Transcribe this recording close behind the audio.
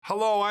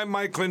Hello, I'm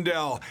Mike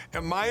Lindell,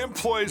 and my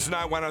employees and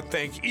I want to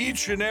thank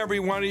each and every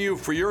one of you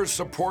for your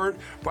support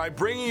by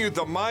bringing you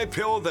the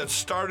MyPillow that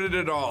started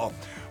it all.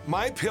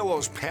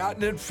 MyPillow's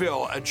patented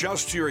fill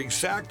adjusts to your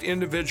exact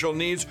individual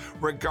needs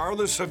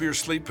regardless of your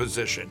sleep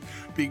position.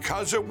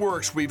 Because it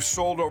works, we've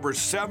sold over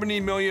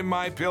 70 million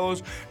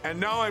MyPillows, and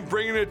now I'm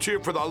bringing it to you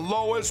for the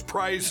lowest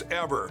price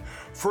ever.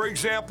 For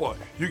example,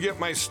 you get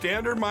my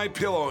standard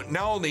MyPillow,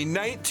 now only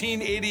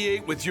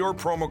 $19.88 with your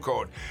promo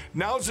code.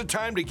 Now's the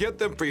time to get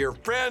them for your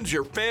friends,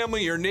 your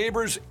family, your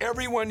neighbors,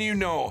 everyone you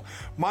know.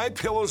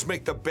 MyPillows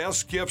make the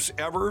best gifts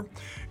ever.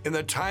 In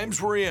the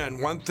times we're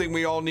in, one thing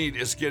we all need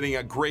is getting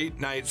a great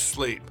night's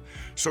sleep.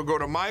 So go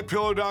to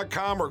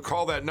MyPillow.com or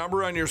call that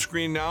number on your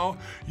screen now.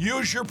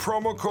 Use your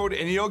promo code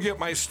and you'll get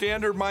my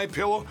standard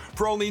MyPillow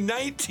for only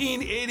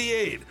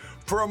 $19.88.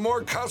 For a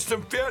more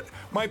custom fit,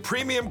 my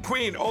Premium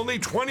Queen, only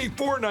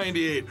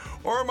 $24.98.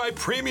 Or my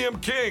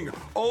Premium King,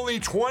 only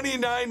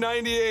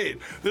 $29.98.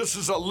 This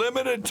is a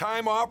limited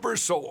time offer,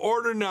 so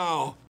order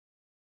now.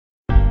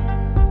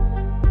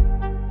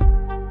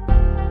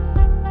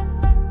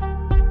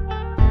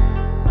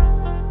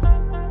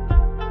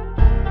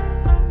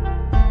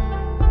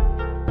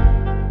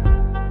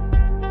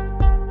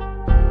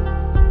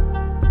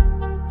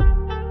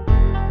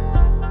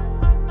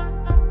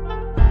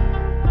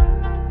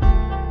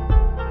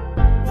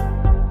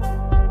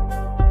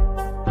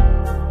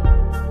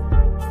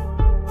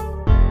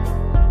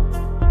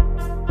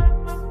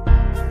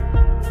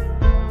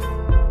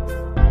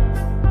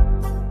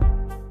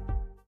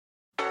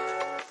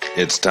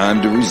 It's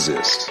time to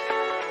resist.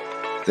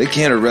 They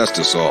can't arrest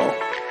us all.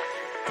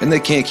 And they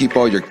can't keep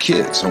all your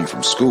kids home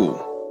from school.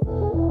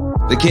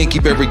 They can't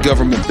keep every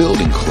government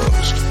building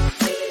closed.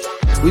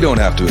 We don't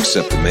have to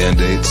accept the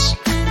mandates,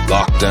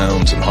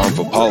 lockdowns, and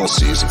harmful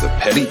policies of the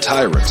petty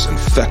tyrants and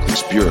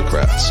feckless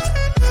bureaucrats.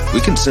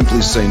 We can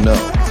simply say no,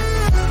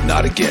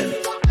 not again.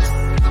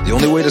 The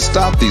only way to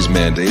stop these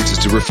mandates is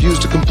to refuse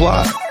to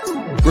comply.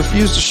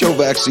 Refuse to show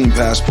vaccine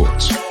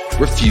passports.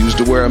 Refuse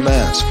to wear a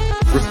mask.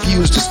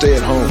 Refuse to stay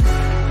at home.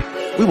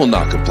 We will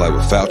not comply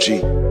with Fauci.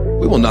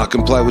 We will not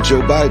comply with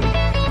Joe Biden.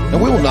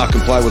 And we will not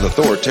comply with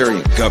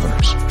authoritarian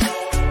governors.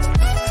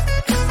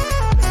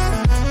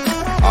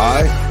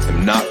 I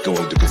am not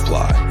going to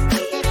comply.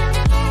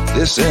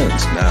 This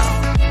ends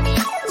now.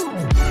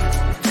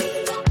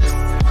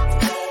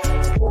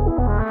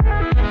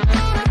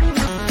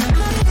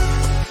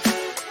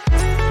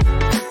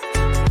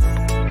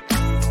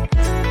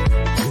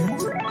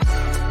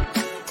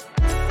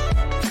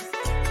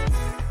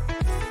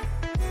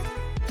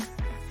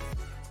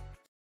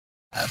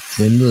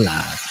 And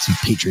live to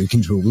Patriot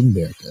Control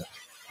America.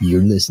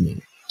 You're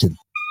listening to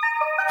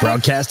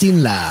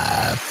Broadcasting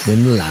live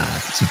and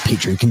live to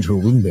Patriot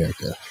Control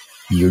America.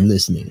 You're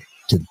listening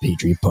to the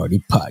Patriot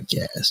Party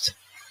Podcast.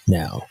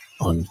 Now,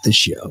 on the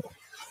show,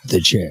 the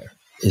chair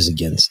is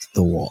against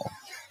the wall.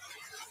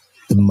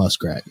 The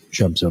muskrat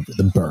jumps over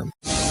the berm.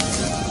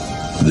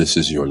 This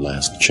is your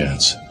last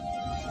chance.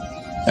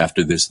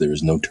 After this, there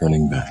is no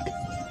turning back.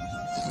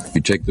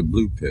 You take the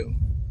blue pill.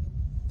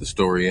 The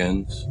story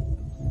ends.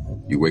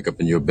 You wake up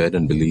in your bed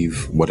and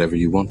believe whatever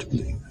you want to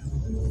believe.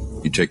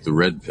 You take the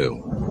red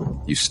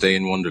pill. You stay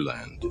in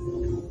Wonderland.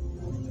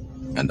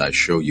 And I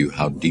show you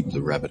how deep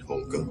the rabbit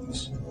hole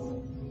goes.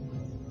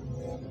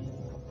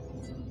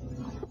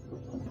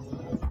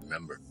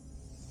 Remember,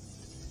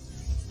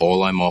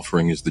 all I'm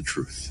offering is the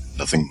truth,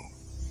 nothing more.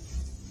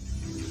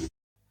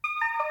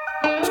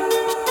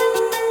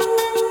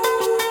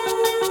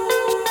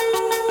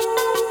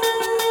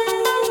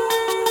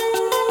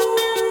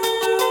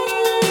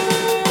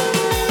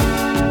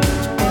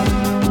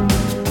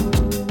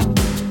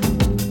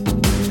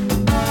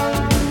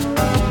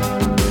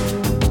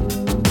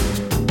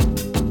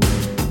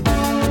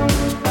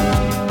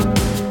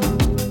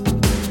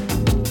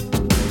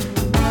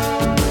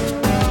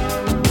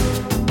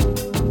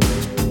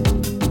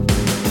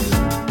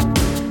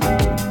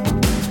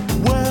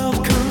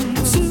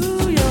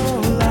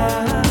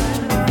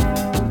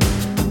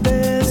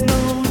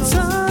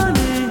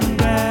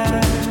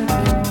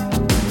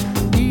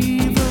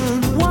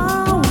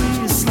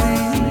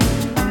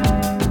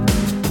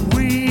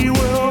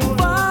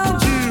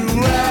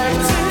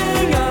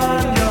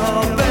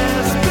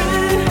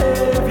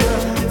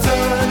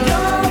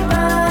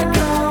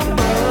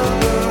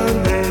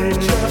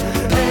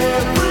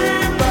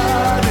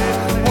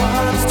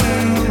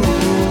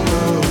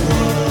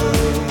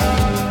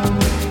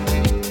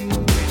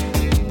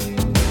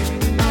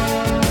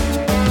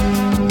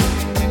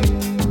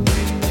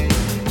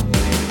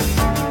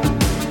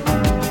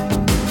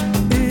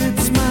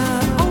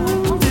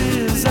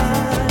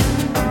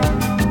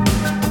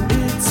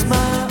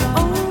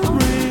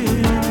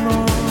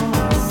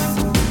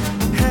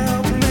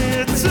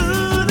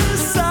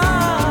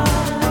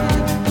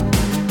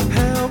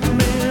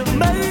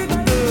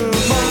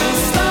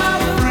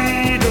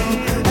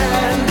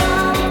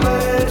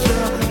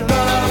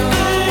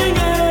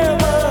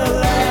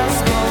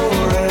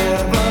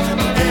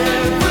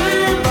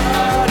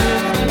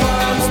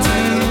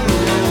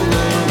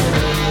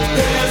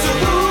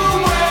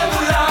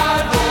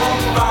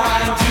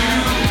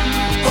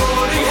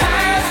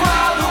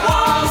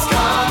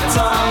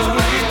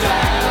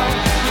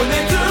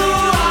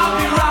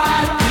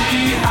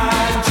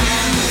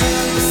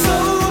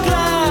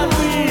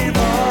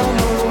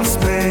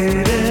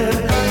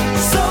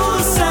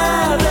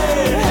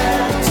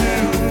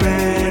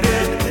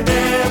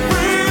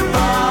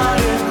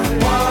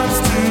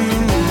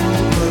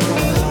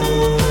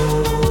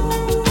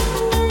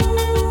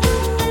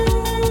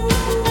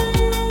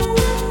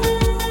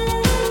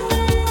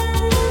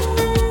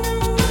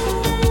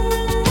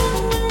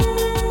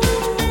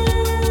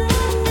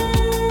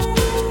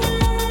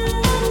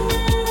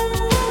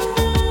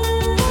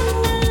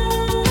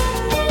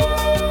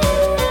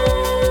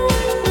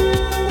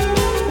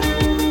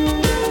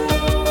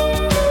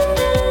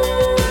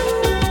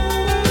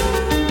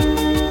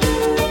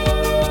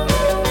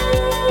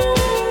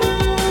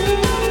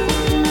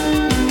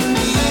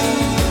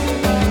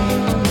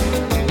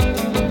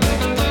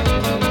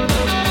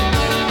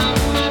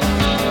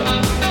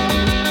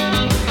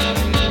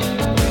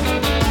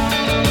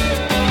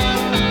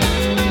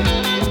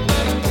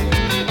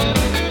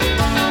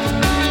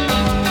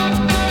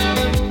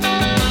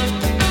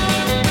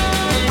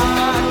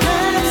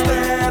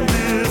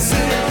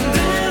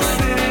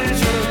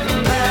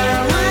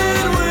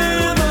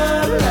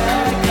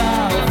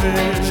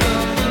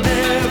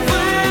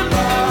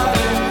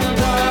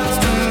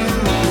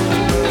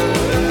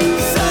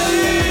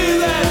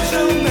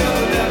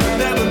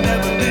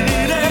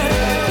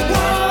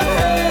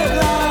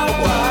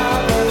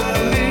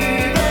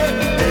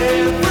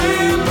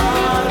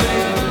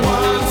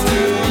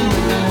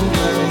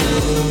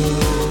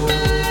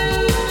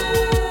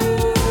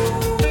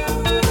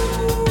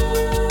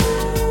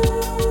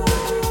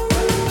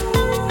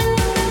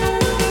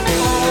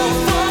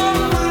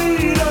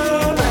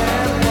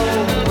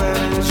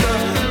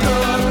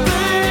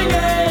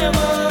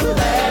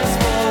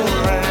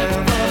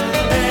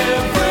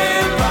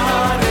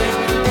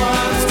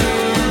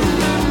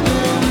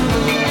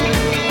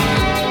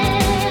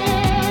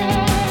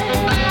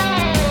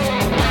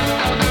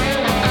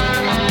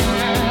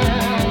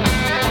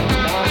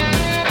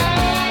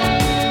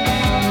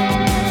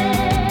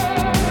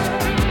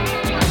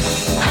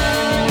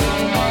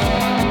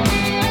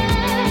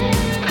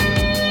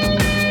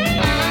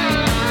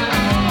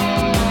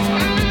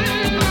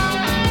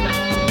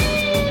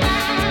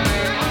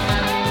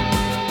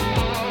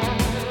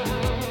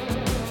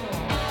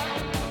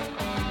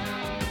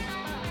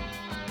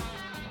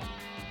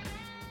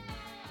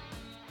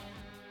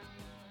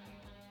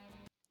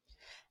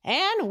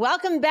 And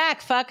welcome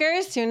back,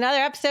 fuckers, to another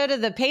episode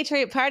of the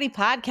Patriot Party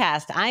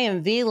Podcast. I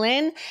am V.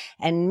 Lynn,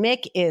 and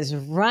Mick is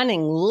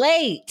running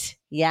late.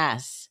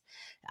 Yes.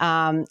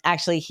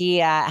 Actually, he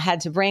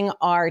had to bring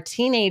our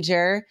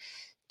teenager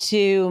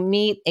to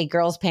meet a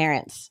girl's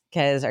parents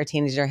because our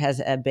teenager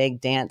has a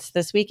big dance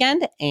this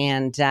weekend.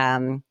 And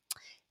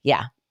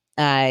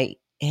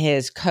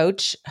his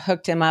coach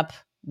hooked him up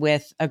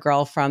with a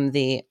girl from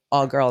the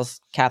all-girls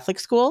Catholic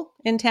school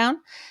in town,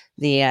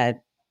 the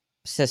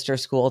sister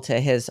school to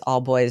his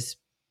all-boys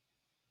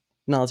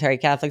military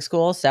Catholic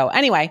school. So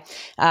anyway,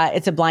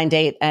 it's a blind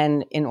date.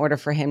 And in order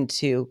for him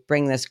to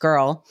bring this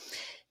girl,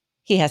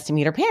 he has to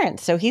meet her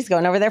parents. So he's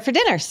going over there for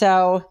dinner.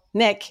 So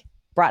Nick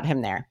brought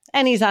him there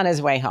and he's on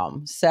his way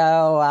home.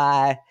 So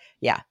and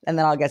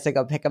then I'll get to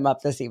go pick him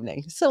up this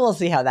evening. So we'll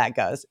see how that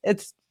goes.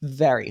 It's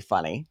very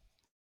funny.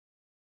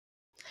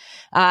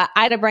 I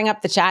had to bring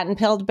up the chat and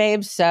pilled,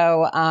 babes.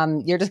 So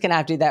you're just gonna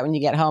have to do that when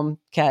you get home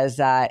because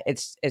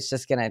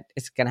it's gonna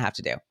have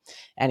to do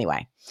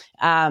anyway.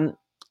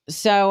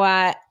 So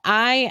I'm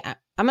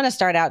gonna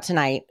start out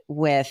tonight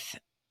with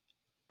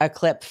a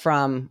clip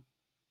from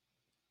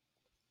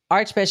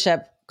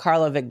Archbishop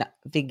Carlo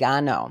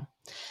Vigano.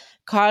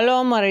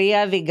 Carlo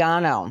Maria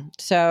Vigano.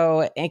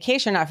 So in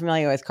case you're not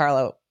familiar with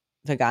Carlo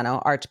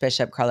Vigano,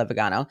 Archbishop Carlo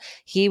Vigano,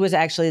 he was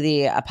actually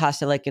the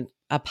apostolic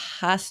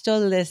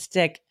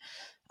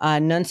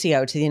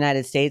nuncio to the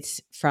United States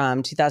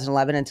from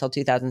 2011 until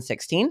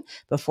 2016.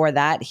 Before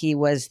that, he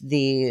was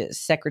the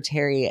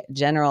Secretary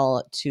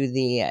General to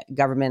the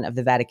government of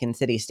the Vatican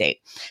City State.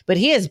 But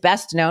he is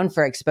best known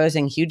for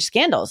exposing huge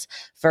scandals.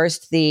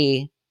 First,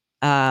 the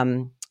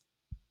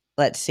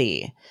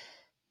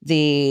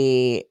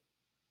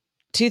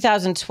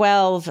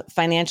 2012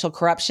 financial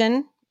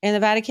corruption in the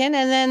Vatican,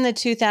 and then the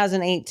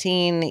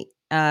 2018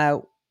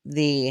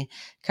 the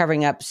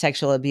covering up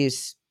sexual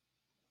abuse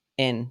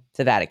in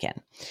the Vatican.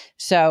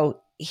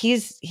 So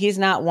he's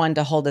not one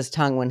to hold his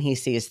tongue when he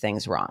sees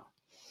things wrong.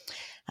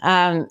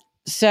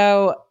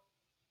 So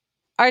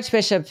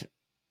Archbishop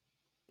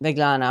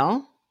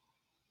Vigano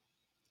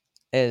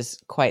is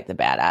quite the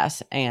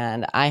badass,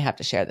 and I have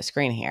to share the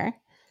screen here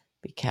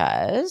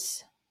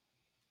because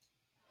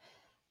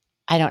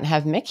I don't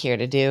have Mick here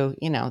to do,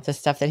 the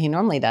stuff that he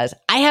normally does.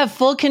 I have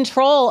full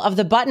control of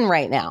the button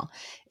right now.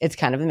 It's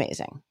kind of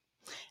amazing.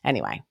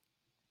 Anyway,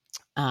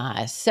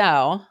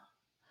 so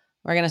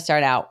we're going to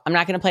start out. I'm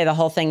not going to play the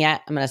whole thing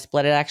yet. I'm going to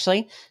split it,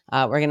 actually.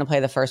 We're going to play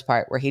the first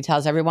part where he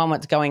tells everyone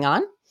what's going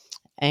on.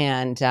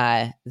 And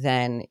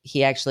then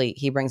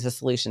he brings a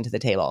solution to the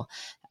table.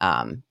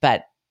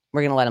 But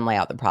we're going to let him lay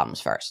out the problems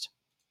first.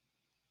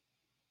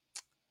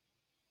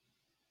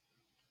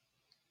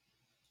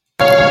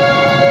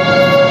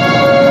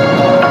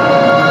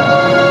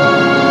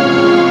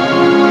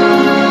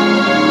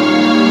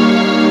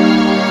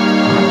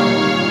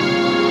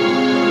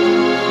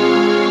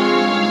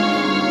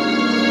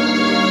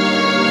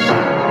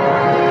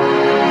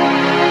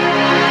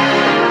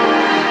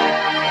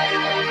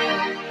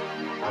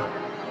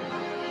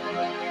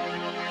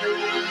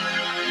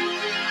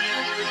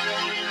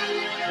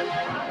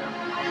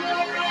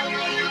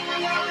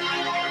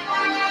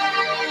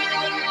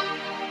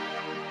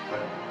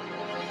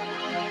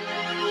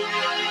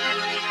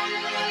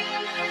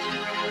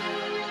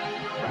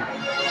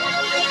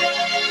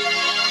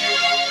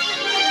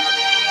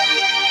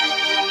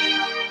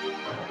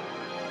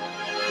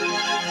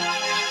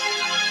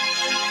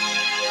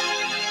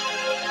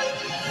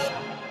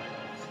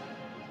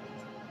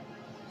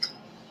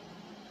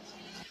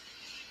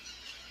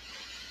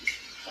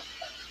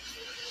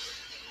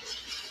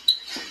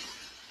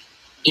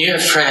 Dear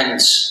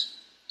friends,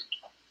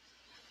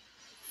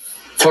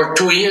 for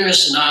 2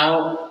 years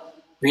now,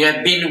 we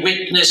have been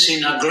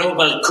witnessing a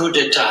global coup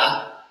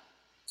d'etat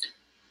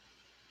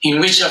in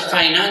which a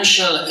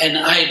financial and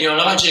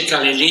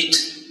ideological elite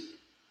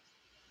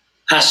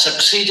has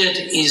succeeded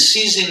in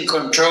seizing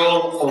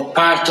control of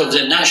part of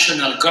the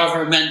national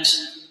government,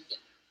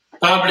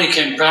 public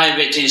and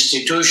private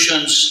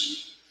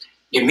institutions,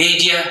 the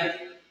media,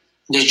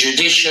 the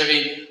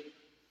judiciary,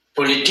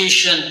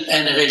 politicians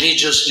and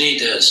religious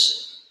leaders.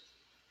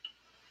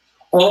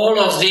 All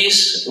of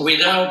these,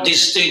 without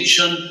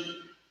distinction,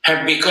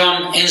 have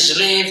become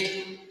enslaved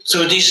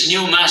to these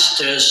new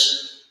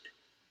masters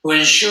who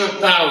ensure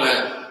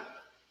power,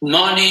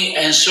 money,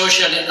 and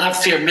social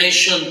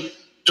affirmation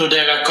to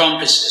their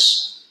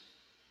accomplices.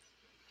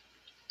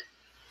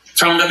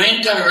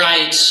 Fundamental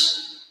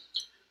rights,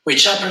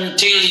 which up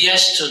until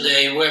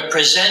yesterday were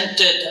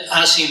presented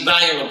as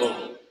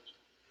inviolable,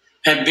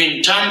 have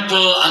been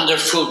trampled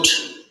underfoot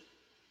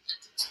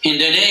in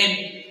the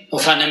name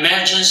of an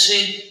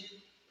emergency.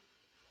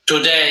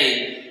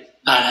 Today,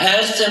 a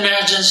health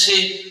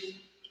emergency.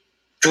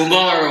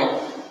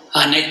 Tomorrow,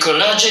 an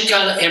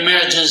ecological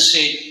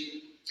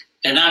emergency.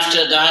 And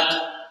after that,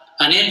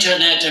 an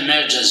internet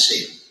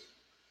emergency.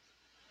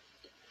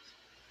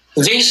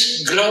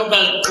 This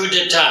global coup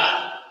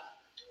d'etat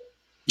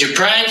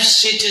deprives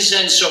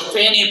citizens of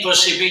any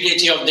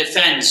possibility of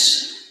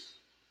defense,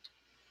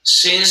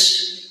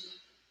 since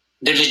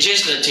the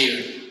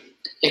legislative,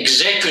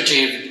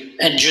 executive,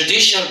 and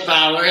judicial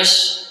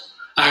powers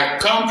are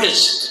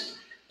complicit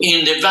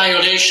in the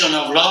violation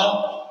of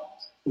law,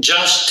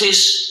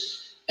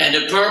 justice, and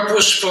the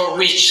purpose for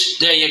which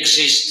they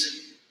exist.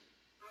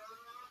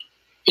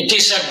 It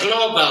is a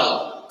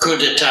global coup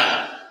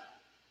d'etat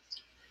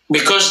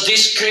because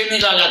this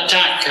criminal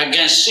attack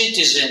against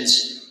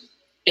citizens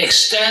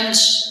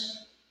extends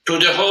to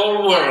the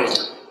whole world,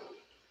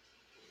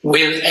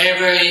 with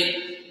every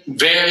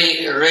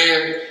very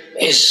rare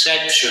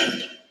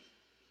exception.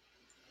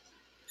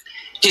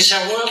 It is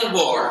a world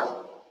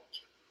war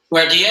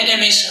where the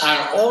enemies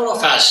are all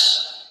of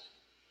us,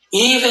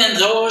 even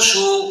those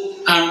who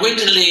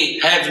unwittingly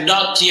have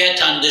not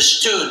yet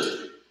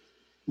understood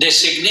the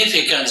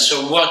significance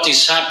of what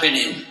is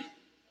happening.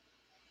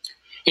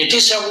 It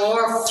is a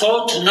war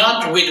fought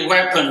not with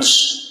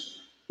weapons,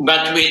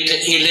 but with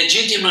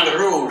illegitimate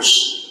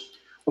rules,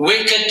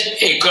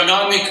 wicked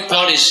economic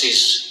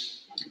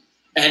policies,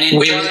 and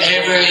with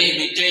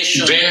every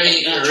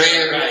very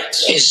rare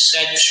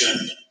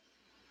exception.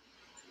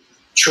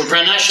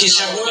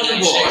 Supranational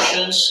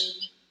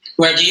organizations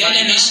where the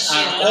enemies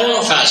are all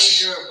of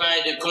us,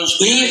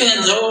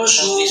 even those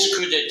who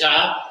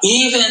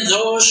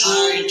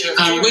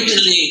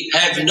unwittingly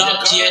have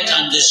not yet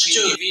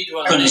understood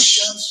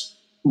conditions,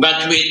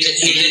 but with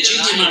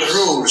illegitimate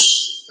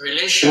rules,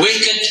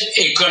 wicked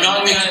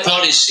economic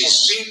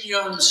policies,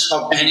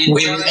 and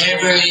with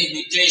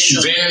every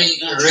very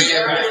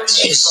rare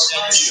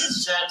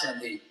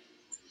exception.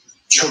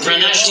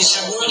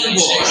 Supranational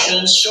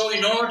organizations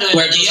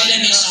where the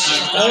enemies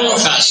are all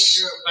of us,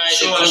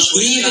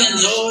 even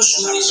those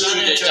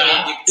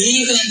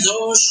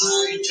who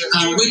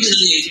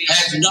unwittingly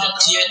have not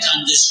yet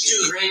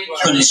understood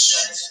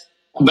conditions,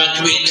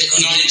 but with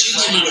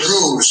illegitimate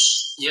rules,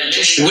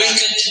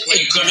 wicked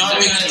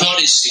economic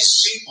policies,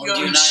 and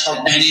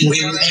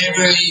with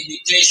every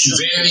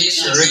very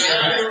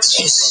rare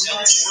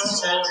exception.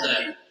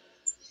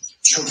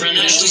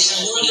 Supranational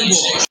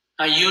organizations.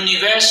 A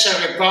universal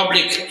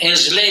republic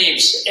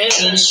enslaves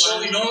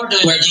everyone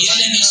where the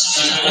enemies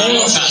are all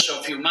of us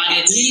of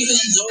humanity, even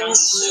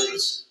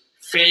those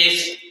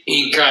faith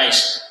in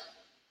Christ.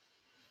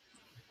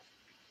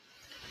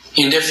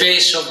 In the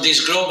face of this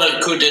global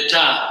coup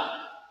d'etat,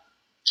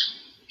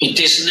 it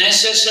is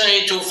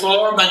necessary to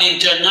form an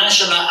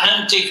international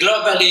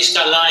anti-globalist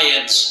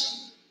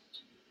alliance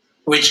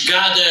which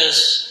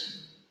gathers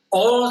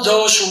all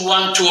those who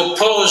want to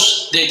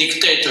oppose the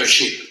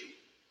dictatorship,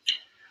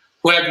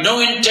 who have no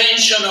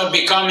intention of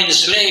becoming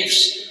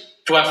slaves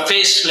to a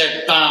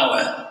faceless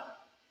power,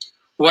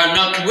 who are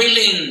not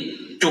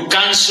willing to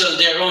cancel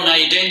their own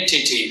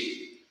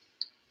identity,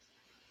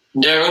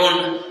 their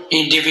own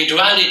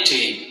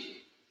individuality,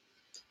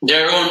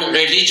 their own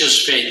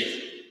religious faith.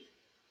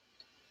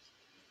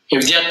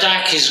 If the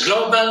attack is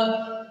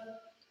global,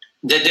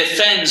 the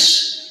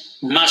defense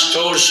must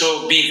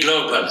also be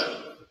global.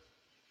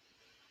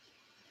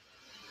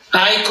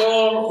 I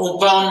call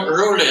upon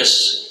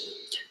rulers,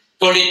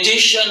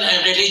 politicians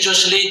and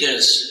religious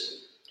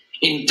leaders,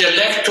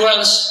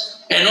 intellectuals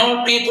and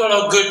all people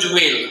of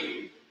goodwill,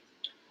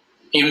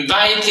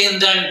 inviting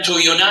them to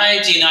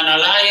unite in an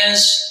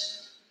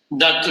alliance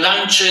that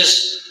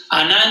launches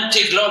an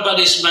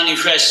anti-globalist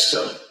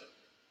manifesto,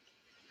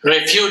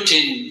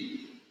 refuting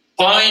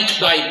point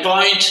by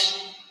point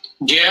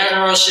the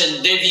errors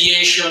and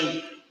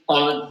deviation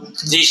of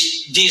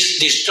this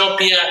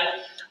dystopia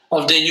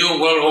of the New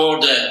World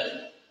Order,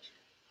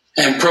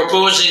 and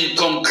proposing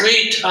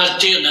concrete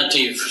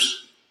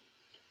alternatives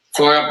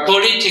for a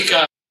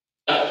political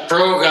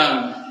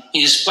program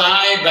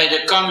inspired by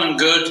the common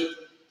good,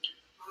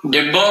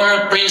 the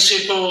moral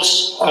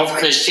principles of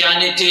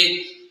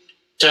Christianity,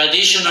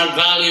 traditional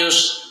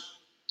values,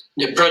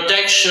 the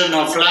protection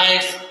of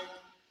life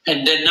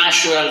and the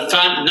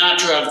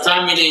natural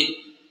family,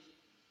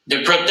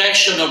 the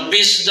protection of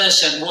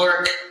business and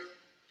work,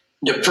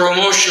 the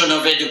promotion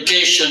of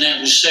education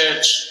and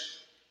research,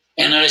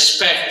 and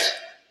respect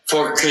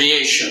for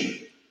creation.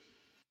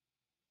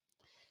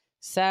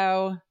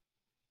 So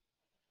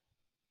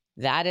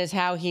that is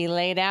how he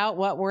laid out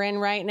what we're in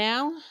right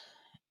now.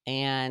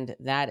 And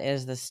that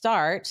is the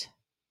start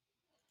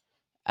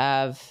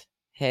of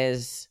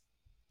his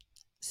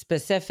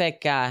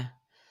specific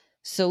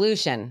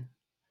solution,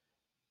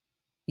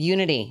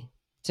 unity,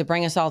 to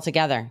bring us all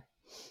together.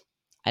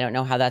 I don't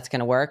know how that's going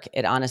to work.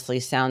 It honestly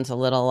sounds a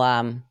little,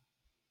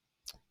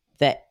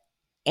 the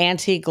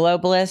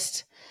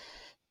anti-globalist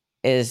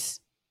is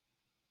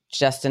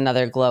just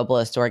another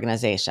globalist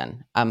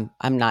organization. I'm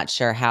not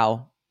sure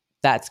how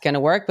that's going to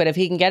work, but if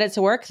he can get it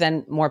to work,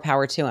 then more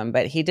power to him.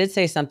 But he did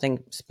say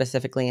something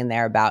specifically in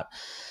there about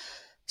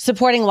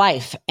supporting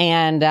life.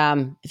 And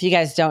if you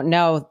guys don't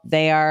know,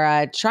 they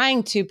are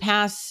trying to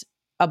pass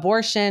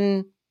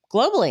abortion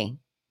globally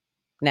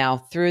now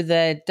through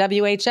the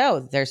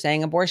WHO. They're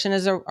saying abortion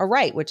is a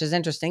right, which is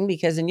interesting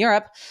because in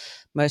Europe,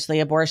 mostly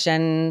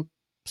abortion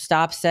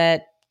stops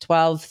at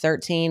 12,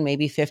 13,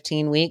 maybe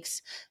 15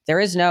 weeks. There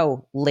is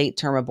no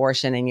late-term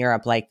abortion in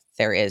Europe like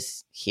there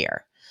is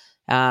here.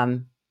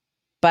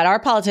 But our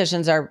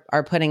politicians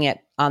are putting it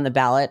on the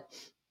ballot,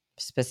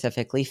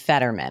 specifically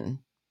Fetterman.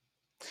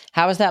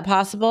 How is that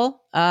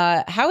possible?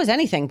 How is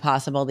anything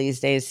possible these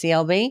days,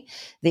 CLB?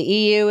 The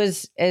EU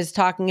is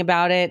talking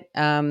about it.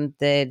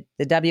 The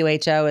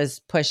WHO is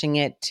pushing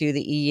it to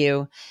the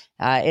EU.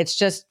 It's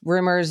just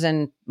rumors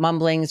and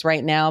mumblings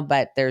right now,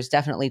 but there's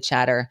definitely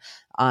chatter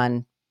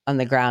on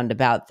the ground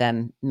about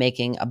them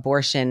making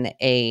abortion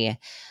a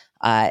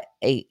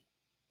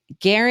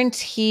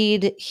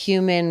guaranteed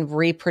human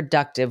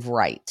reproductive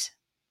right,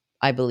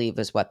 I believe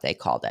is what they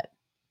called it.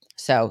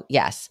 So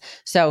yes.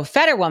 So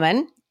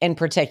Fetterwoman in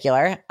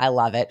particular, I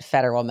love it.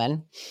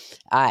 Fetterwoman.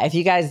 If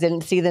you guys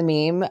didn't see the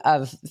meme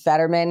of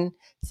Fetterman,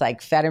 it's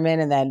like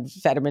Fetterman and then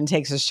Fetterman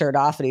takes his shirt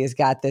off and he's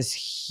got this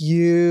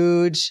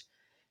huge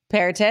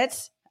pair of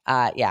tits.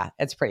 Yeah,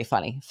 it's pretty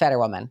funny.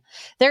 Fetterwoman.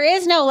 There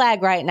is no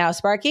lag right now,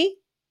 Sparky.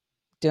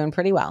 Doing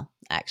pretty well,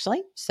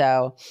 actually.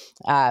 So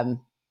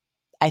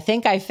I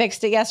think I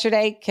fixed it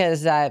yesterday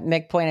because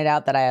Mick pointed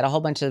out that I had a whole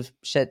bunch of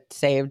shit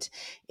saved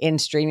in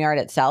StreamYard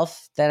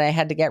itself that I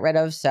had to get rid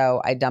of.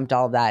 So I dumped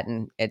all of that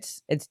and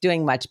it's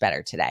doing much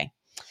better today.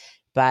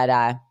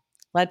 But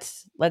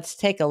let's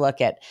take a look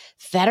at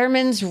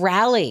Fetterman's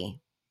rally.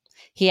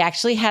 He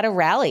actually had a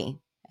rally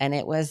and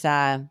it was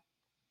there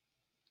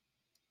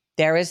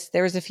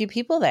was a few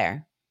people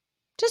there.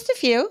 Just a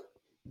few.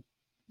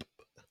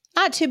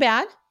 Not too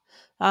bad.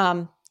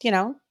 Kind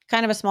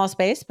of a small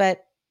space,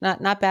 but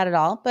not bad at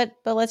all, but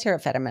let's hear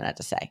what Fetterman had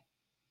to say.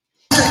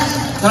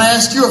 Can I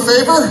ask you a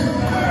favor?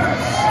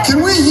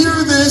 Can we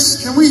hear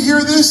this? Can we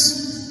hear this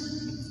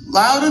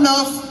loud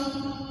enough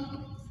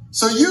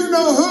so you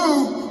know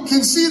who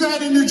can see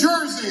that in New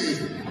Jersey?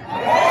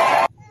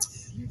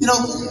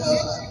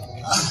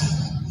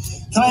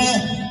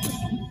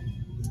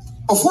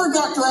 Before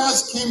Dr.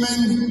 Oz came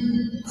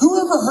in, who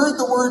ever heard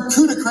the word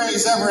coup de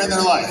grace ever in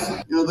their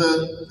life?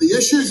 The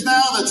issues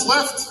now that's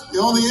left, the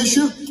only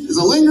issue is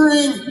a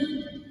lingering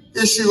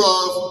issue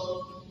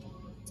of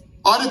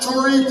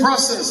auditory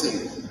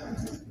processing.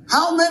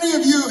 How many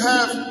of you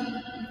have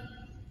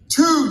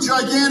 2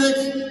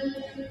 gigantic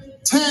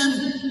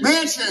 10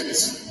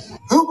 mansions?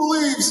 Who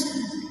believes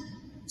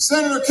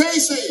Senator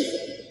Casey?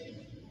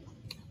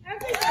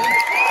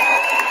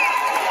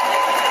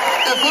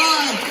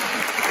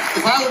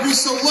 If I would be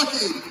so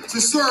lucky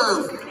to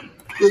serve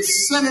with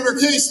Senator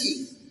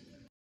Casey,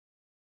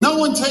 no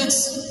one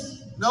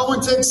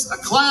takes a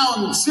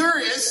clown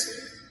serious.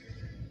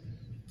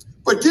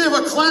 But give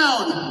a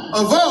clown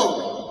a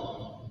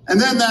vote, and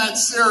then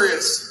that's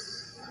serious.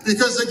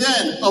 Because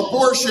again,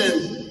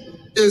 abortion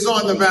is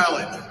on the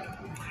ballot.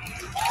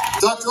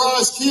 Dr.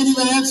 Oz can't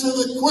even answer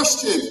the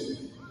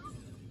question.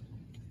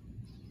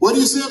 What do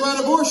you say about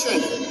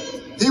abortion?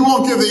 He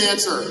won't give the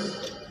answer.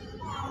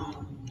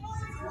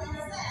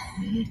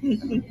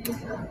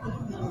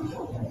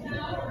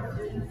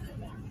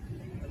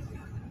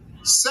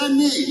 Send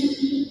me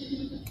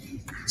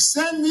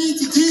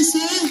to DC.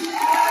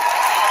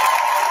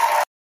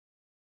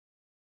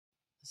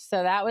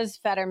 So that was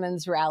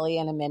Fetterman's rally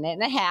in a minute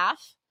and a half.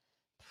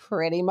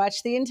 Pretty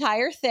much the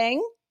entire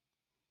thing.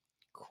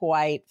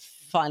 Quite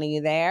funny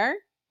there.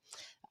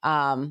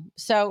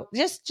 So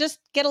just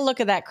get a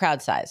look at that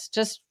crowd size.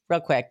 Just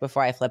real quick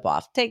before I flip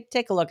off.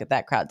 Take a look at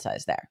that crowd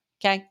size there.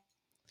 Okay?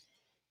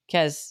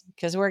 Because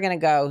we're going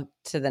to go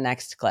to the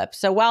next clip.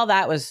 So while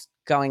that was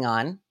going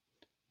on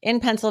in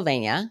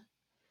Pennsylvania,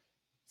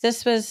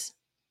 this was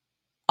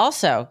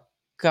also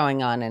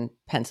going on in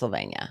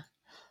Pennsylvania.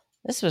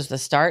 This was the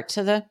start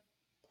to the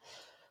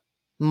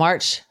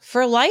March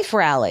for Life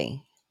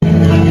rally.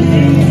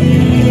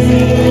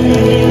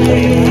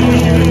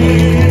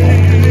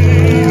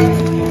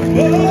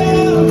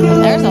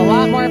 There's a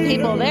lot more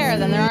people there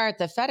than there are at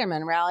the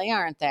Fetterman rally,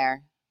 aren't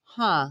there?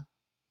 Huh.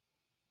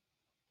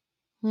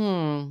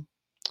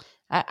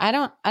 I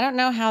don't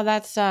know how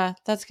that's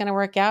going to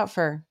work out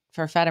for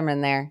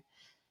Fetterman there.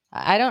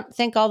 I don't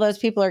think all those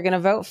people are going to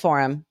vote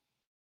for him.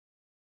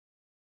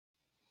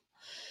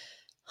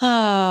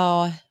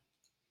 Oh,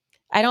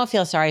 I don't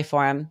feel sorry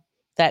for him.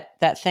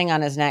 That thing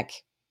on his neck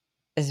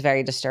is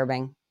very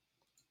disturbing.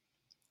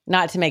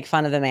 Not to make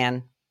fun of the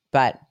man,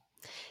 but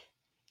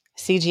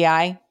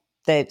CGI,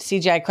 the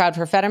CGI crowd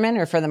for Fetterman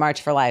or for the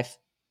March for Life?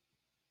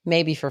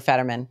 Maybe for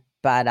Fetterman,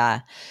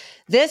 but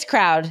this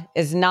crowd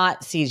is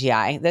not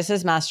CGI. This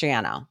is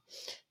Mastriano.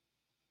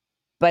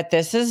 But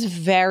this is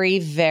very,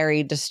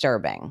 very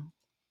disturbing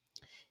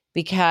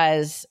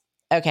because,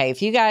 okay,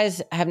 if you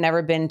guys have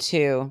never been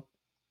to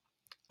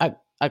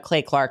a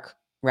Clay Clark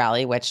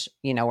rally, which,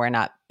 we're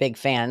not big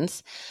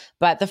fans,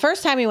 but the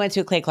first time we went to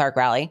a Clay Clark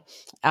rally,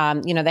 they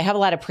have a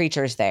lot of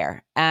preachers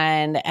there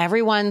and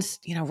everyone's,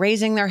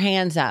 raising their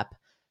hands up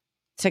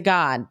to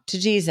God, to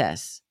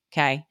Jesus.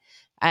 Okay.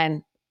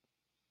 And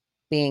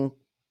being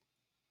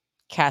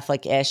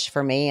Catholic-ish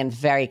for me and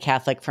very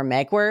Catholic for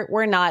Mick,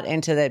 we're not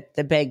into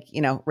the big,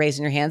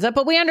 raising your hands up,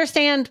 but we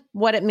understand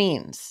what it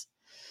means.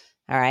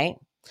 All right.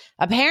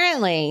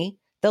 Apparently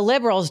the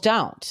liberals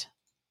don't,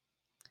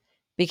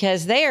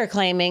 because they are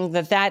claiming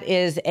that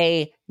is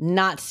a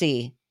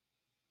Nazi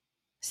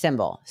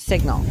signal.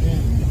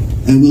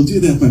 And we'll do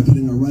that by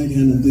putting our right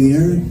hand in the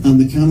air on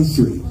the count of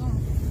 3.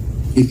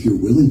 If you're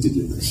willing to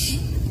do this,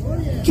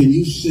 can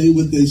you say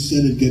what they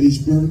said at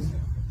Gettysburg?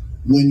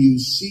 When you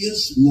see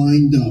us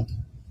lined up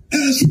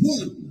as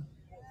one,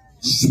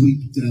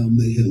 sweep down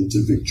the hill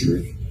to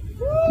victory.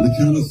 On the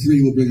count of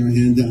 3, we'll bring our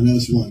hand down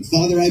as one.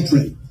 Father, I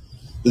pray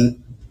that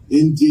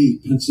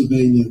indeed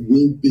Pennsylvania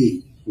will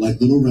be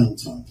like Little Round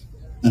Top,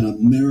 and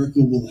America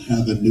will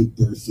have a new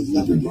birth of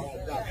liberty.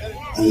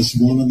 As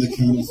one on the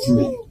count of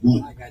 3.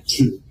 1,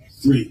 2,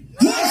 3.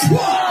 As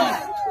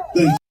one!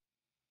 Thank you.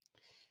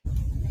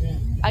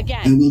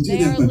 Again, And we'll do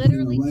they that are by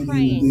literally putting our right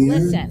praying. hand in the air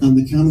Listen, on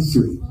the count of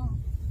 3.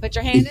 put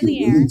your hand If in the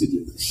you're air. willing to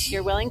do this,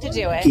 You're willing to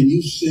do it. can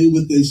you say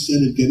what they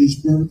said at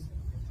Gettysburg?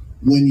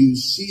 When you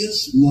see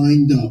us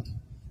lined up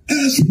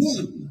as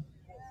one,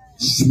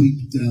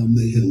 sweep down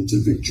the hill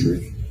to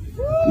victory.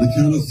 On the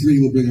count of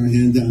 3, we'll bring our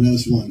hand down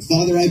as one.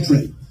 Father, I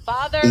pray.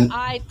 Father, that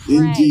I pray.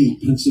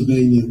 Indeed,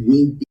 Pennsylvania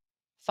will be.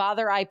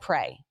 Father, I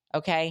pray.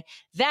 Okay.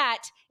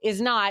 That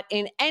is not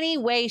in any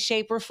way,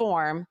 shape, or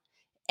form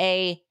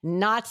a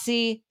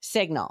Nazi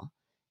signal.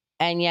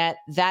 And yet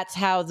that's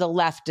how the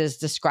left is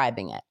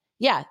describing it.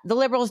 Yeah, the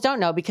liberals don't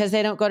know because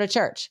they don't go to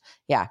church.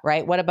 Yeah,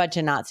 right. What a bunch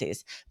of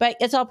Nazis. But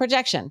it's all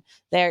projection.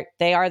 They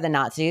are the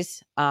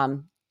Nazis.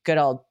 Good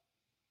old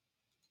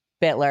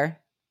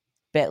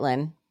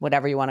Bitlin,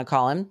 whatever you want to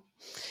call him.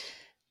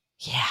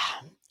 Yeah.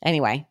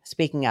 Anyway,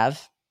 speaking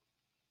of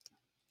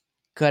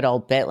good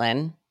old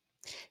Bitlin,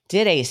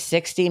 did a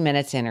 60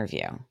 Minutes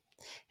interview,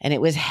 and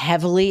it was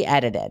heavily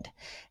edited.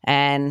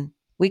 And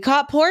we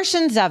caught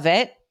portions of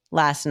it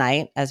last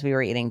night as we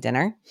were eating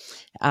dinner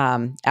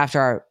after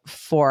our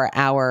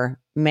 4-hour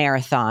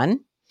marathon.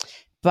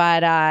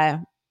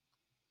 But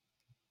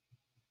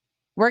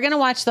we're going to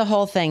watch the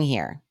whole thing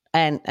here.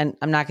 And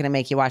I'm not going to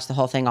make you watch the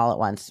whole thing all at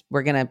once.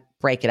 We're going to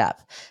break it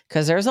up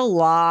because there's a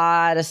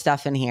lot of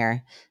stuff in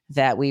here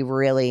that we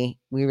really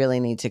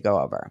need to go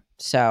over.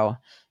 So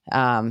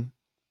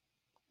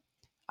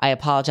I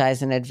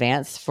apologize in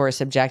advance for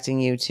subjecting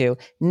you to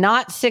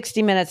not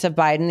 60 minutes of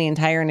Biden. The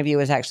entire interview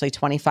was actually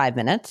 25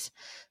 minutes.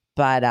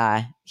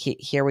 But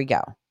here we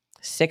go.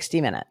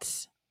 60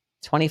 minutes,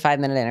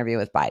 25-minute interview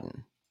with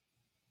Biden.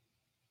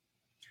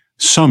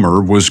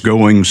 Summer was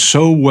going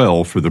so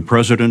well for the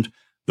president,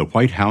 the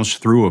White House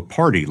threw a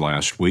party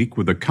last week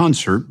with a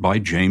concert by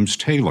James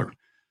Taylor.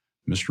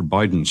 Mr.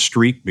 Biden's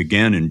streak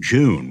began in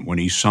June when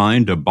he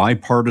signed a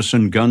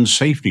bipartisan gun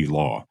safety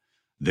law.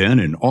 Then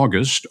in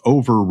August,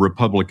 over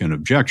Republican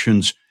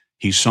objections,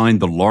 he signed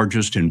the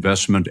largest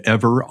investment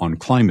ever on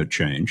climate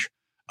change,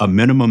 a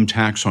minimum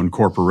tax on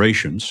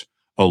corporations,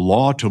 a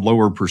law to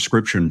lower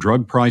prescription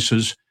drug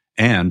prices,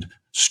 and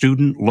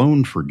student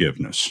loan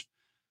forgiveness.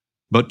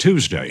 But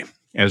Tuesday,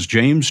 as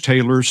James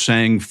Taylor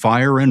sang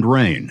Fire and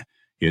Rain,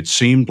 it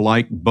seemed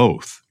like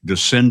both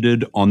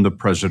descended on the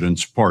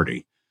president's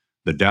party.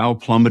 The Dow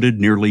plummeted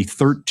nearly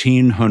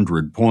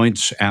 1,300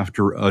 points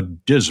after a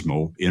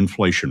dismal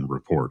inflation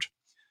report.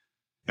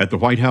 At the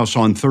White House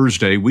on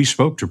Thursday, we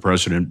spoke to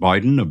President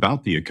Biden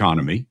about the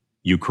economy,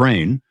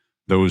 Ukraine,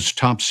 those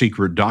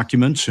top-secret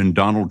documents in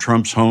Donald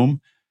Trump's home,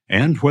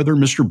 and whether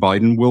Mr.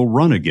 Biden will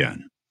run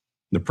again.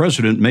 The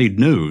president made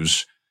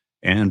news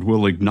and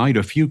will ignite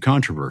a few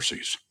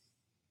controversies.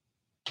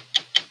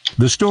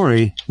 The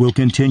story will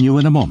continue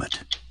in a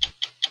moment.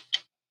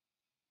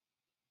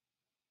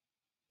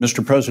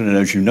 Mr. President,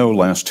 as you know,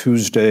 last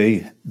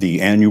Tuesday,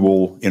 the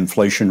annual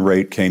inflation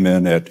rate came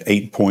in at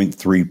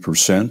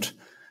 8.3%.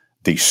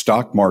 The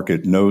stock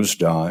market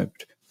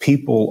nosedived.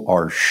 People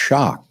are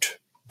shocked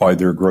by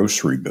their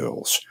grocery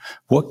bills.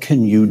 What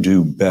can you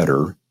do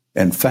better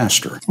and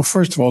faster? Well,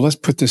 first of all, let's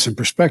put this in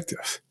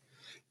perspective.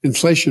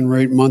 Inflation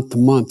rate month to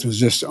month was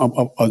just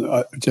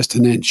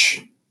an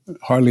inch,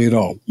 hardly at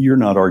all. You're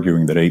not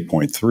arguing that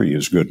 8.3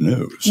 is good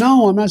news.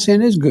 No, I'm not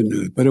saying it's good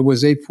news, but it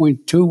was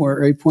 8.2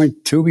 or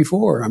 8.2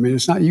 before. I mean,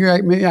 it's not.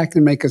 I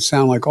can make it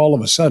sound like all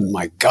of a sudden,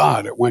 my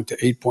God, it went to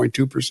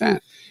 8.2%.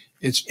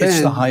 It's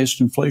the highest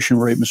inflation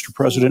rate, Mr.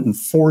 President, in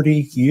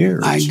 40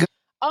 years.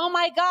 Oh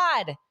my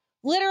God.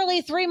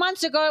 Literally 3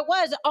 months ago it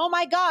was. Oh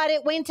my God,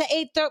 it went to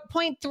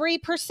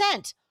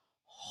 8.3%.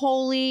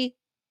 Holy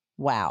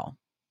wow.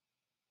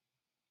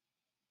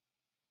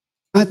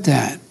 Not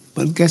that,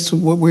 but guess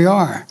what we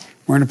are?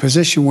 We're in a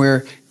position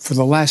where for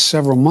the last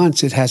several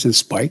months it hasn't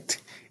spiked.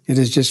 It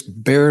has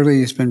just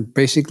barely, it's been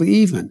basically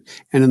even.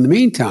 And in the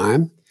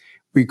meantime,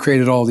 we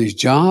created all these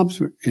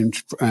jobs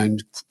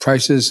and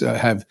prices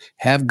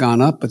have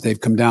gone up, but they've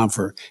come down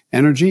for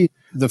energy.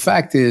 The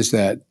fact is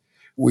that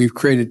we've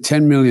created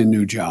 10 million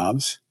new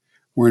jobs.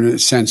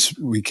 Since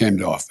we came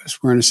to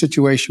office. We're in a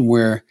situation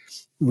where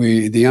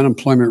the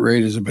unemployment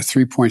rate is about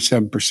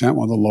 3.7%,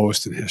 one of the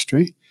lowest in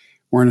history.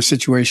 We're in a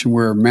situation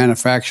where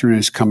manufacturing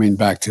is coming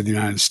back to the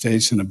United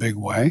States in a big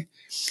way.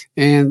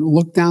 And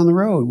look down the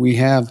road. We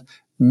have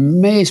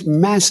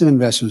massive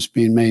investments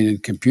being made in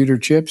computer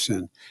chips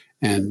and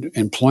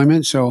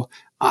employment. So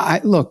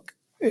look,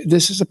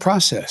 this is a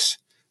process.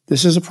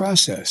 This is a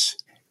process.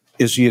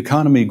 Is the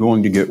economy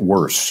going to get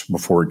worse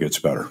before it gets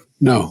better?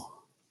 No.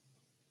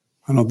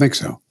 I don't think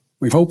so.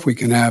 We hope we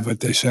can have what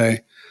they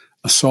say,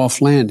 a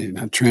soft landing,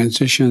 a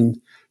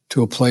transition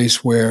to a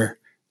place where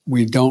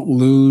we don't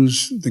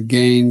lose the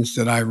gains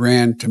that I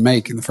ran to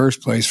make in the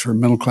first place for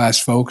middle-class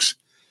folks,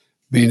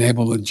 being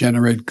able to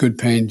generate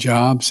good-paying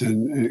jobs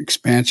and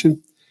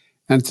expansion,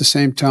 and at the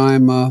same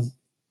time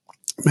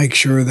make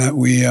sure that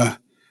we are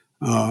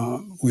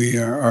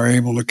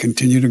able to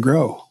continue to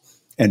grow.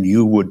 And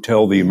you would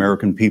tell the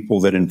American people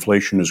that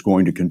inflation is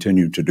going to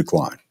continue to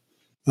decline?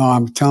 No,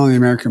 I'm telling the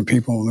American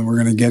people that we're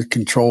going to get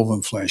control of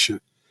inflation.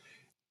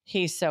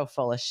 He's so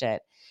full of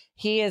shit.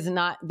 He is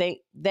not,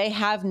 they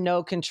have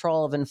no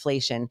control of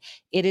inflation.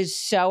 It is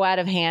so out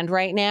of hand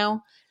right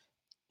now.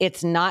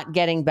 It's not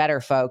getting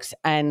better, folks.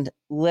 And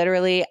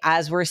literally,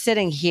 as we're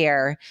sitting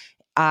here,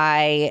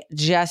 I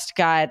just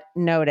got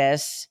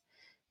notice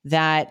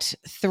that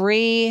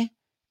 3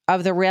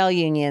 of the rail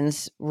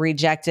unions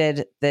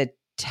rejected the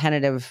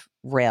tentative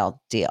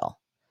rail deal.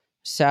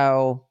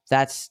 So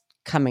that's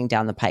coming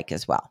down the pike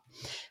as well.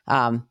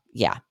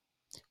 Yeah,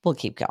 we'll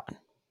keep going.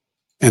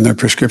 And their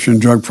prescription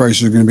drug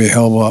prices are going to be a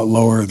hell of a lot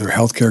lower. Their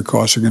healthcare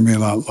costs are going to be a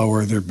lot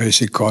lower. Their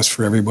basic costs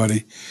for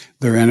everybody.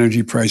 Their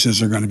energy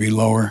prices are going to be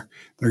lower.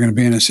 They're going to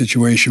be in a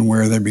situation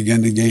where they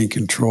begin to gain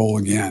control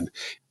again.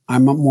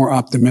 I'm more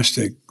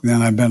optimistic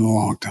than I've been in a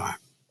long time.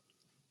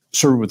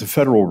 Sir, with the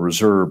Federal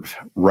Reserve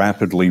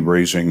rapidly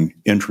raising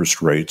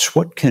interest rates,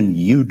 what can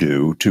you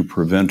do to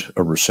prevent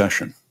a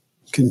recession?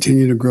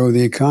 Continue to grow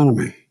the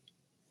economy.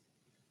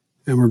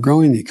 And we're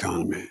growing the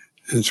economy.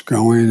 It's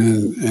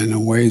growing in a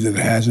way that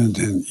it hasn't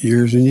in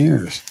years and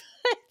years.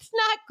 It's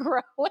not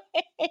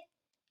growing.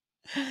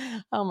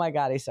 Oh my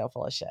God, he's so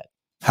full of shit.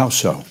 How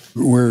so?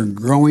 We're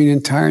growing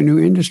entire new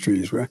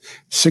industries. We're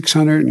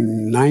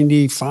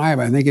 695,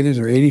 I think it is,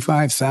 or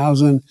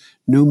 85,000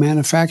 new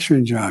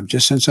manufacturing jobs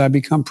just since I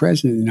become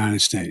president of the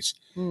United States.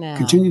 No.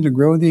 Continue to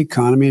grow the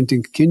economy and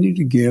to continue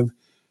to give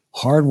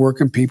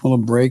hardworking people a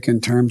break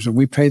in terms of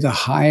we pay the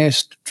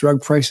highest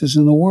drug prices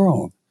in the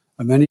world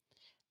of any.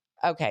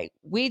 Okay,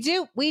 we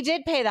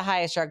did pay the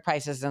highest drug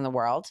prices in the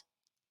world.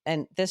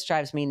 And this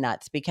drives me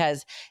nuts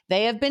because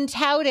they have been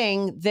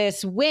touting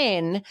this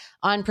win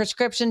on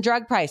prescription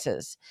drug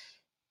prices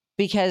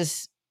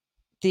because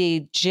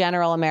the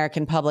general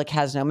American public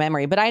has no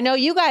memory. But I know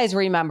you guys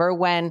remember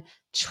when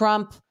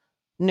Trump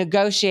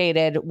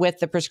negotiated with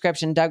the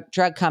prescription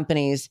drug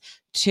companies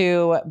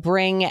to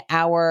bring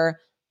our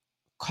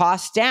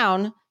costs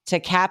down to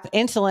cap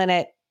insulin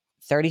at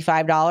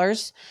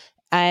 $35.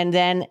 And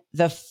then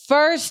the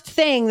first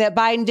thing that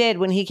Biden did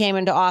when he came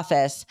into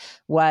office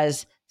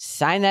was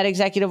sign that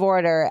executive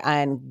order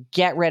and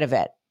get rid of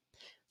it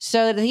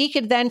so that he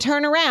could then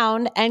turn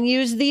around and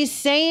use the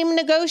same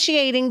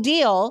negotiating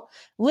deal,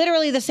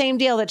 literally the same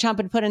deal that Trump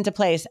had put into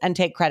place, and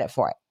take credit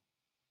for it.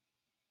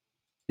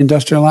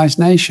 Industrialized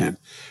nation,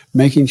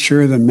 making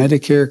sure that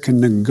Medicare can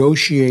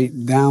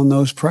negotiate down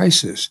those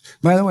prices.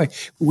 By the way,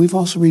 we've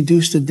also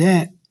reduced the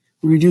debt.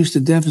 We reduced the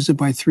deficit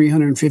by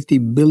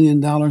 $350 billion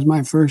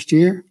my first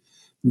year.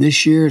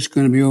 This year, it's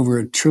going to be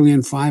over $1.5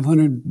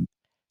 trillion.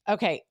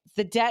 Okay.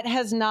 The debt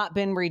has not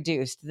been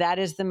reduced. That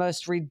is the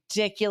most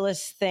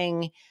ridiculous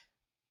thing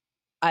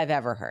I've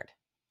ever heard.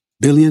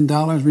 $1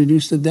 billion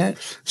reduce the debt.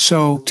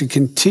 So to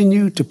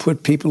continue to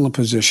put people in a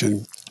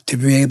position to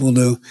be able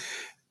to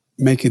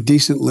make a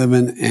decent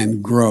living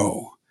and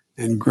grow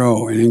and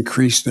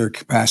increase their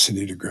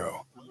capacity to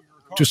grow.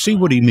 To see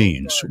what he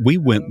means, we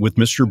went with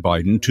Mr.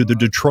 Biden to the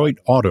Detroit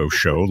Auto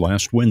Show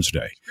last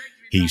Wednesday.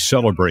 He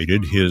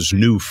celebrated his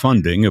new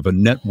funding of a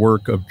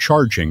network of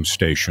charging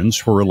stations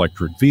for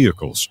electric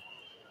vehicles.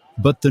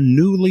 But the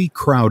newly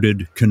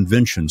crowded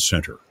convention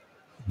center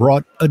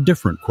brought a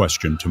different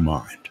question to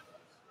mind.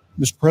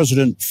 Mr.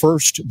 President,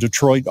 first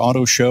Detroit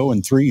Auto Show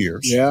in 3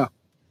 years. Yeah.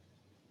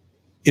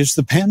 Is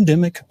the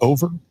pandemic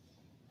over?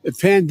 The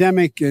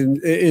pandemic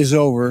is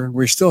over.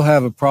 We still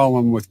have a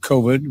problem with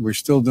COVID. We're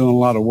still doing a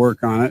lot of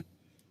work on it.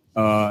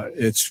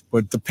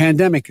 But the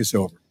pandemic is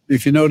over.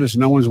 If you notice,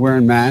 no one's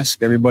wearing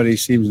masks. Everybody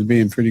seems to be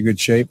in pretty good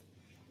shape.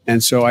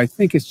 And so I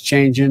think it's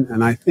changing,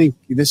 and I think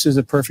this is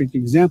a perfect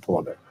example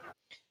of it.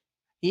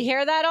 You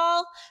hear that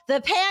all? The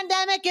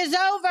pandemic is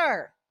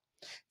over.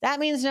 That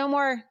means no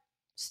more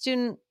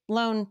student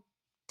loan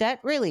debt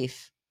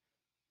relief,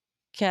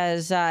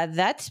 because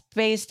that's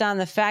based on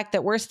the fact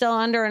that we're still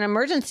under an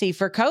emergency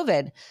for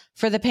COVID,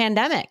 for the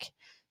pandemic.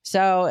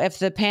 So if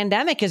the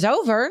pandemic is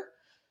over,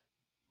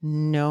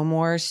 no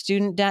more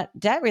student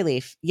debt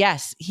relief.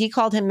 Yes, he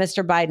called him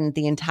Mr. Biden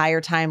the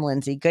entire time,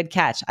 Lindsay. Good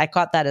catch. I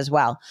caught that as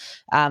well.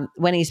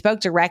 When he spoke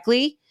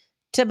directly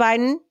to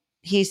Biden,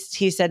 he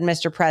said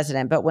Mr.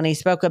 President. But when he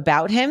spoke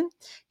about him,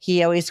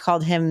 he always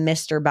called him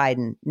Mr.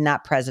 Biden,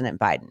 not President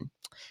Biden.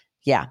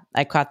 Yeah,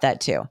 I caught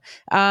that too.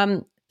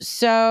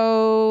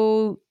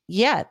 So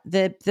yeah,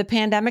 the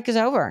pandemic is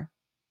over.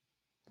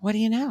 What do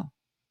you know?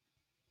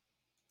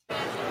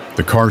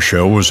 The car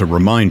show was a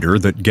reminder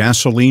that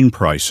gasoline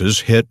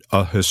prices hit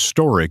a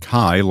historic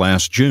high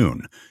last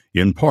June,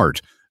 in part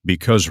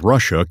because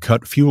Russia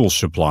cut fuel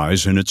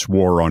supplies in its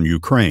war on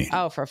Ukraine.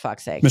 Oh, for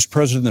fuck's sake. Mr.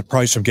 President, the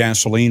price of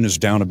gasoline is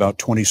down about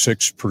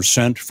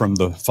 26% from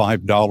the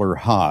 $5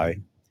 high.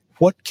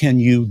 What can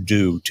you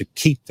do to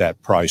keep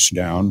that price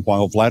down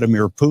while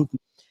Vladimir Putin...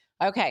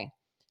 Okay.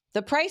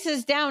 The price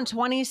is down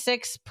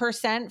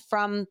 26%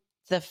 from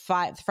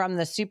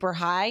the super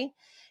high.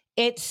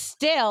 It's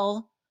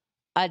still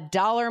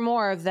 $1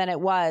 more than it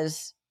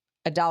was,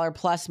 $1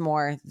 plus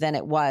more than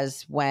it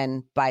was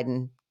when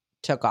Biden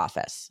took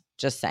office.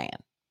 Just saying.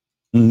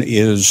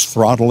 Is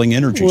throttling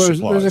energy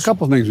supplies. There's a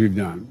couple of things we've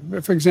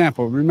done. For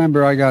example,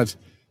 remember I got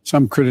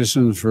some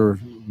criticism for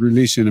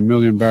releasing 1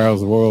 million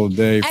barrels of oil a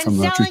day from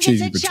the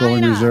Strategic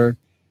Petroleum Reserve.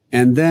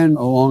 And then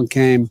along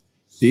came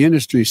the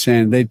industry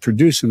saying they'd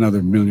produce another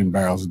 1 million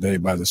barrels a day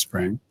by the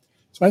spring.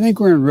 So I think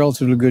we're in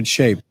relatively good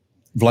shape.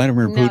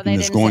 Vladimir Putin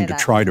is going to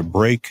try to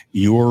break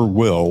your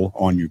will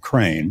on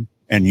Ukraine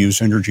and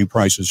use energy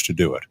prices to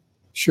do it.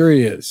 Sure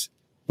he is.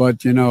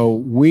 But, you know,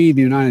 we,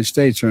 the United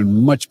States, are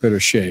in much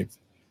better shape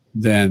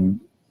than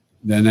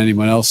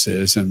anyone else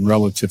is, and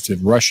relative to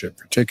Russia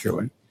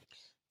particularly.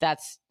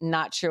 That's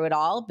not true at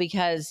all,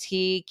 because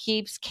he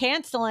keeps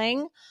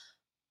canceling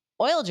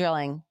oil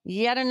drilling.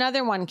 Yet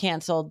another one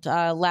canceled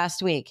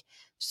last week.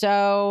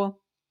 So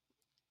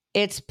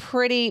it's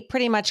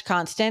pretty much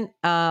constant.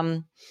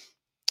 Yeah,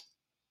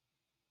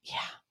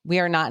 we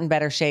are not in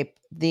better shape.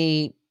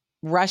 The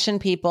Russian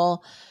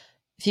people,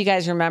 if you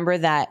guys remember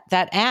that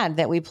ad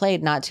that we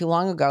played not too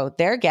long ago,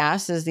 their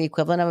gas is the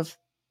equivalent of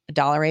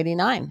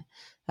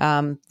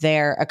 $1.89.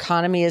 Their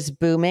economy is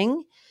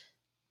booming.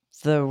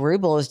 The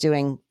ruble is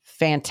doing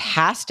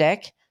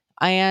fantastic.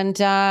 And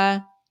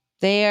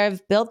they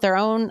have built their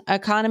own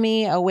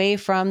economy away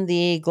from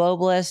the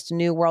globalist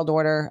New World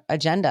Order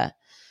agenda.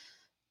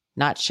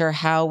 Not sure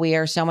how we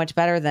are so much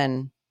better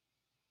than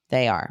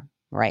they are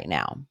right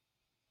now.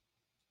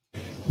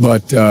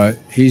 But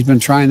he's been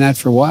trying that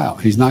for a while.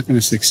 He's not going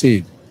to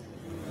succeed.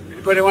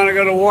 Anybody want to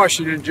go to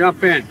Washington?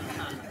 Jump in.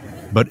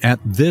 But at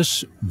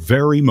this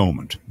very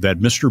moment that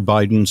Mr.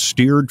 Biden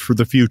steered for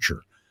the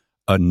future,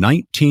 a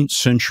 19th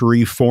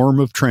century form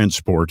of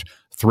transport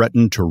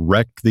threatened to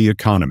wreck the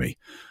economy.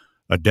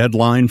 A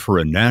deadline for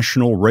a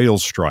national rail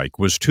strike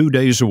was 2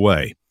 days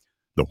away.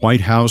 The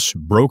White House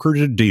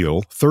brokered a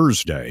deal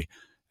Thursday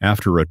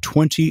after a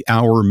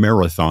 20-hour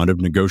marathon of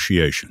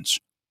negotiations.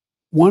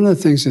 One of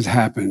the things that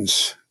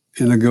happens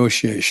in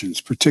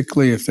negotiations,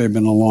 particularly if they've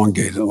been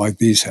elongated like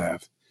these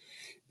have,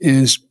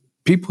 is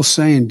people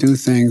say and do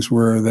things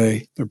where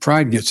their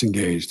pride gets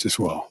engaged as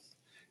well.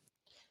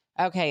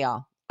 Okay,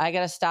 y'all. I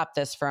got to stop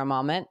this for a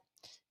moment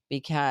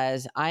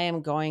because I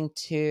am going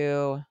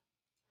to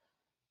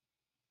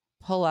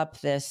pull up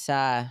this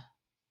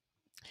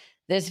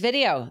this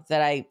video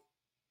that I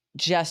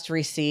just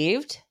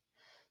received.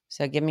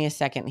 So give me a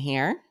second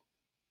here.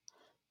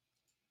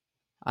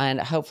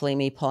 And hopefully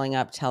me pulling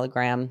up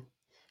Telegram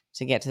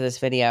to get to this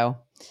video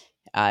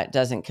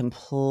doesn't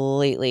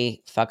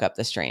completely fuck up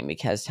the stream,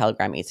 because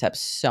Telegram eats up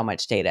so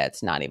much data,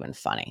 it's not even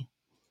funny.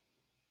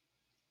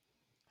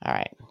 All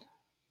right.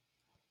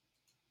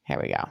 Here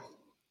we go.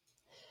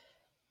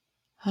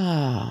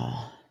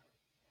 Oh,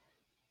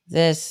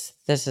 this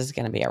is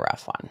going to be a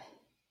rough one.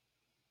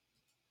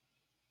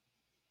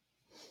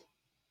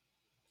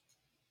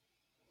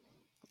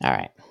 All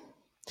right.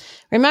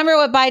 Remember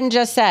what Biden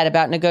just said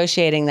about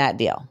negotiating that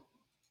deal.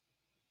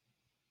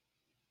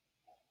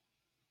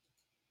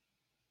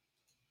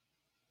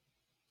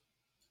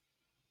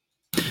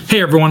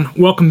 Hey everyone,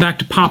 welcome back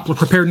to Popular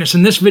Preparedness.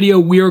 In this video,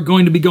 we are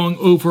going to be going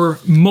over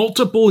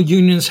multiple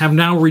unions have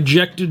now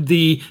rejected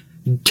the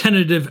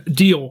tentative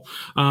deal.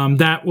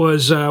 That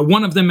was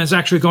one of them is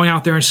actually going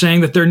out there and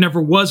saying that there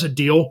never was a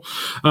deal,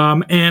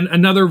 and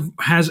another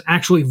has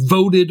actually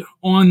voted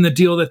on the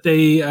deal that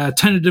they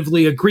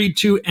tentatively agreed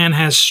to and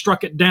has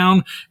struck it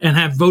down and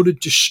have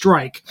voted to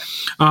strike.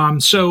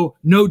 So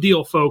no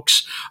deal,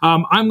 folks.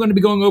 I'm going to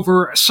be going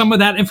over some of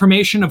that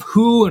information of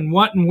who and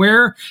what and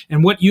where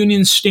and what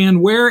unions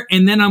stand where,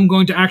 and then I'm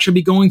going to actually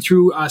be going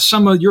through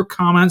some of your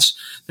comments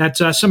that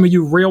some of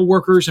you rail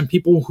workers and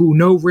people who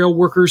know rail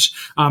workers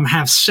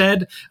have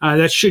said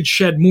that should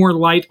shed more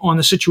light on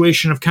the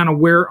situation of kind of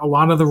where a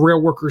lot of the rail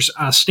workers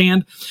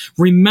stand.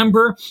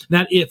 Remember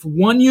that if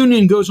one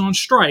union goes on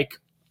strike,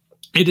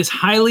 it is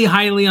highly,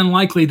 highly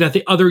unlikely that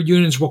the other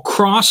unions will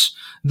cross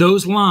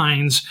those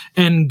lines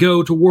and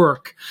go to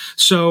work.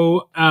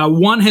 So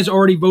one has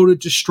already voted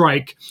to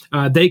strike.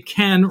 They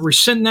can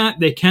rescind that.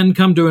 They can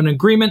come to an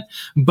agreement,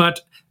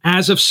 but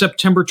as of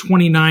September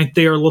 29th,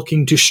 they are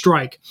looking to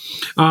strike.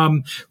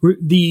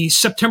 The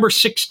September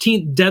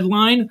 16th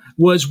deadline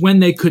was when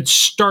they could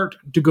start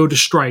to go to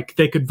strike.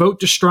 They could vote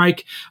to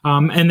strike,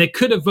 and they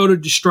could have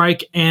voted to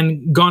strike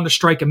and gone to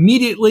strike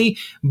immediately,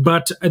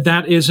 but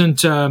that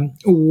isn't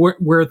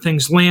where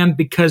things land,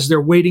 because they're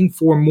waiting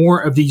for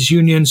more of these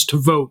unions to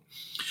vote.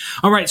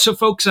 All right, so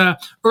folks,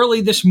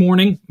 early this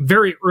morning,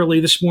 very early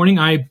this morning,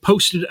 I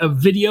posted a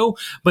video,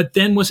 but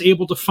then was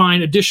able to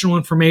find additional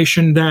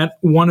information that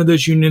one of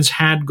those unions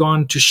had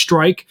gone to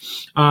strike.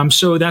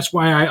 So that's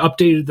why I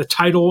updated the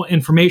title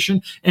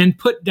information and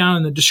put down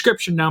in the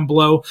description down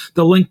below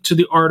the link to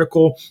the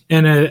article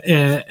and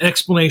an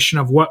explanation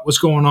of what was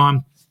going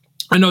on.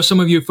 I know some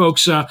of you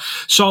folks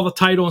saw the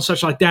title and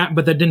such like that,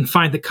 but they didn't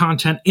find the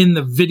content in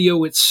the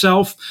video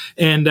itself.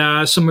 And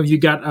some of you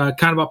got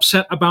kind of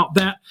upset about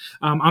that.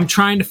 I'm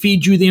trying to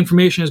feed you the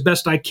information as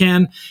best I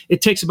can.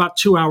 It takes about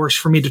 2 hours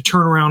for me to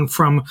turn around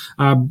from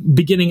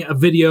beginning a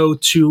video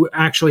to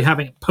actually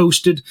having it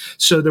posted.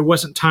 So there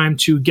wasn't time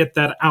to get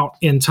that out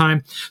in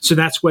time. So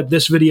that's what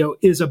this video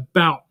is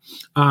about.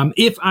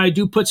 If I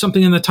do put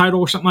something in the title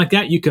or something like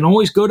that, you can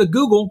always go to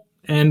Google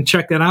and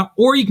check that out,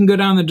 or you can go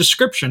down the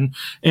description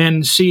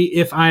and see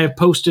if I have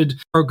posted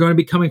are going to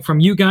be coming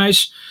from you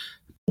guys.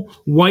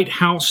 White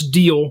House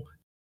deal,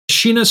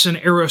 machinists and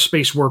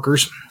aerospace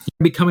workers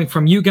be coming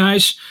from you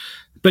guys.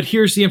 But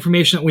here's the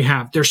information that we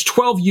have. There's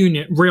 12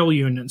 rail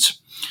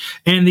unions,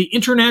 and the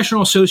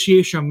International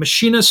Association of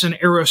Machinists and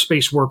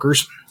Aerospace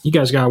Workers, you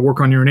guys got to work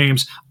on your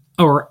names,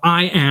 or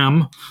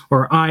IAM,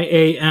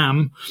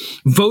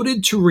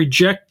 voted to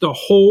reject the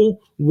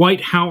whole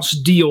White House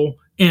deal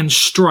and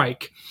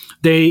strike.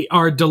 They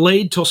are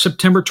delayed till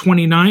September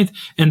 29th,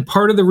 and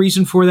part of the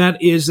reason for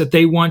that is that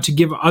they want to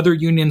give other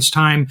unions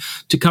time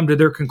to come to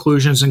their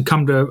conclusions and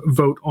come to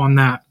vote on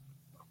that.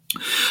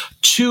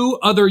 2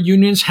 other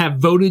unions have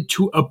voted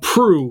to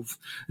approve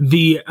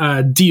the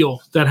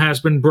deal that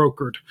has been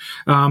brokered.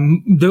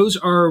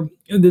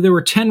 There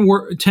were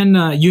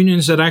 10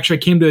 unions that actually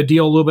came to a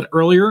deal a little bit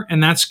earlier,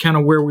 and that's kind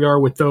of where we are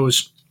with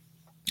those.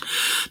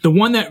 The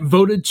one that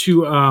voted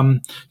to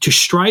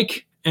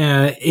strike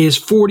is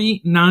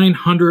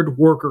 4,900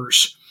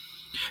 workers.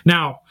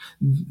 Now,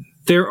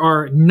 there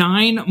are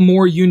 9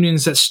 more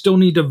unions that still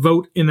need to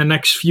vote in the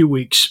next few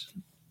weeks.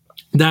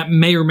 That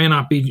may or may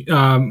not be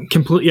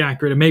completely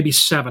accurate. It may be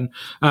 7,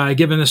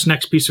 given this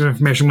next piece of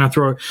information I'm going to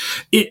throw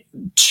it.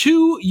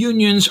 2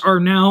 unions are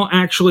now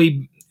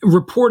actually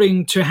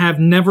reporting to have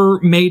never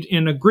made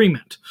an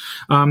agreement.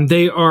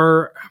 They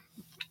are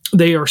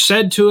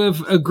said to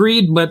have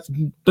agreed, but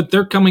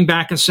they're coming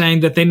back and saying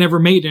that they never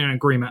made an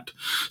agreement.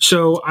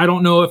 So I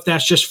don't know if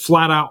that's just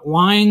flat out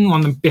lying on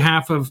the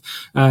behalf of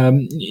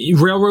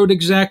railroad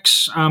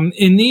execs.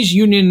 In these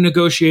union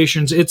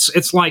negotiations,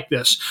 it's like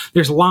this.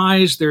 There's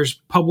lies, there's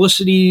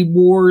publicity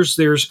wars,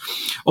 there's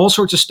all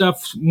sorts of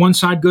stuff. One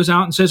side goes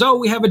out and says, "Oh,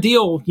 we have a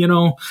deal,"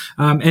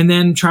 and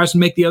then tries to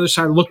make the other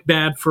side look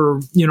bad for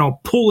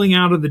pulling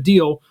out of the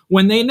deal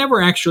when they never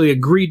actually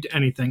agreed to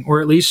anything, or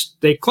at least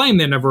they claim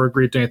they never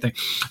agreed to anything.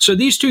 So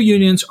these 2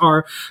 unions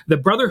are the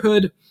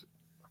Brotherhood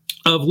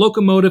of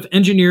Locomotive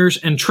Engineers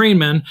and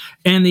Trainmen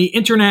and the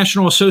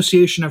International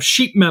Association of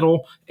Sheet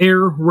Metal,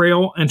 Air,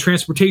 Rail, and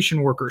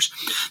Transportation Workers.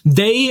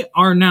 They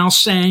are now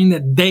saying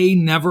that they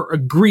never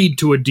agreed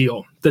to a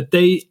deal, that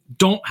they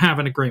don't have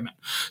an agreement.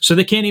 So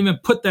they can't even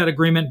put that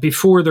agreement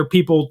before their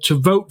people to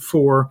vote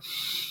for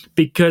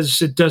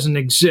because it doesn't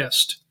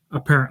exist,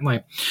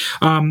 apparently.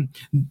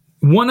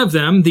 One of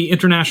them, the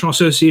International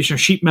Association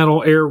of Sheet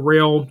Metal, Air,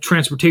 Rail,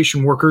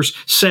 Transportation Workers,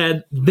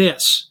 said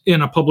this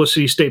in a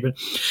publicity statement.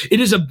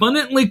 "It is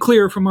abundantly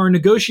clear from our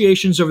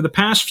negotiations over the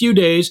past few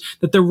days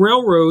that the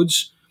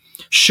railroads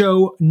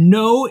show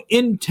no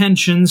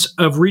intentions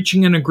of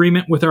reaching an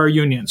agreement with our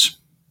unions."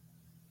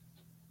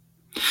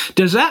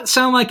 Does that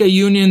sound like a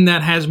union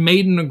that has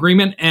made an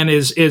agreement and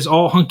is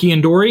all hunky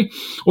and dory?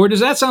 Or does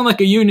that sound like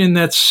a union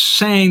that's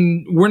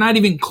saying we're not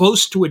even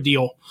close to a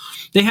deal?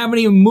 They haven't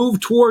even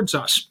moved towards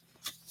us.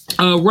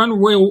 One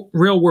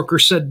rail worker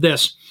said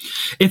this: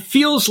 "It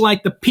feels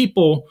like the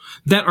people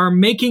that are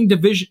making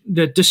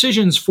the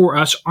decisions for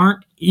us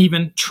aren't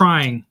even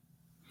trying.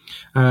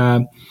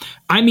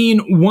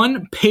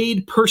 One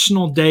paid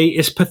personal day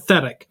is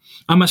pathetic.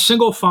 I'm a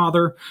single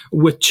father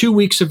with 2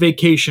 weeks of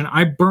vacation.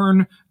 I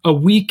burn a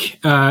week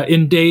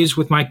in days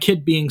with my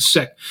kid being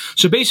sick."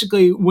 So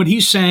basically what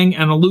he's saying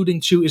and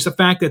alluding to is the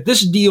fact that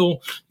this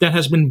deal that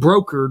has been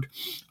brokered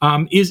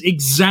is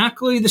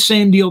exactly the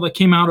same deal that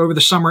came out over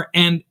the summer,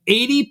 and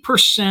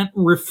 80%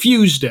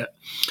 refused it.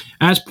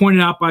 As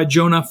pointed out by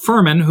Jonah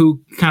Furman,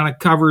 who kind of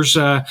covers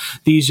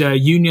these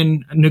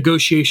union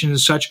negotiations and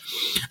such.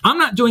 "I'm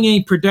not doing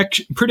any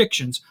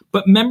predictions,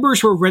 but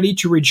members were ready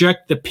to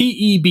reject the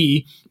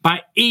PEB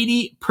by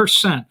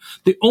 80%.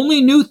 The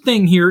only new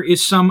thing here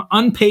is some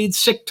unpaid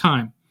sick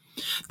time.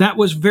 That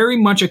was very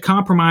much a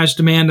compromise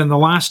demand in the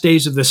last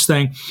days of this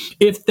thing.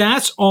 If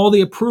that's all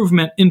the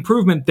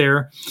improvement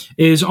there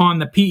is on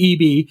the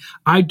PEB,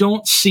 I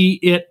don't see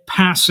it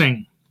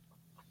passing."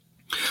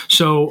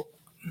 So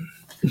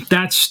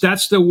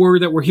that's the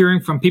word that we're hearing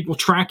from people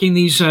tracking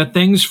these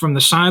things from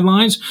the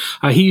sidelines.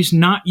 He's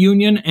not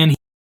union, and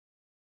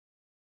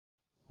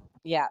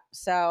yeah.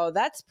 So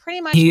that's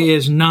pretty much. He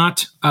is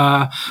not.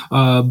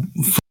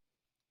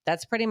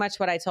 That's pretty much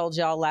what I told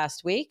y'all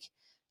last week.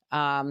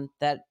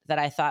 That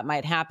I thought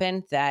might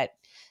happen. That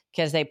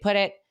because they put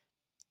it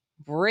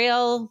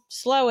real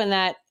slow in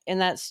that in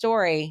that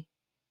story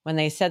when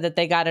they said that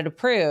they got it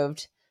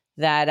approved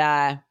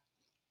that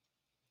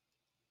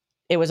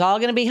it was all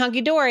going to be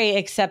hunky-dory,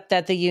 except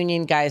that the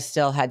union guys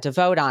still had to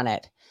vote on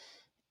it.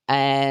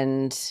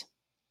 And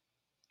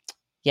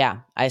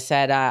yeah, I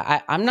said,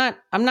 I'm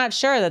not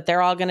sure that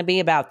they're all going to be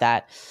about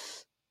that.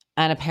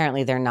 And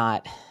apparently they're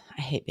not.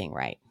 I hate being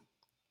right.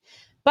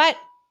 But,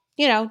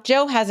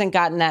 Joe hasn't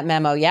gotten that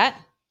memo yet.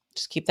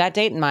 Just keep that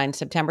date in mind,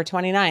 September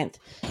 29th.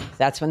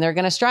 That's when they're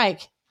going to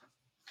strike.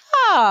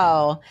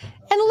 Oh,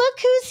 and look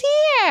who's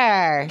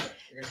here.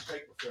 You're going to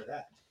strike before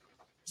that.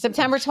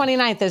 September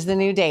 29th is the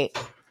new date.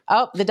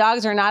 Oh, the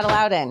dogs are not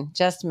allowed in,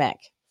 just Mick.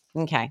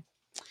 Okay.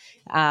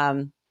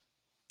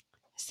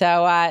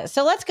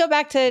 So let's go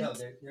back to... No,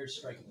 they're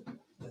striking.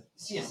 The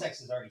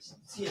CSX is already...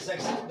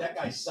 CSX, that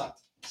guy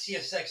sucked.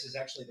 CSX is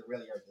actually the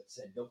rail yard that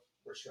said, nope,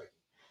 we're striking.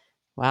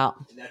 Well...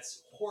 And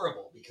that's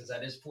horrible because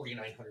that is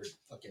 4,900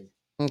 fucking...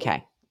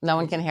 Okay. No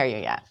one can hear you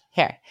yet.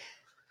 Here.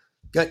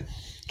 Good.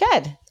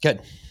 Good.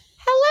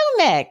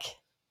 Hello, Mick.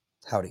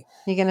 Howdy.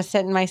 You going to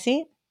sit in my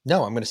seat?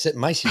 No, I'm going to sit in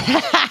my seat.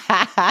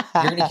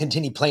 You're going to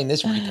continue playing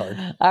this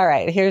retard. All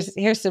right.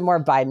 Here's some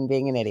more Biden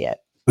being an idiot.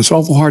 It's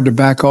awful hard to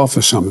back off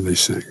of some of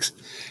these things.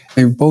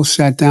 They both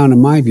sat down,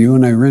 in my view,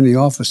 and they were in the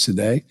office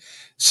today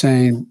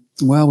saying,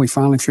 well, we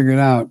finally figured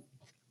out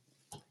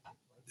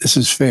this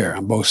is fair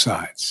on both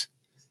sides.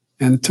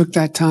 And it took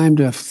that time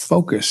to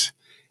focus.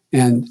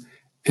 And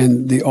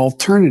the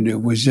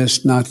alternative was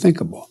just not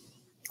thinkable.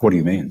 What do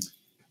you mean?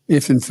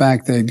 If, in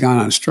fact, they had gone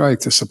on strike,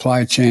 the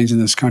supply chains in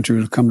this country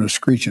would have come to a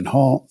screeching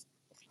halt.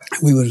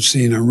 We would have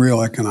seen a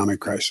real economic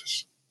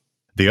crisis.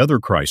 The other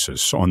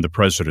crisis on the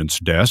president's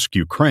desk,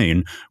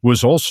 Ukraine,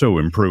 was also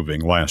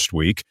improving last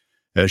week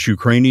as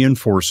Ukrainian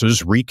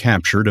forces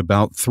recaptured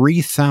about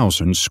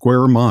 3,000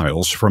 square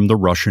miles from the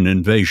Russian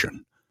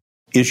invasion.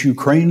 Is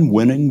Ukraine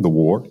winning the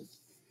war?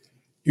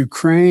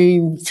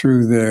 Ukraine,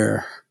 through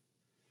the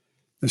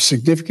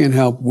significant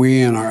help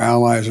we and our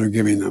allies are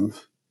giving them,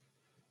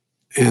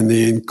 and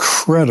the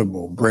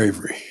incredible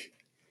bravery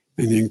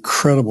and the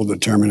incredible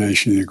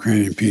determination of the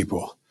Ukrainian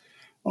people,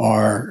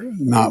 are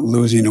not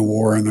losing a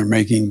war, and they're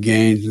making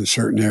gains in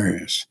certain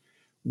areas.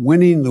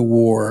 Winning the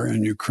war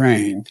in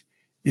Ukraine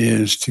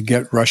is to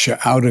get Russia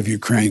out of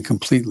Ukraine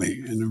completely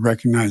and to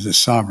recognize its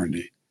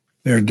sovereignty.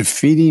 They're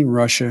defeating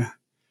Russia.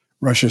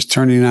 Russia's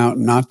turning out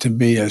not to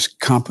be as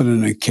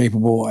competent and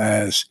capable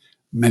as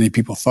many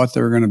people thought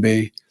they were going to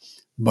be.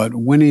 But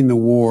winning the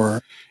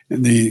war,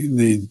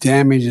 the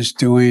damage it's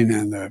doing,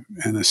 and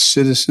the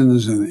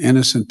citizens and the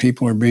innocent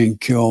people are being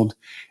killed,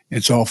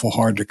 it's awful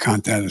hard to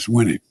count that as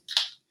winning.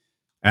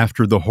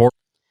 After the horror,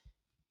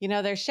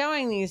 they're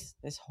showing these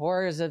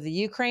horrors of the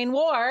Ukraine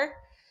war.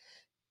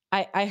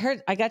 I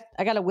heard I got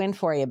a win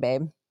for you,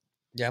 babe.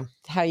 Yeah.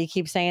 How you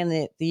keep saying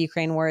that the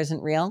Ukraine war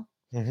isn't real.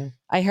 Mm-hmm.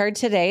 I heard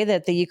today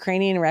that the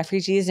Ukrainian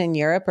refugees in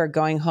Europe are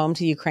going home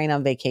to Ukraine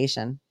on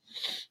vacation.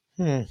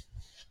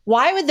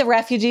 Why would the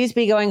refugees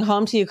be going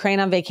home to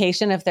Ukraine on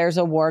vacation if there's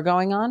a war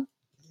going on?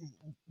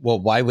 Well,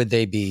 why would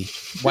they be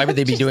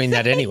doing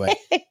that anyway?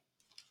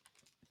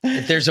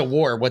 If there's a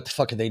war, what the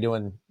fuck are they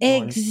doing?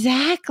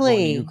 Exactly.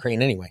 Going to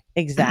Ukraine anyway.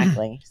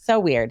 Exactly. So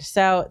weird.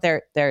 So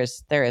there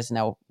is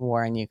no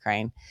war in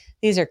Ukraine.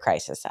 These are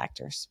crisis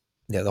actors.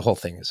 Yeah, the whole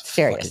thing is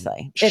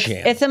seriously.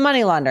 Sham. It's a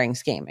money laundering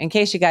scheme. In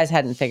case you guys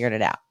hadn't figured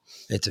it out.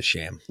 It's a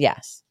sham.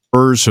 Yes.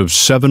 Of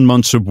 7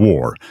 months of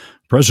war,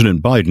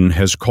 President Biden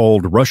has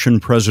called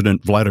Russian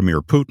President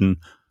Vladimir Putin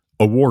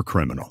a war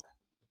criminal.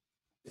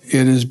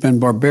 It has been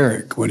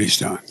barbaric what he's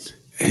done.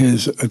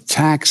 His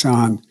attacks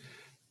on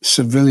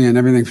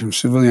everything from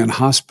civilian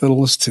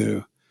hospitals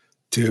to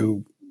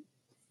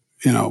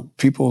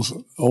people's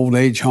old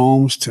age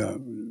homes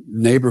to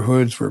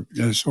neighborhoods where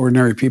just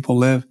ordinary people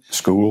live.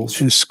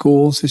 Schools.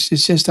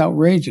 It's just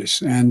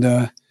outrageous. And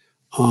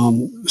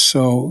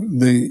so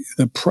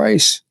the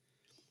price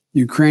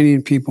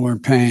Ukrainian people are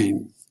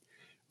paying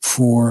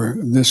for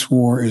this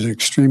war is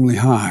extremely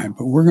high,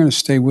 but we're going to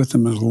stay with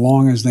them as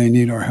long as they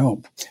need our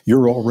help.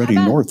 You're already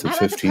north of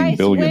 $15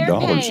 billion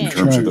in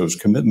terms of those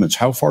commitments.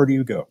 How far do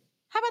you go?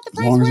 How about the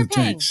price we're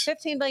paying?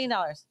 $15 billion.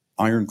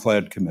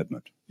 Ironclad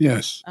commitment.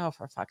 Yes. Oh,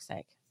 for fuck's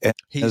sake.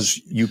 As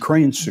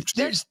Ukraine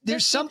succeeds.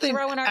 There's something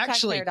throwing our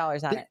taxpayer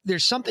dollars on it.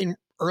 There's something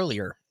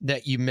earlier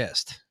that you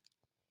missed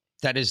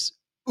that is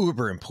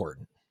uber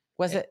important.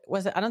 Was it?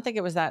 I don't think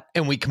it was that.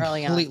 And we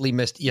completely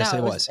missed. Yes, no,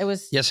 it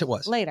was. Yes, it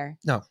was. Later.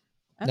 No,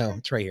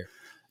 it's right here.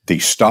 The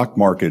stock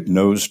market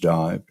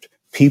nosedived.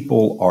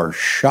 People are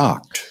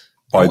shocked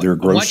by their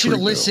grocery bills. I want you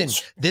to listen.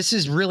 This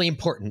is really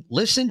important.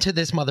 Listen to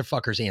this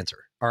motherfucker's answer.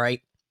 All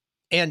right.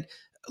 And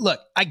look,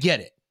 I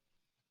get it.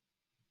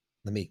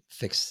 Let me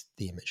fix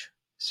the image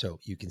so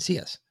you can see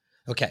us.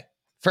 Okay.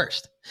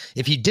 First,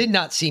 if you did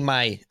not see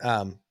my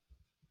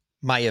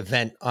my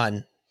event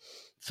on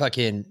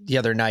fucking the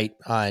other night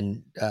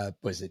on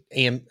was it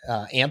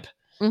AMP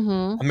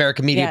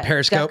American Media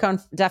Periscope,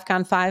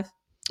 DEFCON 5.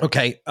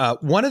 Okay,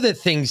 one of the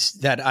things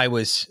that I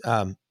was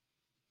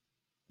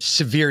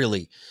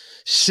severely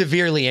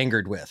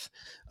angered with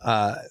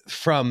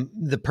from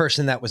the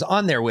person that was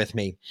on there with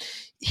me.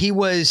 He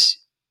was,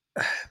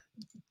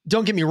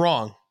 don't get me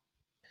wrong,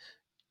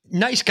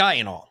 nice guy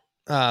and all,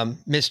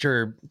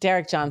 Mr.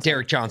 Derek Johnson.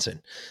 Derek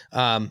Johnson.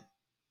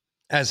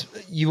 As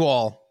you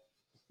all,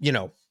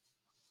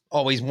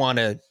 always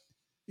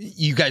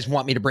you guys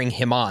want me to bring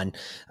him on.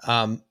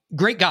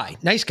 Great guy,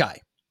 nice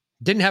guy.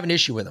 Didn't have an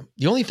issue with him.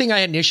 The only thing I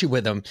had an issue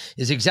with him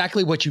is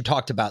exactly what you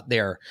talked about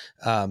there,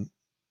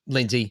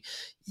 Lindsay.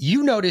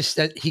 You noticed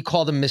that he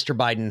called him Mr.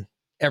 Biden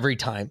every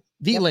time.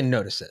 Veland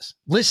noticed this.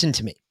 Listen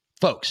to me,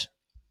 folks.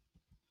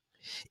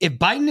 If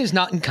Biden is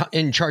not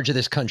in charge of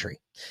this country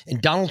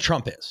and Donald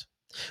Trump is,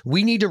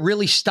 we need to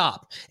really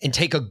stop and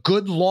take a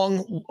good,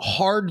 long,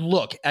 hard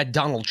look at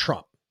Donald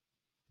Trump.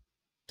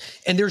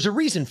 And there's a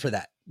reason for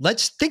that.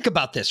 Let's think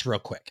about this real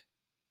quick.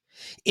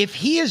 If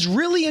he is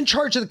really in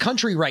charge of the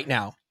country right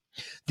now,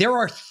 there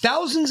are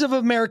thousands of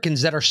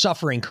Americans that are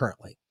suffering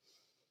currently.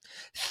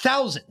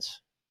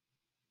 Thousands.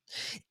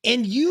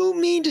 And you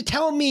mean to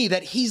tell me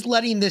that he's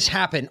letting this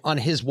happen on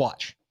his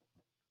watch?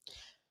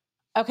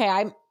 Okay,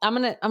 I'm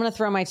gonna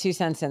throw my 2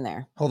 cents in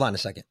there. Hold on a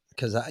second,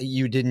 because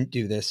you didn't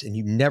do this, and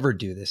you never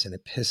do this, and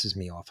it pisses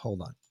me off.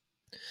 Hold on.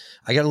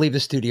 I got to leave the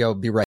studio.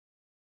 Be right.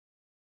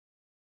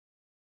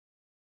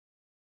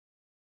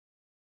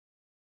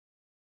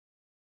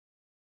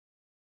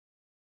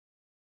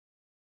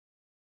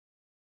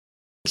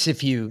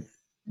 If you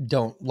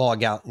don't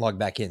log out, log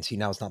back in. See,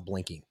 now it's not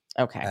blinking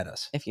at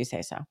us. If you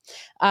say so.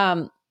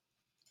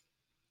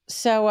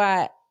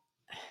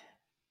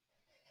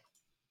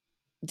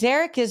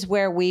 Derek is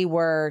where we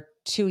were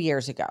 2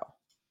 years ago.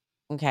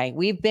 Okay.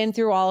 We've been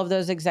through all of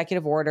those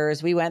executive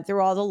orders. We went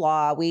through all the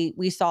law.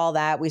 We saw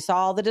that. We saw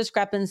all the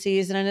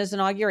discrepancies in his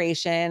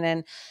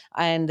inauguration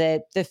and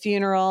the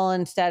funeral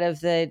instead of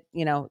the,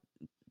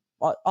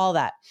 all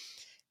that.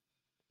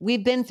 We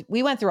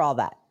went through all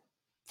that.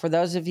 For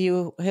those of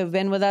you who have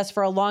been with us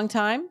for a long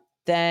time,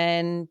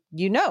 then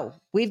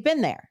we've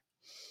been there.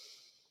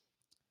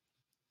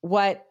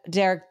 What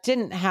Derek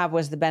didn't have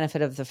was the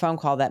benefit of the phone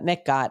call that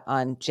Mick got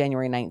on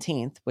January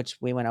 19th, which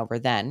we went over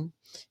then,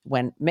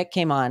 when Mick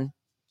came on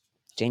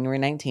January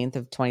 19th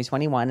of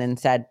 2021 and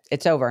said,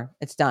 it's over.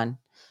 It's done.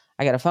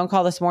 I got a phone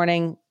call this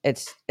morning.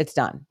 It's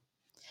done.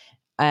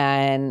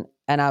 And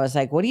I was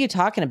like, what are you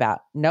talking about?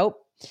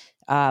 Nope.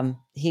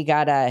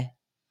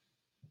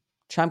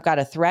 Trump got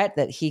a threat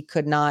that he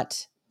could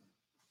not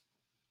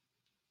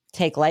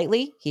take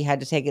lightly. He had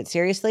to take it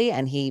seriously,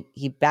 and he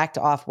backed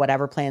off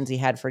whatever plans he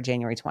had for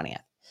January 20th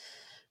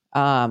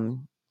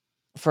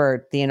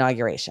for the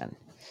inauguration.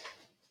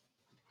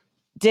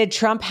 Did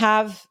Trump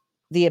have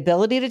the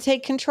ability to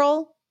take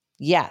control?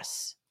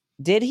 Yes.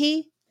 Did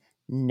he?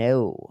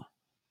 No.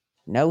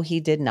 No, he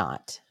did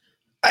not.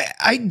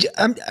 I'm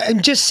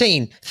just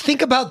saying,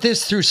 think about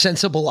this through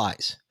sensible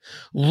eyes.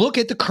 Look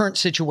at the current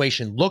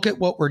situation. Look at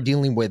what we're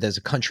dealing with as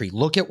a country.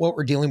 Look at what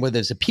we're dealing with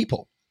as a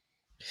people.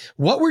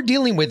 What we're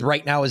dealing with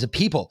right now as a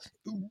people,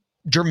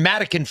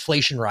 dramatic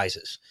inflation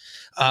rises.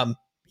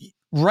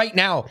 Right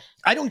now,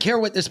 I don't care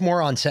what this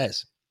moron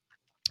says.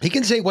 He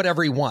can say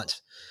whatever he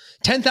wants.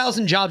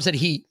 10,000 jobs that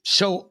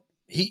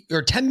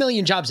 10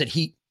 million jobs that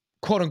he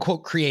quote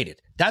unquote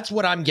created. That's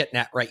what I'm getting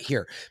at right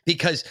here,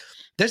 because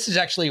this is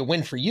actually a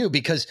win for you,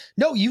 because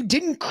no, you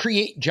didn't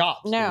create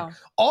jobs. No. Dude.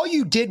 All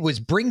you did was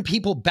bring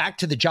people back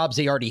to the jobs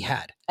they already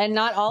had. And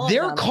not all of them.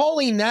 They're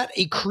calling that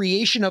a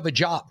creation of a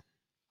job.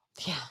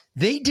 Yeah.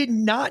 He did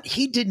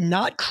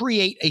not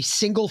create a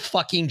single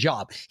fucking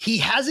job. He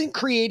hasn't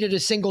created a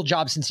single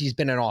job since he's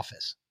been in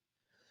office.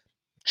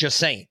 Just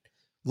saying.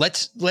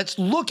 Let's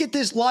look at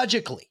this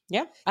logically.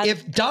 Yeah.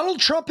 If Donald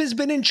Trump has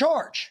been in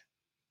charge,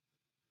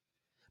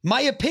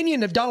 my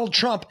opinion of Donald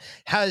Trump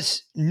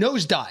has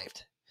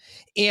nosedived,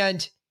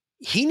 and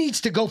he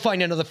needs to go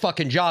find another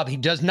fucking job. He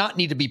does not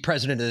need to be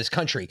president of this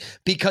country,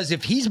 because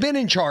if he's been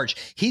in charge,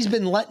 he's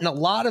been letting a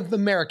lot of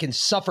Americans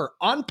suffer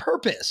on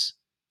purpose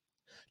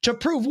to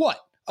prove what?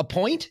 A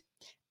point?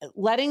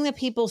 Letting the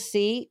people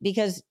see,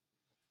 because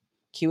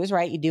Q is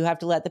right. You do have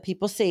to let the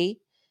people see.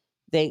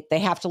 They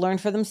have to learn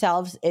for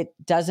themselves. It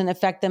doesn't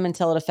affect them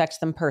until it affects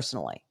them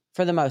personally,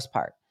 for the most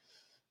part.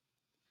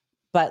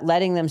 But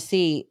letting them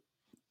see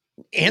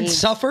and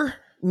suffer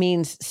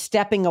means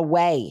stepping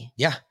away.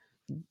 Yeah.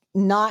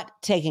 Not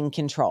taking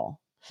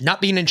control.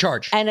 Not being in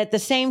charge. And at the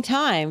same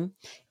time,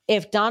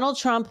 if Donald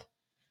Trump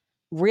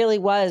really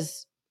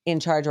was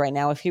in charge right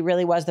now, if he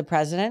really was the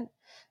president,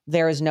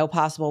 there is no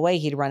possible way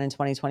he'd run in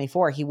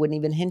 2024. He wouldn't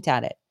even hint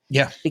at it.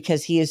 Yeah.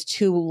 Because he is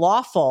too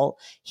lawful.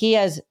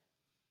 His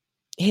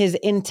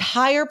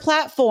entire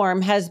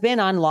platform has been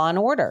on law and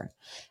order.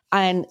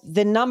 And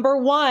the number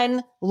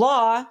one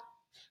law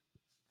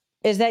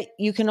is that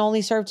you can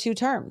only serve 2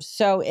 terms.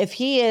 So if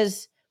he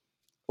is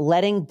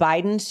letting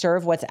Biden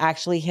serve what's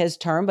actually his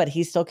term, but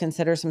he still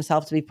considers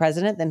himself to be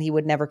president, then he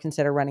would never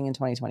consider running in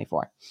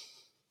 2024.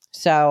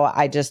 So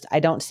I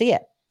don't see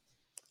it.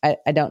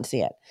 I don't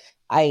see it.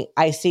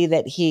 I see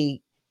that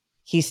he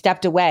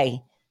stepped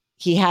away.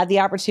 He had the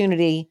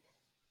opportunity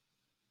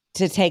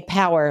to take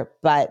power,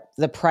 but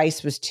the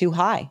price was too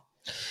high.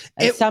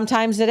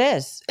 Sometimes it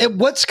is.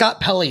 What Scott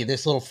Pelley,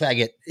 this little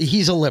faggot,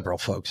 he's a liberal,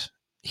 folks.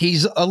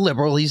 He's a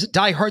liberal. He's a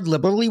diehard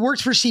liberal. He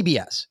works for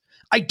CBS.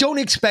 I don't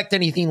expect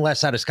anything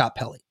less out of Scott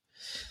Pelley.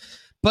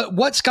 But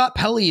what Scott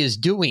Pelley is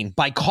doing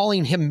by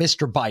calling him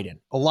Mr. Biden,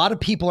 a lot of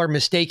people are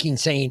mistaking,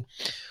 saying,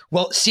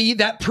 well, see,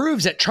 that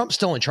proves that Trump's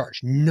still in charge.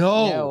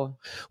 No.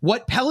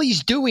 What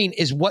Pelley's doing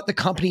is what the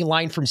company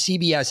line from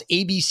CBS,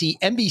 ABC,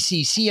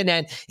 NBC,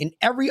 CNN, and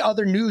every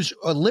other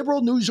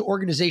liberal news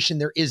organization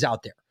there is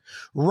out there.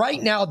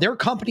 Right now, their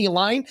company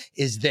line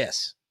is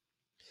this.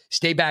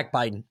 Stay back,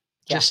 Biden.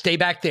 Just stay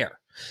back there.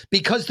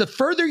 Because the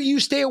further you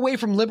stay away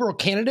from liberal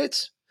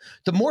candidates,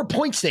 the more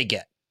points they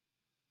get.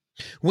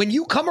 When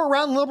you come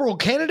around liberal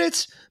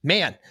candidates,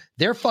 man,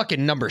 their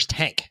fucking numbers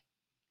tank.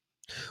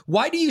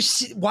 Why do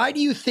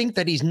you think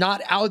that he's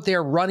not out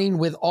there running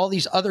with all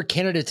these other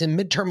candidates in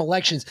midterm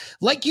elections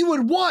like you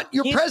would want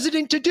your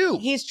president to do?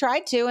 He's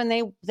tried to, and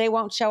they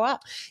won't show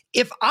up.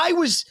 If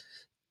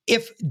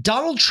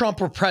Donald Trump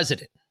were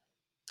president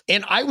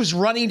and I was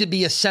running to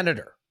be a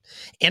senator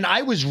and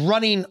I was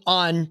running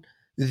on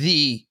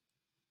the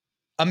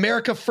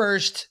America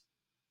First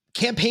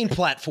campaign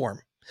platform,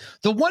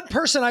 the one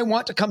person I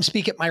want to come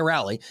speak at my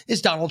rally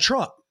is Donald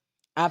Trump.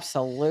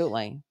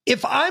 Absolutely.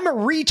 If I'm a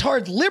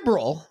retard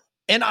liberal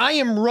and I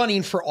am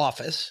running for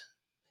office,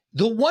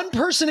 the one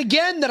person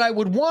again that I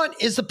would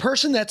want is the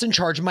person that's in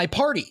charge of my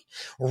party.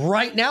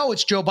 Right now,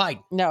 it's Joe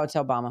Biden. No, it's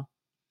Obama.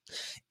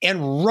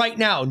 And right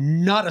now,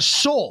 not a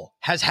soul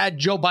has had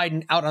Joe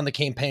Biden out on the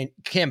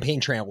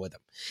campaign trail with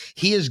him.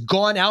 He has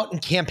gone out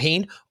and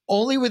campaigned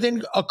only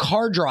within a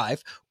car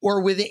drive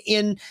or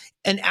within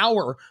an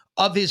hour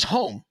of his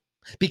home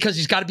because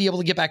he's got to be able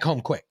to get back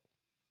home quick.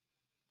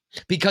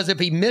 Because if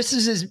he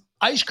misses his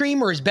ice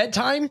cream or his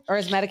bedtime or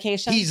his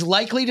medication, he's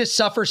likely to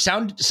suffer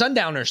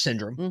sundowner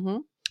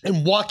syndrome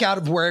and walk out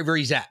of wherever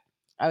he's at.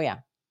 Oh, yeah.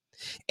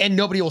 And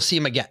nobody will see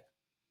him again,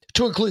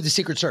 to include the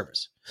Secret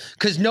Service.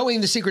 Because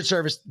knowing the Secret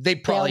Service, they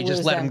probably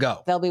just let him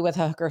go. They'll be with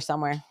a hooker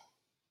somewhere.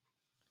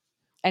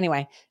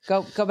 Anyway,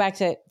 go back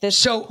to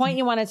this point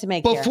you wanted to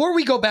make. Before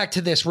we go back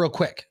to this real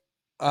quick,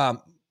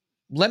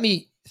 let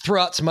me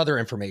throw out some other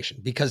information,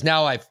 because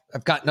now I've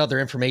gotten other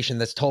information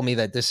that's told me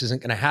that this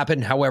isn't going to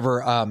happen.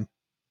 However,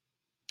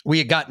 we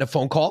had gotten a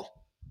phone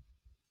call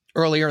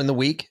earlier in the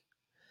week.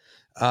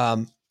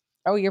 Oh,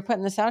 you're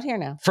putting this out here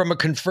now. From a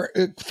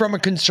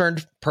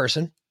concerned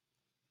person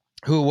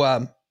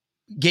who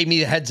gave me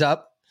the heads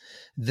up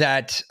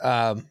that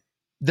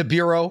the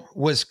Bureau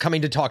was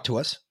coming to talk to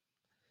us.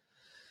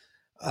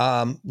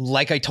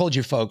 Like I told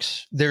you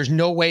folks, there's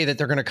no way that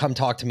they're going to come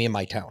talk to me in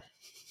my town.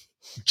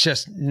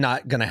 Just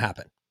not going to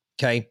happen.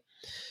 Okay.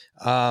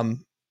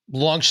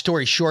 Long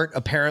story short,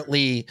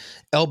 apparently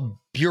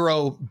El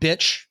Bureau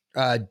bitch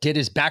did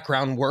his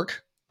background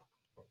work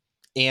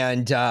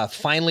and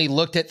finally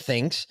looked at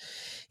things.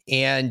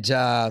 And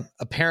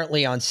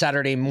apparently on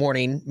Saturday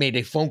morning made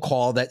a phone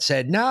call that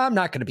said, no, I'm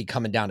not going to be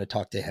coming down to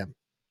talk to him.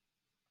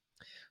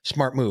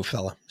 Smart move,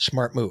 fella.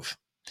 Smart move.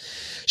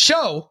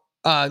 So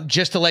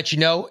just to let you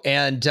know,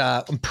 and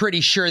I'm pretty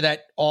sure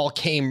that all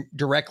came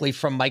directly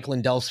from Mike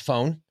Lindell's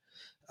phone.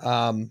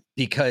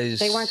 Because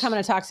they weren't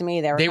coming to talk to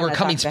me. They were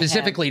coming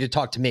specifically to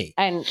talk to me.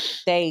 And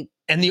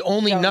the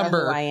only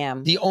number, I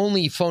am. The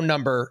only phone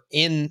number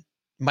in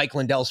Mike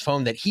Lindell's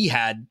phone that he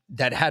had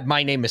that had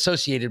my name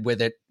associated with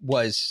it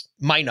was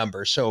my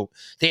number. So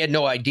they had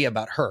no idea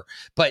about her,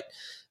 but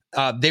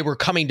they were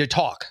coming to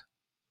talk.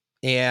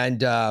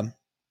 And I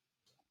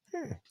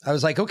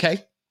was like,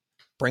 okay,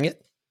 bring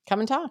it. Come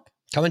and talk.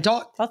 Come and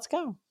talk. Let's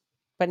go.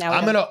 But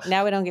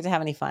now we don't get to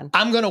have any fun.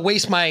 I'm going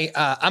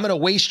to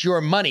waste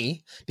your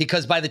money,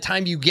 because by the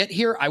time you get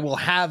here, I will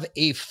have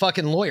a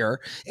fucking lawyer,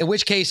 in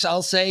which case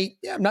I'll say,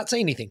 yeah, I'm not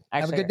saying anything.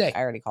 Actually, have a good day.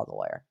 I already called the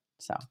lawyer.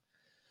 So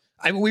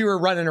we were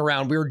running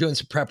around. We were doing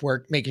some prep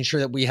work, making sure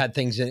that we had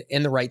things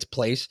in the right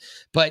place.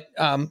 But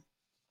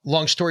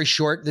long story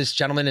short, this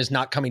gentleman is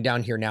not coming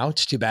down here now.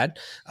 It's too bad.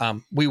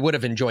 We would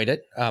have enjoyed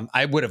it.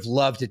 I would have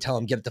loved to tell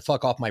him, get the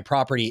fuck off my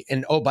property.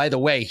 And oh, by the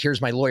way, here's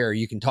my lawyer.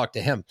 You can talk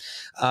to him.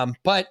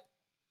 But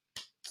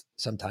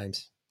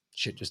sometimes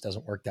shit just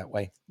doesn't work that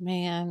way.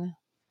 Man.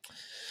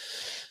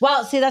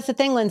 Well, see, that's the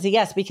thing, Lindsay.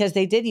 Yes, because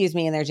they did use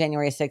me in their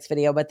January 6th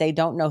video, but they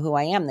don't know who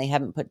I am. They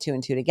haven't put two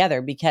and two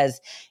together, because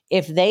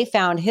if they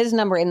found his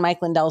number in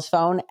Mike Lindell's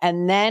phone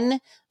and then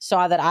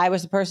saw that I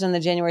was the person in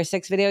the January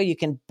 6th video, you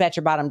can bet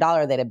your bottom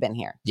dollar they'd have been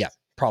here. Yeah,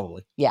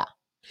 probably. Yeah.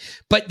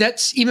 But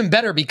that's even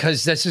better,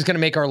 because this is going to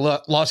make our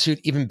lawsuit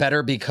even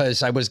better,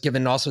 because I was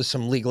given also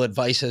some legal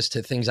advice as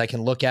to things I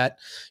can look at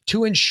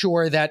to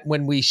ensure that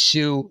when we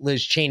sue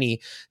Liz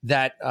Cheney,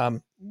 that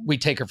we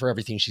take her for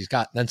everything she's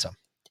got and then some.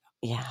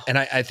 Yeah. And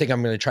I think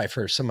I'm going to try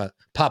for some of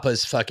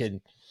Papa's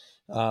fucking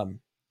Brown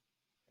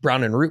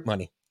and Root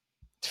money.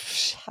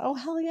 Oh,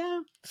 hell yeah.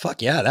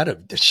 Fuck yeah.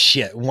 That'd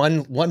shit.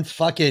 One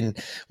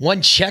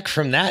check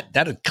from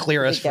that'd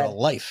clear us for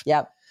life.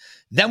 Yep.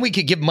 Then we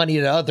could give money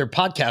to other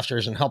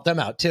podcasters and help them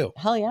out too.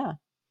 Hell yeah.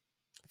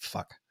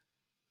 Fuck.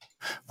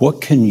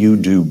 What can you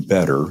do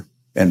better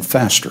and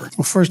faster?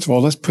 Well, first of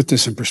all, let's put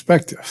this in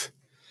perspective.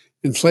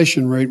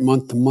 inflation rate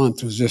month to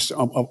month was just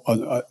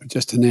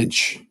an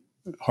inch,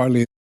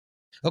 hardly.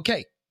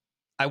 Okay,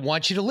 I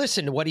want you to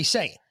listen to what he's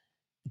saying.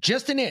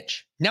 Just an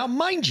inch. Now,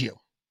 mind you,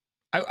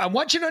 I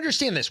want you to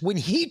understand this. When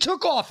he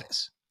took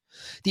office,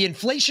 the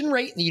inflation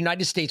rate in the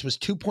United States was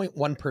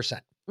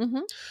 2.1%.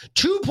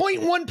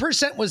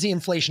 2.1% was the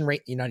inflation rate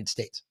in the United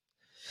States.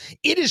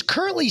 It is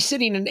currently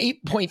sitting at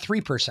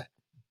 8.3%.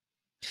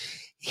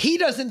 He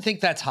doesn't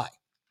think that's high.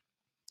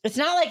 It's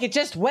not like it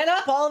just went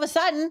up all of a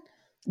sudden.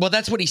 Well,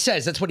 that's what he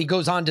says. That's what he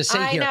goes on to say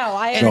here. I know.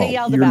 I So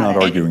yelled you're about not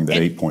it. arguing that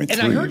 8.3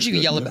 And I heard is you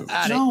good yell news.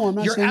 about it. No, I'm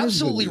not You're saying it's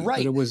absolutely good news, right.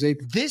 but it was 8.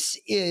 This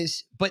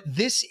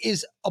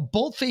is a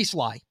bold-faced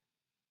lie.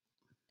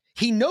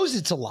 He knows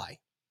it's a lie.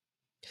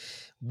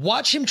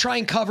 Watch him try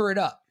and cover it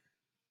up.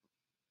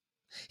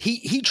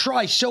 He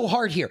tries so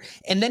hard here.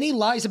 And then he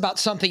lies about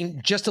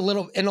something just in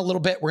a little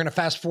bit. We're going to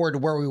fast forward to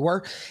where we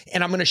were.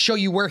 And I'm going to show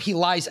you where he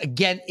lies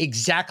again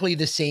exactly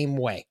the same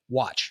way.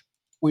 Watch.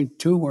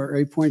 0.2 or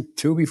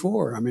 8.2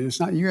 before. I mean, it's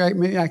not,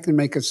 I can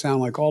make it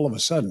sound like all of a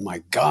sudden, my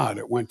God,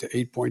 it went to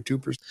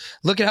 8.2%.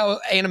 Look at how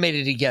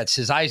animated he gets.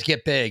 His eyes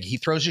get big. He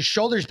throws his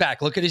shoulders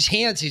back. Look at his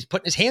hands. He's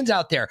putting his hands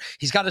out there.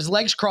 He's got his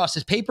legs crossed,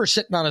 his paper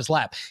sitting on his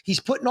lap. He's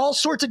putting all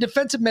sorts of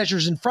defensive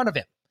measures in front of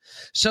him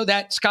so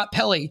that Scott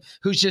Pelley,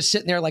 who's just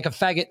sitting there like a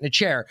faggot in a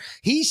chair,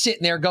 he's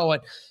sitting there going,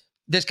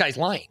 this guy's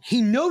lying.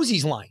 He knows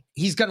he's lying.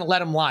 He's going to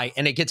let him lie,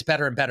 and it gets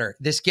better and better.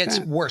 This gets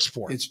worse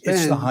for him.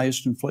 It's the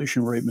highest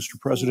inflation rate, Mr.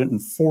 President, in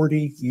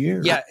 40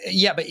 years.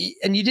 Yeah, but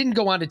you didn't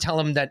go on to tell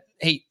him that,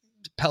 hey,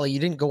 Pelley, you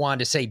didn't go on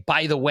to say,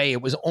 by the way,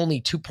 it was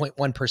only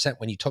 2.1%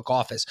 when you took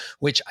office,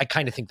 which I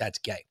kind of think that's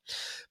gay.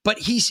 But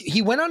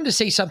he went on to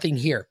say something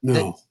here.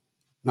 No,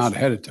 not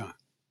ahead of time.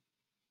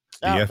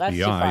 The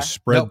FBI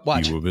spread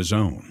view of his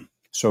own.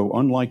 So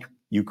unlike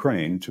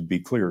Ukraine, to be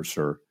clear,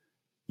 sir,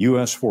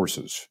 U.S.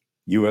 forces,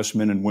 U.S.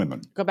 men and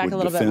women Go back would a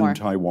little bit defend more.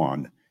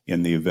 Taiwan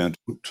in the event.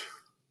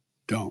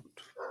 Don't.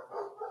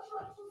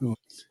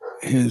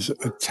 His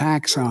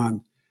attacks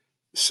on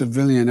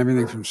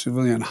everything from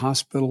civilian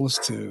hospitals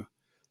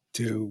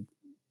to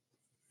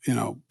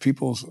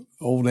people's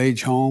old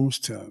age homes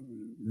to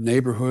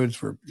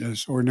neighborhoods where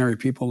just ordinary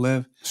people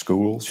live.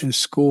 Schools.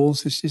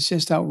 It's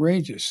just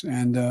outrageous.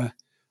 And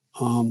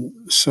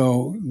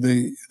so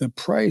the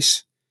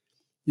price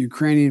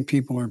Ukrainian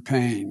people are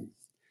paying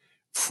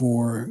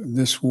for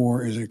this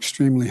war is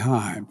extremely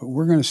high, but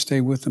we're going to stay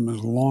with them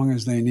as long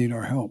as they need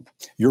our help.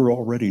 You're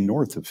already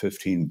north of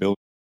 $15 billion.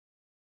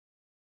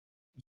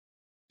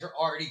 You're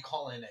already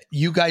calling it.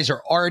 You guys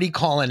are already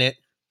calling it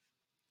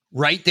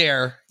right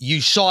there.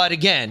 You saw it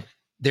again.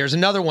 There's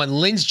another one.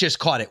 Lynn's just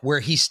caught it where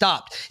he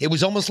stopped. It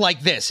was almost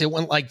like this. It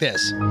went like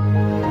this.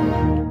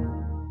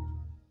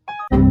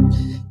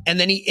 And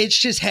then he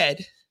itched his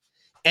head.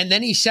 And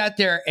then he sat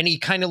there and he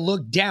kind of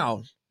looked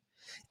down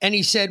and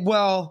he said,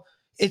 well,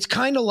 it's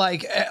kind of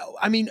like,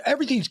 I mean,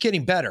 everything's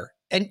getting better.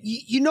 And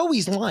you know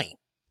he's lying.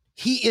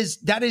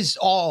 Those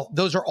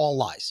are all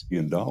lies.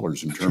 In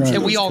terms of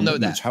and we all know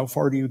that. How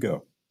far do you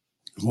go?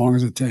 As long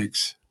as it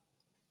takes.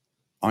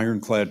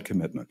 Ironclad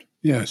commitment.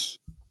 Yes.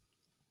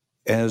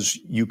 As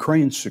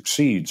Ukraine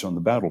succeeds on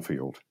the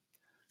battlefield,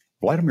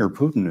 Vladimir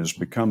Putin is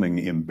becoming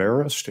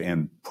embarrassed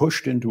and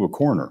pushed into a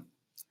corner.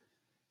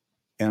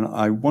 And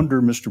I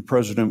wonder, Mr.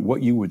 President,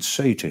 what you would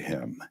say to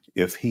him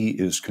if he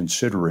is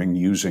considering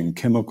using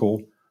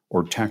chemical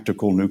or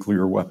tactical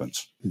nuclear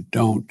weapons.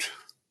 Don't.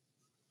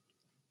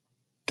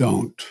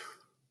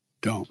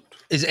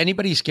 Is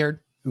anybody scared?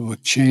 It will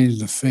change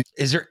the fate.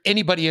 Is there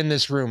anybody in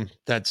this room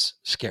that's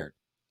scared?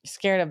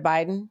 Scared of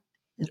Biden?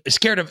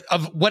 Scared of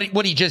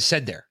what he just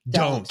said there.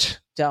 Don't.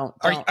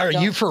 Are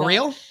you for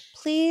real?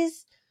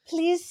 Please,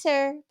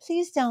 sir.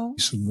 Please don't.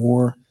 This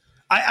war.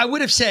 I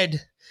would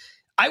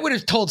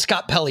have told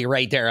Scott Pelley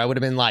right there. I would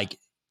have been like,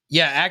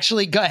 yeah,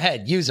 actually, go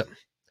ahead, use them.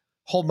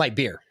 Hold my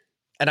beer.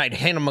 And I'd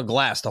hand him a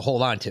glass to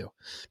hold on to.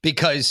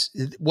 Because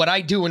what I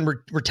do in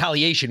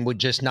retaliation would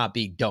just not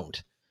be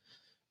don't.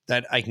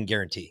 That I can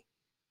guarantee.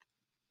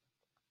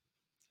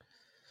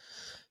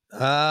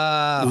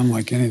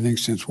 Unlike anything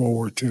since World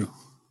War II.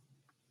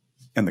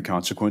 And the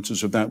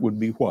consequences of that would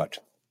be what?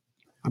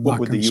 What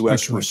would the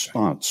U.S.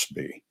 response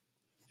be?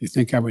 You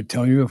think I would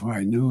tell you if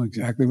I knew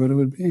exactly what it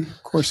would be?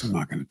 Of course I'm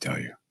not going to tell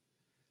you.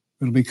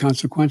 It'll be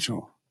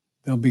consequential.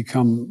 They'll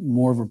become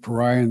more of a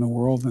pariah in the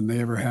world than they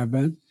ever have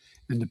been.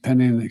 And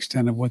depending on the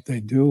extent of what they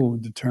do will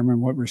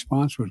determine what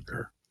response would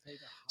occur.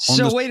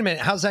 So wait a minute.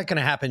 How's that going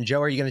to happen,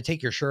 Joe? Are you going to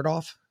take your shirt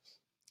off?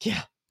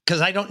 Yeah.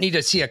 Because I don't need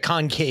to see a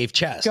concave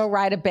chest. Go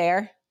ride a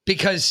bear.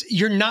 Because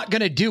you're not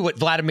going to do what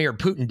Vladimir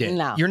Putin did.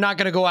 No. You're not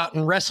going to go out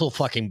and wrestle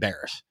fucking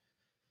bears.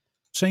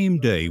 Same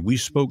day we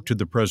spoke to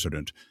the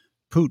president,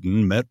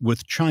 Putin met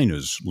with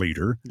China's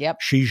leader,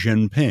 Xi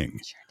Jinping.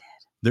 Sure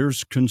did.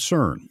 There's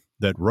concern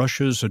that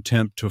Russia's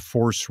attempt to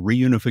force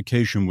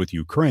reunification with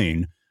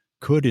Ukraine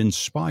could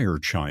inspire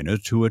China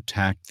to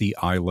attack the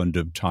island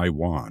of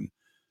Taiwan.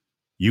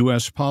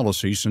 U.S.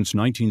 policy since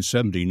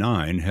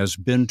 1979 has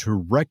been to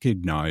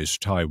recognize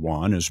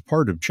Taiwan as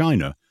part of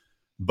China,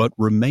 but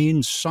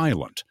remain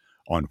silent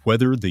on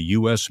whether the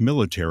U.S.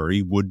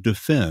 military would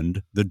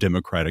defend the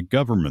democratic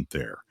government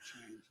there.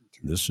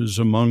 This is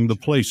among the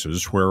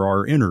places where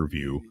our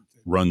interview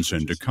runs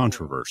into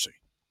controversy.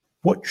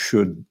 What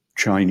should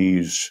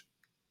Chinese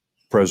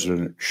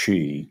President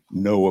Xi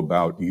know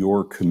about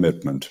your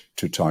commitment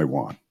to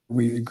Taiwan?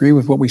 We agree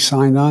with what we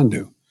signed on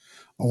to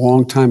a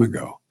long time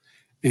ago,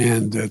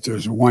 and that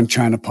there's a one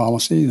China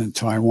policy, that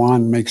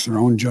Taiwan makes their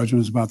own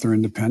judgments about their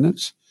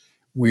independence.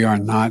 We are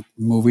not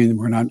moving,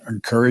 we're not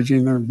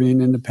encouraging their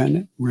being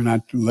independent.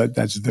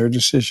 That's their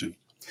decision.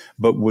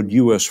 But would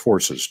U.S.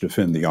 forces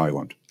defend the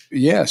island?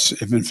 Yes,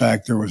 if in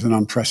fact there was an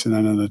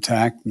unprecedented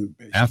attack.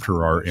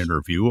 After our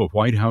interview, a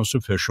White House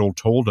official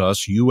told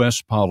us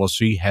U.S.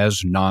 policy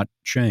has not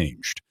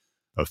changed.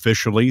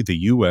 Officially, the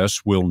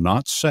U.S. will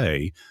not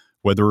say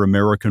whether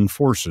American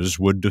forces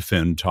would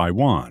defend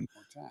Taiwan,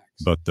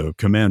 but the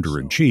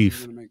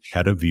commander-in-chief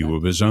had a view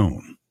of his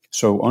own.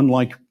 So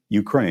unlike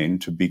Ukraine,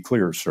 to be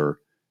clear, sir,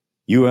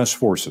 U.S.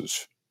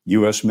 forces,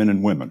 U.S. men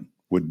and women,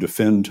 would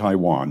defend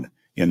Taiwan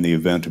in the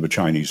event of a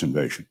Chinese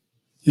invasion.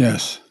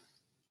 Yes.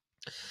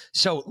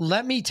 So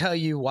let me tell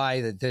you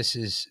why that this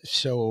is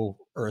so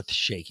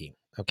earth-shaking,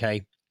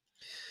 okay?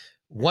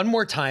 One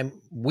more time,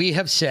 we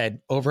have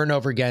said over and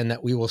over again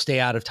that we will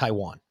stay out of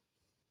Taiwan.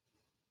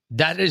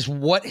 That is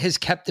what has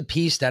kept the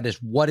peace. That is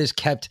what has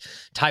kept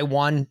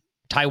Taiwan.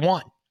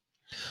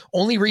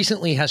 Only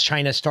recently has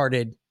China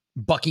started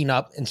bucking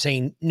up and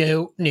saying,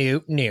 no,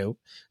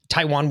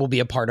 Taiwan will be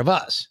a part of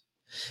us.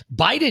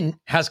 Biden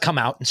has come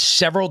out on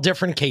several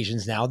different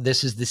occasions now.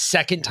 This is the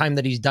second time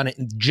that he's done it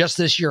just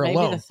this year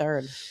alone. Maybe the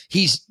third.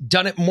 He's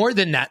done it more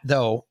than that,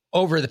 though,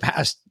 over the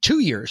past 2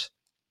 years.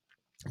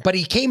 But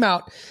he came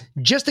out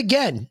just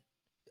again,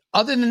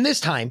 other than this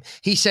time,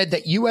 he said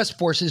that U.S.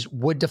 forces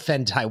would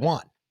defend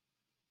Taiwan.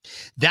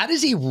 That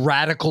is a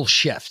radical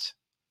shift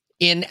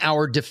in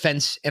our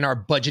defense and our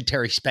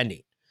budgetary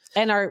spending.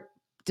 And our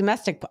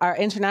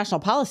international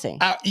policy.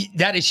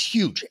 That is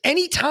huge.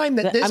 Anytime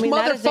that this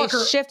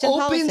motherfucker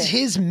opens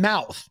his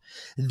mouth,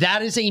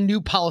 that is a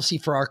new policy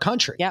for our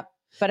country. Yep.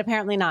 But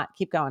apparently not.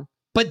 Keep going.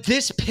 But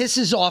this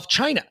pisses off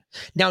China.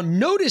 Now,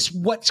 notice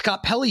what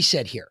Scott Pelley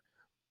said here.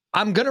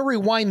 I'm going to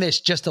rewind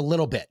this just a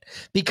little bit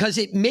because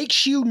it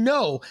makes you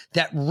know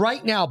that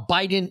right now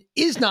Biden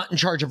is not in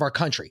charge of our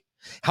country.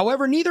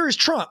 However, neither is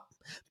Trump.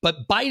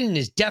 But Biden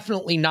is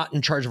definitely not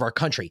in charge of our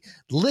country.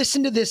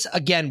 Listen to this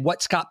again,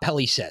 what Scott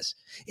Pelley says.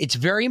 It's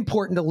very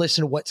important to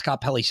listen to what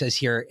Scott Pelley says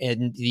here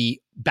in the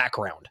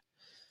background.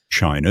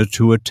 China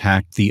to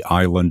attack the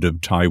island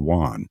of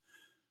Taiwan.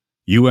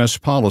 U.S.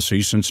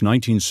 policy since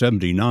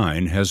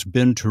 1979 has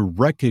been to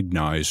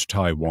recognize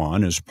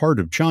Taiwan as part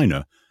of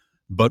China,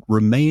 but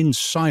remain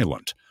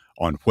silent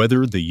on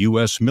whether the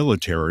U.S.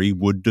 military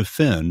would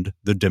defend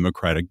the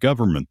democratic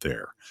government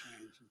there.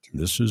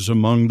 This is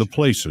among the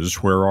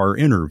places where our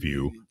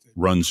interview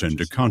runs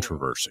into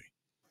controversy.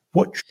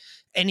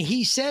 And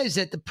he says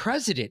that the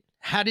president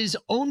had his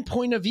own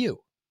point of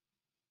view,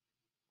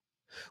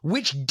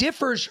 which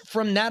differs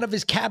from that of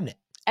his cabinet.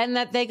 And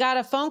that they got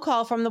a phone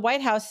call from the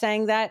White House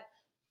saying that.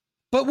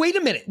 But wait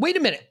a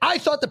minute. I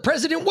thought the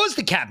president was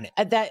the cabinet.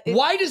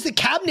 Why does the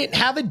cabinet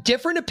have a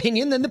different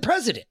opinion than the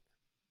president?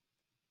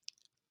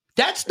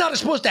 That's not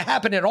supposed to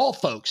happen at all,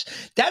 folks.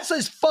 That's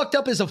as fucked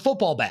up as a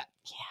football bat.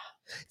 Yeah.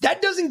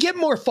 That doesn't get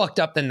more fucked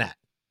up than that.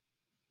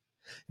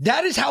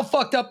 That is how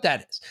fucked up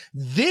that is.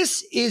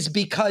 This is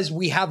because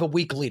we have a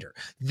weak leader.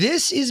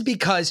 This is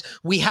because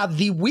we have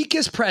the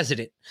weakest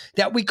president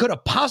that we could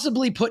have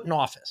possibly put in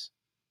office.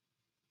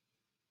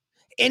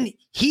 And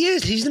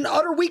he's an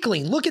utter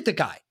weakling. Look at the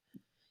guy.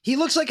 He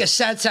looks like a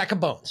sad sack of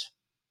bones.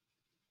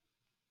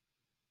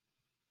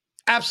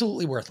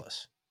 Absolutely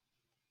worthless.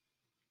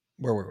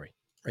 Where were we?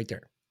 Right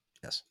there.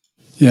 Yes.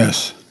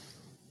 Yes.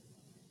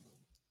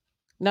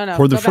 No.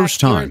 For the first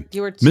time,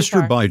 you were too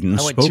Mr. far. Biden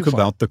spoke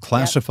about the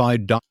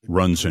classified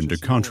runs into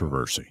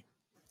controversy.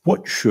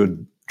 What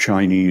should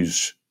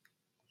Chinese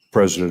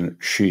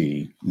President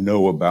Xi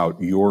know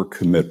about your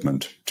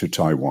commitment to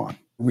Taiwan?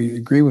 We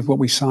agree with what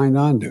we signed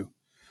on to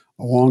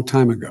a long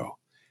time ago,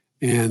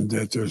 and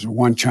that there's a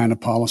one China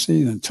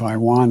policy, that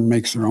Taiwan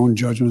makes their own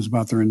judgments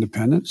about their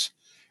independence.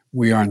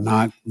 We are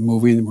not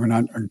moving, we're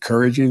not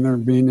encouraging their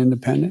being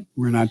independent.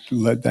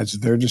 That's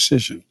their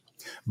decision.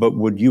 But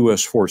would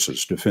U.S.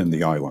 forces defend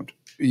the island?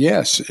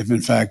 Yes, if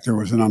in fact there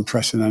was an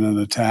unprecedented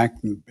attack.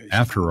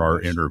 After our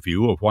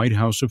interview, a White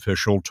House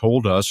official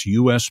told us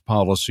U.S.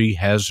 policy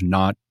has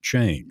not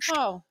changed.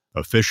 Oh.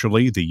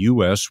 Officially, the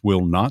U.S.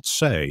 will not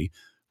say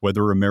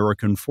whether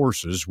American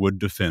forces would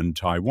defend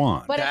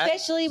Taiwan. But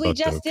officially, we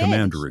just the did.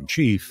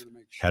 commander-in-chief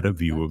had a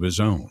view of his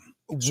own.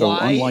 So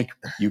unlike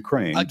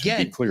Ukraine, again,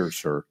 to be clear,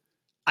 sir.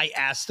 I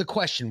asked the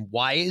question,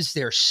 why is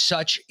there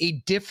such a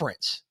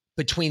difference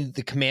between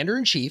the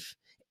commander-in-chief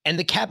and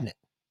the cabinet?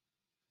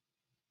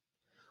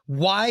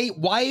 Why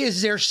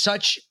is there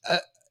such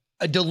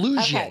a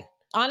delusion? Okay.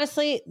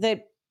 Honestly,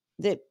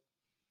 put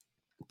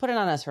it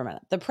on us for a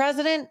minute. The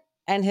president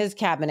and his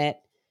cabinet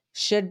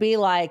should be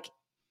like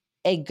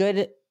a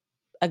good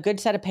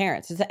set of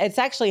parents. It's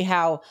actually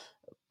how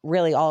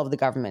really all of the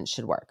government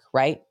should work,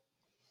 right?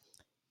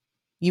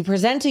 You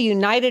present a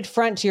united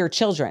front to your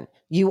children.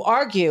 You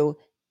argue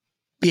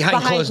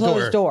behind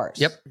closed doors.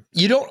 Yep.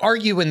 You don't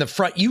argue in the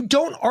front. You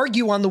don't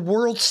argue on the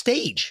world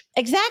stage.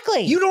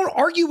 Exactly. You don't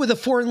argue with a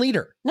foreign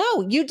leader.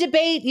 No, you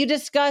debate, you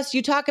discuss,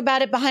 you talk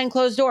about it behind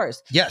closed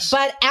doors. Yes.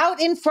 But out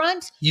in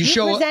front, you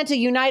present a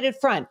united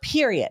front,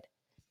 period.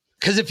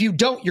 Because if you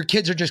don't, your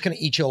kids are just going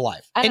to eat you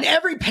alive. And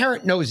every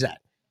parent knows that.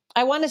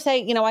 I want to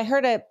say, I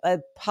heard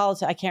a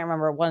politician, I can't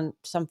remember,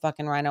 some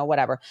fucking rhino,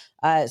 whatever,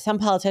 some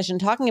politician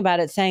talking about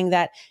it, saying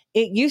that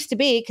it used to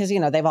be, because,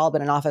 they've all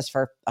been in office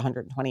for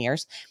 120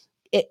 years.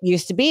 It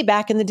used to be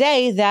back in the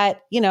day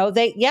that,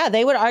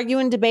 they would argue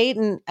and debate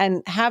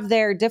and have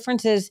their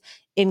differences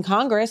in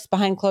Congress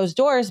behind closed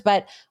doors.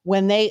 But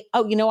when I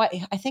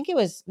think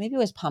maybe it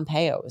was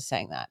Pompeo was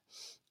saying that.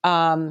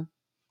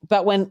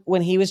 But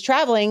when he was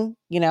traveling,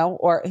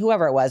 or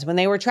whoever it was, when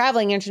they were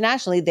traveling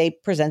internationally, they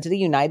presented a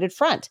united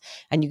front.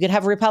 And you could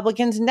have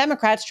Republicans and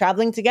Democrats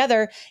traveling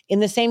together in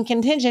the same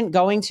contingent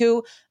going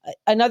to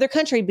another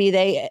country, be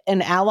they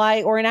an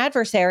ally or an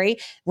adversary.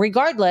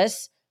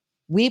 Regardless,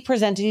 we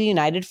presented a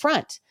united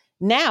front.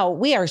 Now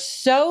we are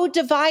so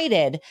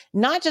divided,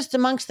 not just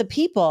amongst the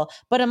people,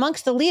 but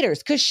amongst the leaders,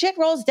 because shit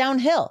rolls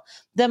downhill.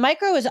 The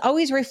micro is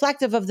always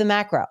reflective of the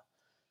macro.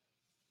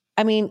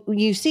 I mean,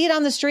 you see it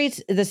on the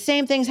streets, the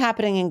same thing's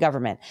happening in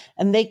government,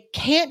 and they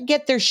can't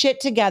get their shit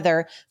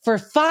together for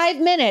 5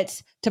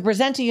 minutes to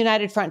present a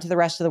united front to the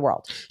rest of the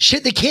world.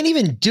 Shit, they can't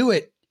even do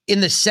it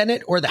in the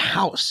Senate or the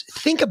House.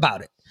 Think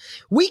about it.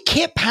 We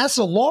can't pass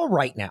a law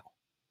right now.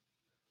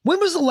 When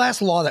was the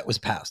last law that was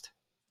passed?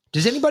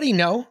 Does anybody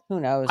know?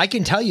 Who knows? I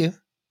can tell you.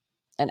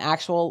 An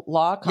actual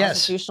law,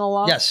 constitutional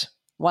law? Yes.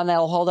 One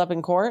that'll hold up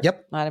in court?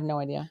 Yep. I have no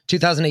idea.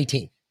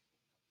 2018.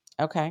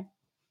 Okay.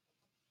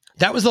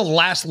 That was the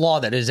last law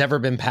that has ever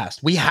been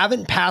passed. We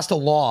haven't passed a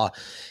law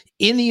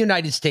in the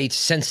United States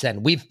since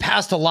then. We've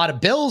passed a lot of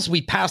bills.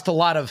 We passed a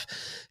lot of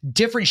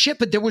different shit,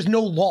 but there was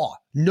no law.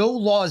 No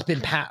law has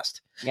been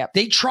passed. Yep.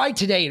 They tried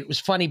today. It was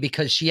funny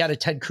because she had a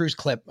Ted Cruz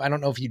clip. I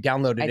don't know if you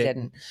downloaded it. I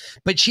didn't.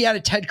 But she had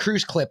a Ted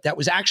Cruz clip that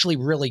was actually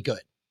really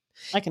good.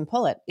 I can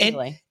pull it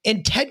easily.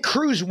 And Ted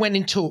Cruz went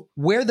into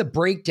where the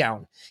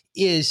breakdown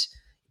is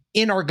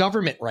in our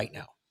government right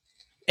now.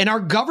 And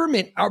our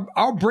government,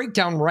 our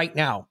breakdown right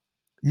now,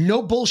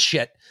 no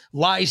bullshit,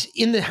 lies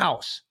in the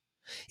House.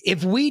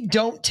 If we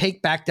don't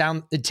take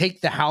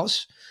the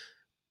House,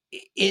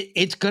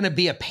 it's going to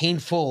be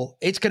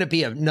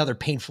another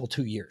painful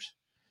 2 years.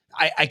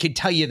 I can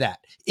tell you that.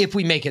 If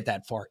we make it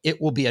that far,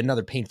 it will be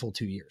another painful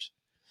 2 years.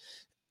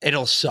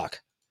 It'll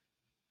suck.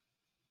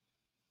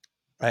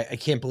 I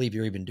can't believe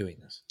you're even doing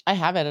this. I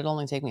have it. It'll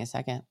only take me a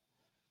second.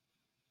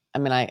 I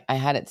mean, I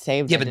had it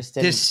saved. Yeah, but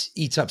this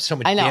eats up so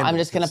much. I know. Bandwidth. I'm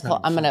just going to pull.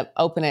 I'm going to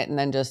open it and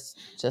then just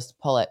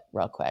pull it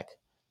real quick.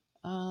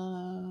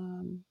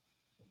 There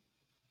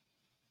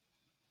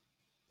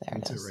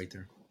it is. Right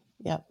there.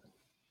 Yep.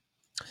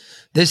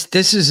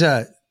 This is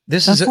a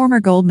former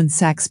Goldman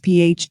Sachs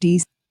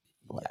PhD.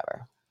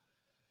 Whatever.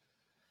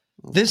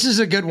 This is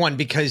a good one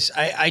because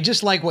I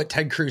just like what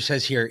Ted Cruz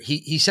says here.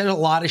 He said a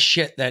lot of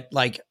shit that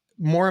like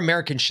more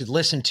Americans should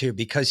listen to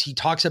because he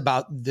talks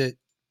about the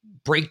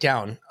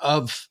breakdown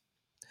of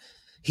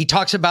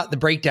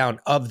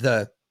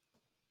the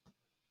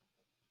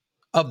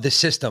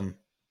system.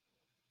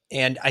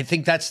 And I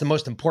think that's the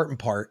most important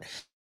part.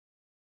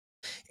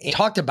 He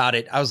talked about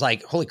it. I was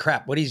like, holy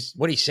crap, what he's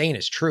saying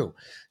is true.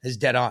 Is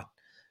dead on.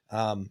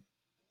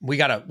 We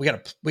gotta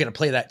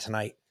play that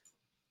tonight.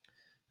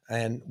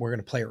 And we're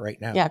gonna play it right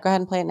now. Yeah, go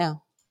ahead and play it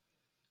now.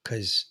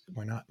 Because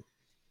why not?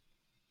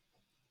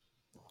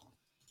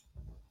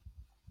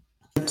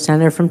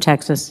 Senator from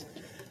Texas.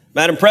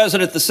 Madam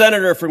President, the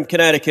senator from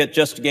Connecticut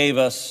just gave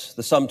us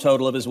the sum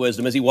total of his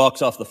wisdom as he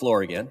walks off the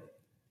floor again,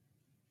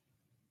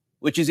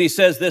 which is he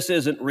says this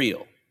isn't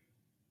real.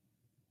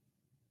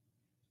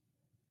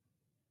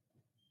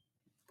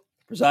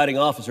 The presiding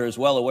officer is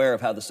well aware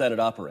of how the Senate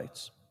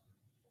operates.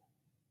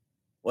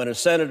 When a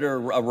senator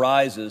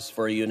arises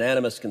for a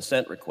unanimous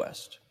consent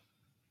request,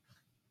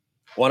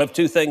 one of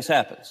two things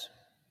happens.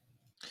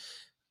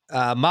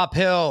 Mop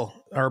Phil,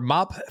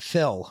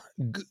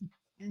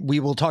 we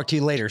will talk to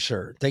you later,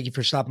 sir. Thank you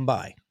for stopping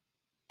by.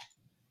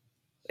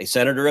 A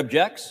senator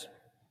objects,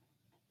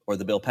 or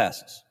the bill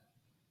passes.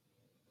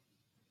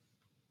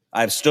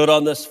 I've stood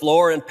on this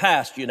floor and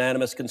passed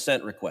unanimous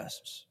consent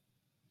requests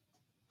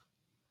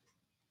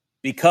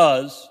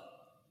because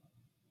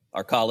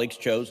our colleagues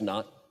chose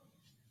not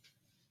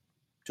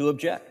to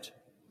object.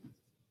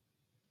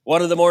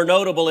 One of the more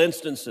notable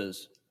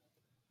instances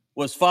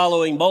was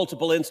following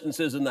multiple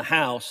instances in the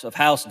House of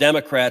House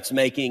Democrats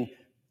making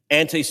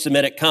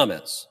anti-Semitic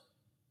comments.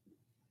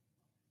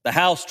 The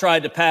House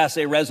tried to pass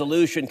a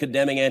resolution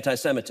condemning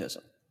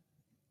anti-Semitism.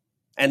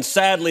 And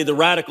sadly, the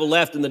radical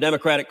left in the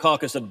Democratic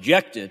caucus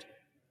objected,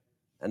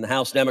 and the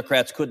House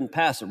Democrats couldn't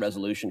pass a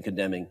resolution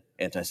condemning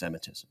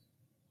anti-Semitism.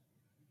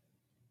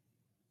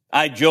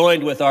 I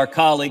joined with our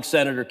colleague,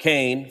 Senator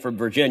Kaine from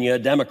Virginia, a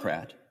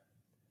Democrat.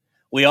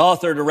 We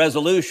authored a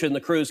resolution,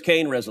 the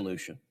Cruz-Kaine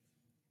resolution,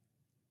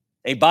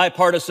 a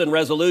bipartisan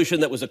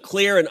resolution that was a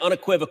clear and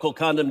unequivocal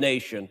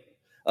condemnation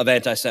of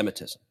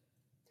anti-Semitism.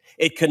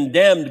 It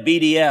condemned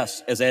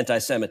BDS as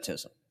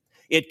anti-Semitism.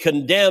 It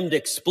condemned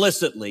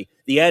explicitly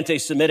the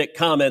anti-Semitic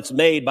comments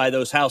made by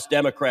those House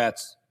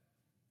Democrats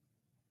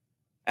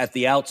at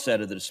the outset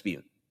of the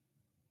dispute.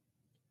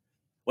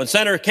 When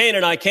Senator Kaine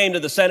and I came to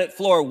the Senate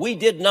floor, we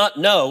did not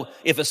know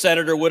if a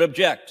senator would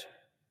object.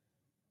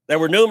 There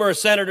were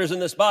numerous senators in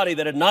this body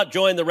that had not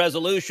joined the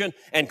resolution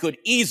and could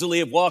easily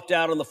have walked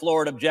out on the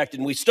floor and objected.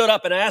 And we stood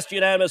up and asked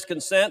unanimous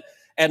consent,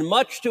 and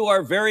much to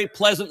our very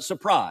pleasant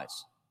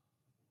surprise,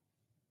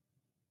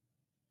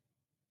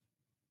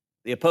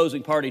 the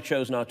opposing party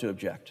chose not to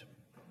object.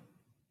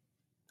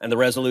 And the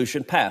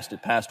resolution passed.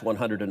 It passed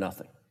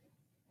 100-0.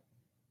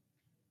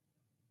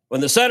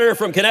 When the senator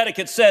from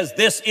Connecticut says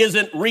this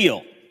isn't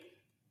real,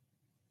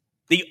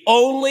 the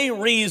only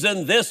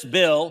reason this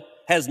bill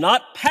has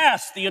not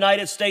passed the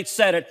United States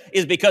Senate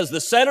is because the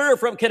senator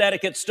from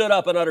Connecticut stood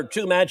up and uttered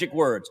two magic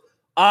words: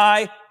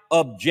 I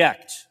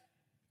object.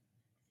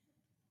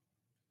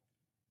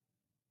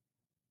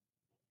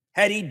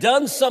 Had he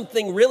done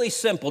something really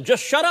simple,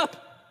 just shut up,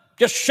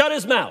 just shut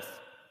his mouth,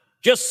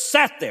 just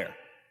sat there,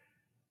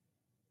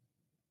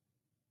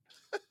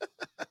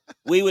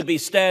 we would be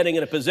standing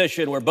in a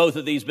position where both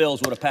of these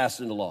bills would have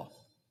passed into law.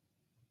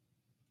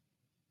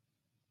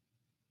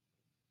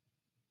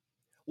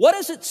 What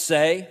does it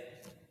say,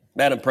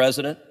 Madam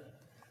President,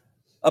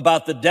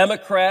 about the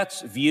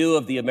Democrats' view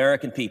of the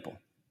American people?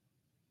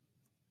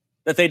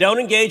 That they don't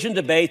engage in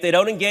debate, they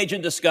don't engage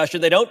in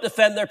discussion, they don't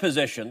defend their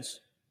positions.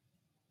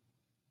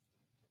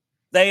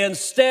 They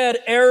instead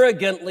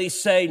arrogantly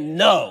say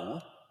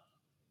no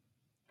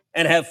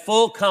and have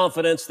full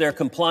confidence their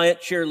compliant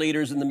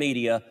cheerleaders in the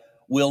media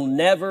will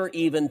never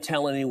even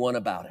tell anyone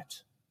about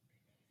it.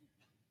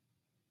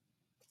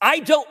 I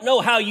don't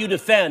know how you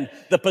defend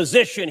the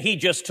position he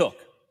just took.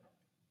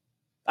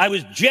 I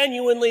was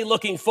genuinely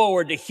looking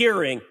forward to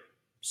hearing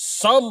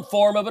some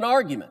form of an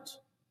argument.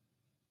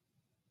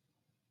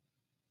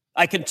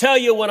 I can tell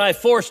you when I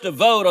forced a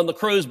vote on the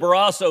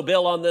Cruz-Barrasso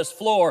bill on this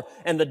floor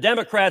and the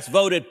Democrats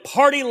voted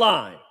party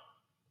line.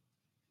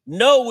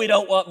 No, we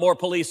don't want more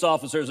police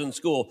officers in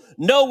school.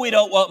 No, we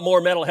don't want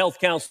more mental health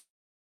counselors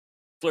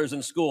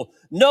in school.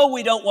 No,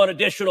 we don't want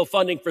additional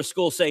funding for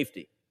school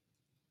safety.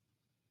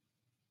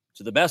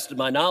 To the best of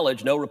my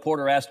knowledge, no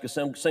reporter asked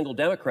a single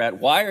Democrat,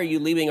 why are you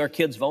leaving our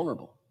kids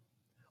vulnerable?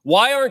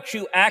 Why aren't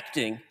you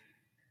acting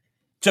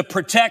to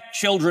protect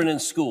children in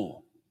school?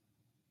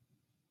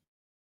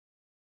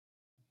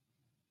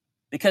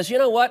 Because you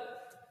know what?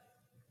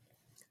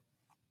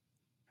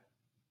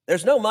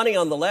 There's no money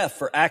on the left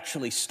for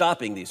actually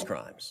stopping these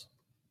crimes.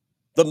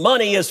 The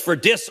money is for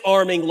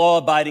disarming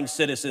law-abiding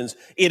citizens.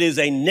 It is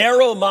a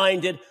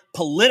narrow-minded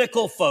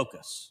political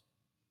focus.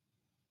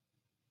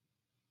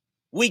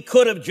 We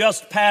could have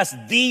just passed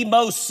the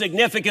most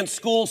significant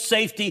school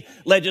safety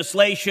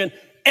legislation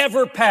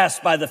ever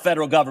passed by the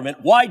federal government.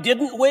 Why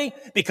didn't we?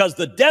 Because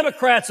the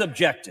Democrats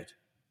objected.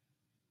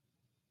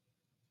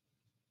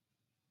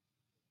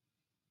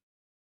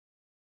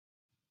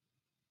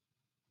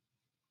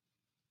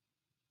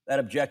 That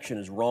objection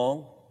is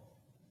wrong.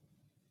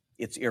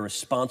 It's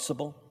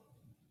irresponsible.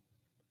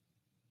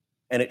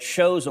 And it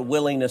shows a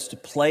willingness to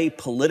play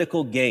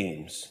political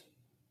games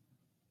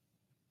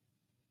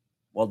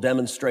while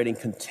demonstrating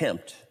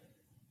contempt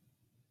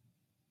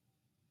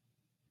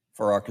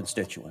for our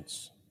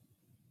constituents.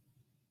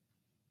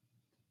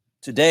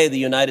 Today, the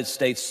United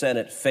States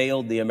Senate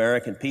failed the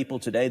American people.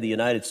 Today, the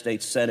United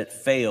States Senate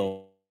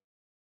failed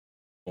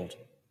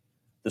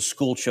the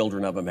school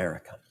children of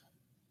America.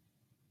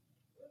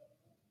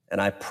 And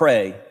I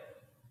pray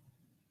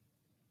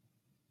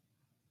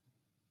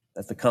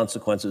that the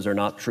consequences are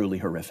not truly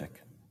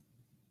horrific.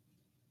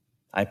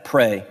 I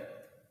pray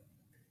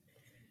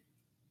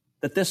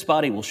that this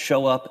body will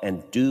show up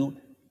and do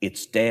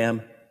its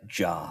damn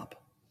job.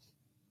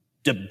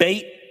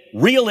 Debate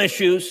real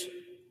issues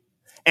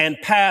and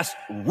pass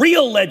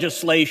real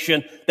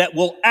legislation that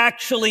will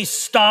actually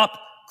stop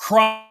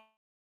crime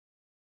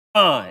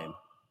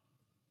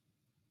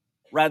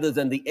rather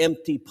than the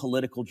empty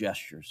political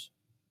gestures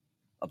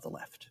of the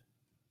left.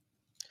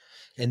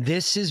 And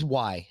this is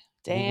why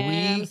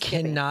we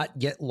cannot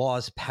get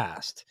laws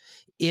passed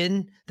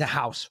in the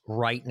House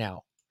right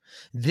now.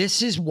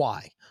 This is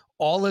why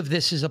all of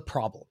this is a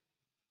problem.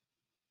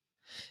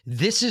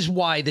 This is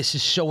why this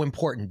is so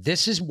important.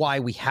 This is why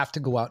we have to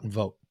go out and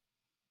vote.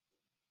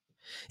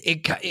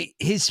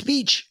 His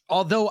speech,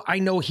 although I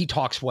know he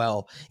talks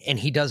well and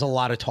he does a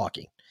lot of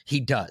talking, he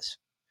does.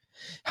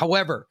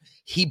 However,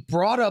 he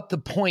brought up the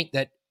point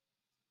that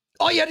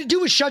all you had to do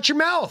was shut your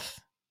mouth.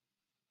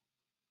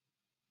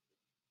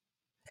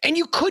 And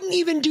you couldn't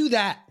even do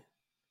that.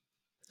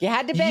 You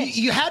had to bitch.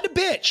 You had to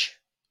bitch.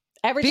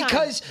 Every time.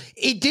 Because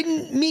it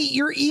didn't meet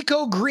your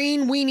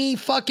eco-green weenie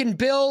fucking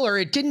bill, or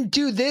it didn't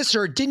do this,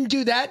 or it didn't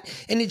do that.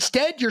 And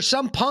instead, you're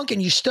some punk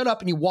and you stood up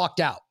and you walked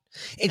out.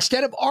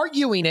 Instead of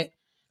arguing it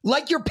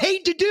like you're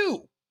paid to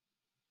do.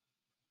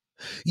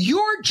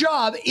 Your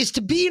job is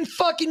to be in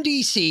fucking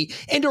DC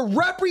and to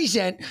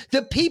represent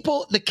the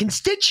people, the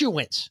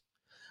constituents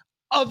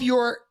of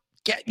your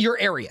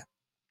area,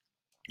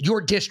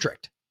 your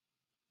district.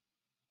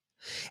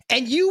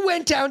 And you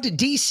went down to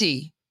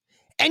DC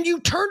and you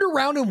turned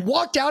around and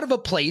walked out of a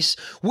place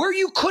where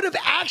you could have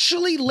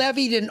actually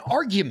levied an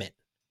argument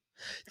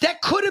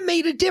that could have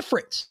made a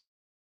difference.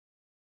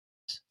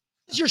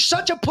 You're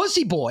such a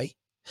pussy boy.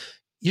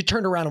 You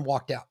turned around and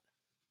walked out.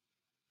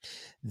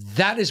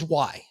 That is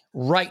why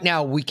right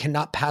now we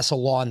cannot pass a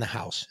law in the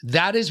House.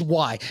 That is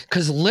why,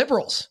 because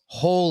liberals,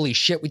 holy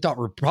shit, we thought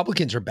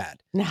Republicans are bad.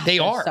 No, they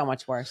are so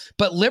much worse.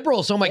 But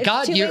liberals, oh my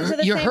God, you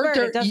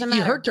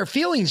hurt their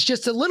feelings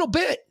just a little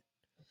bit.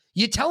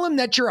 You tell them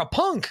that you're a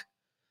punk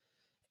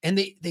and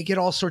they get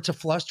all sorts of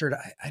flustered.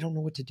 I don't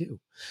know what to do.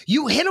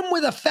 You hit them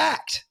with a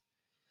fact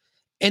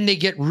and they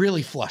get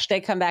really flustered. They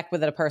come back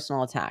with a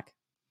personal attack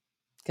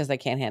because they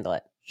can't handle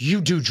it.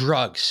 You do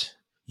drugs.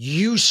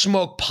 You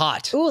smoke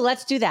pot. Ooh,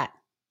 let's do that.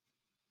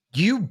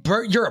 You're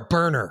a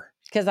burner.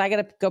 Because I got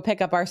to go pick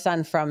up our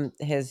son from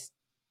his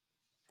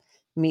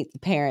meet the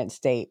parents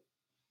date.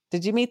 Do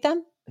you meet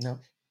them? No.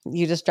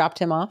 You just dropped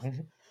him off?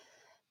 Mm-hmm.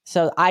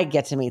 So I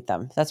get to meet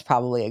them. That's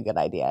probably a good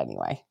idea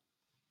anyway.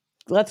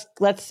 Let's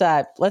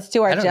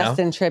do our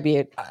Justin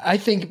tribute. I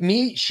think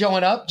me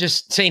showing up,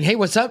 just saying, hey,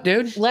 what's up,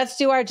 dude? Let's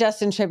do our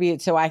Justin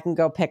tribute so I can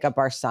go pick up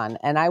our son.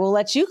 And I will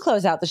let you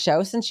close out the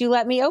show since you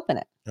let me open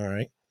it. All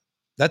right.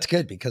 That's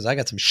good because I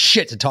got some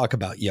shit to talk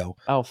about, yo.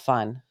 Oh,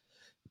 fun.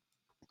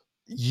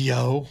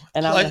 Yo.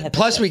 And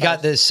plus we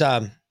got this.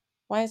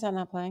 Why is that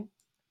not playing?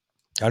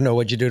 I don't know.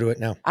 What'd you do to it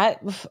now? I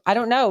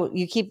don't know.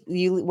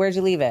 Where'd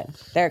you leave it?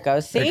 There it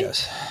goes. See? There it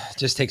goes.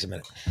 Just takes a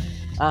minute.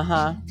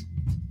 Uh-huh.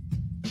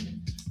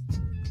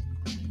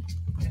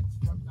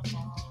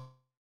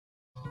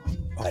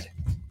 What?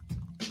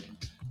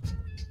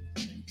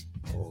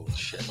 Oh,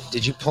 shit.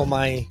 Did you pull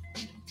my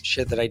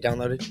shit that I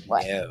downloaded?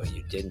 What? No,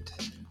 you didn't.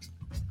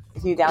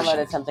 If you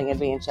downloaded something, it'd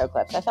be in show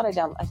clips. I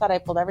thought I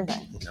pulled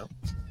everything. No.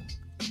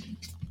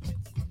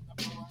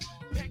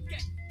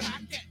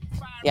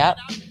 Yep.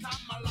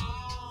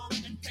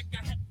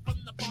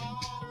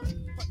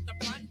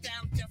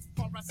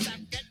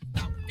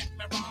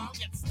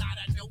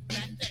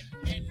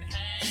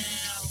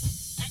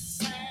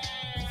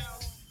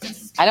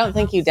 I don't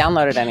think you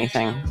downloaded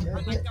anything.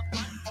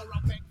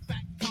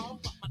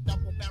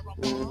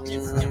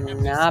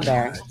 Nah,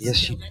 Bear.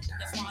 Yes, you did.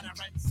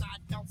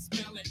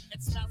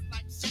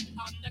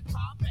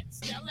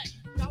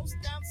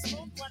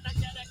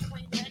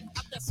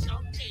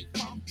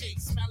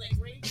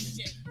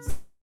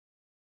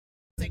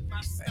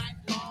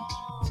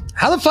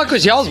 How the fuck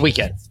was y'all's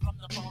weekend?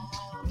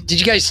 Did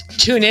you guys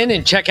tune in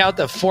and check out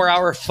the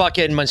 4-hour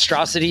fucking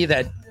monstrosity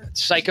that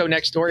Psycho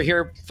Next Door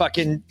here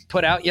fucking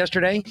put out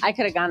yesterday? I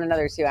could have gone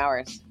another 2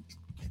 hours.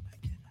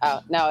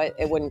 Oh, no,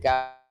 it wouldn't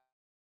go.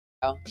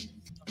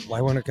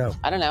 Why won't it go?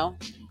 I don't know.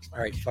 All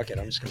right, fuck it.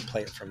 I'm just going to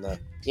play it from the...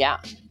 Yeah.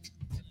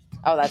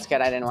 Oh, that's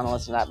good. I didn't want to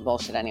listen to that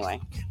bullshit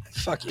anyway.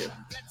 Fuck you.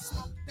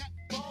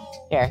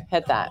 Here,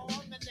 hit that.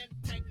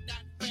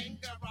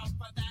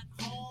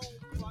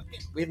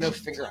 We have no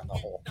finger on the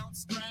hole.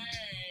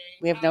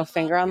 We have no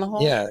finger on the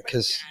hole? Yeah,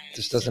 because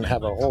this doesn't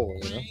have a hole,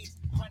 you know?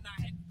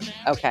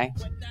 Okay.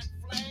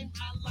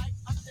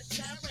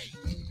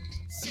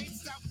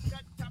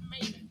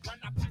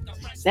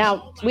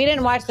 Now, we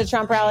didn't watch the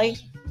Trump rally,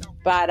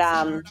 but...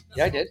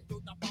 Yeah, I did.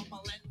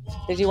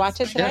 Did you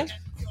watch it today?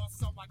 Yeah.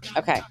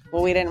 Okay.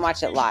 Well, we didn't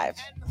watch it live.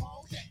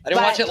 I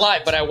didn't watch it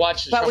live, but I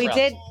watched the But Trump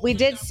rally. we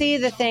did see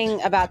the thing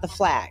about the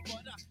flag.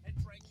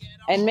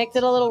 And Mick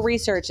did a little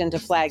research into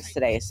flags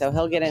today, so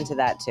he'll get into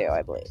that too,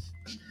 I believe.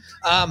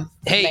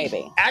 Hey,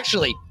 maybe.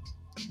 Actually,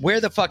 where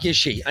the fuck is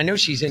she? I know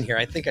she's in here.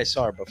 I think I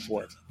saw her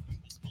before.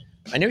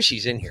 I know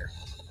she's in here.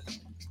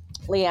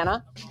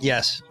 Leanna?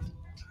 Yes.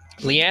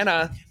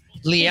 Leanna.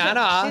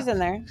 She's in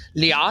there.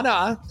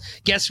 Liana.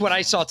 Guess what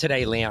I saw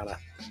today, Liana?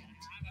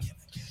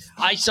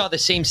 I saw the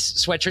same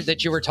sweatshirt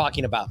that you were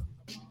talking about.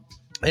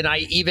 And I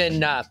even,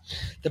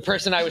 the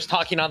person I was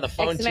talking on the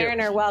phone to.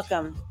 Ex-Mariner,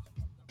 welcome.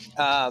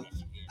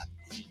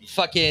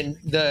 Fucking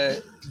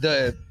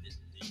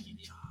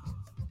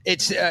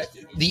it's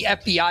the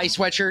FBI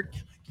sweatshirt,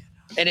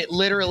 and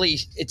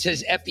it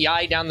says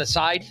FBI down the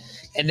side,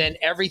 and then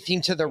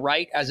everything to the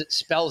right as it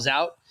spells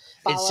out,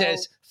 it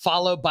says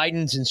follow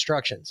Biden's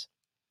instructions.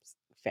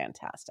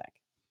 Fantastic.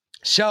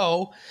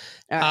 So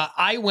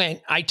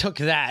I took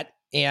that,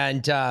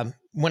 and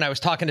when I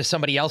was talking to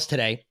somebody else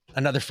today,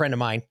 another friend of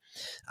mine,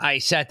 I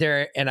sat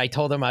there and I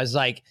told him, I was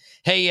like,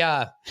 hey,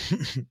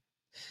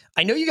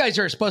 I know you guys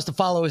are supposed to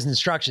follow his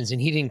instructions,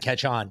 and he didn't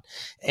catch on.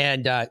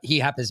 And he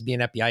happens to be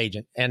an FBI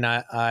agent. And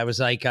I was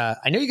like, I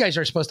know you guys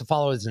are supposed to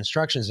follow his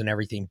instructions and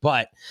everything,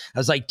 but I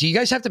was like, do you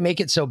guys have to make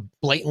it so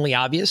blatantly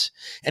obvious?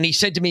 And he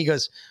said to me, he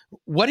goes,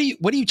 what are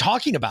you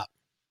talking about?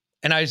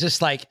 And I was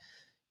just like,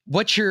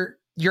 what's your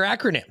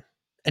acronym?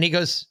 And he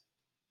goes,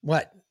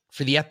 what,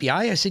 for the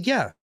FBI? I said,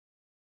 yeah,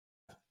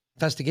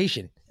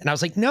 investigation. And I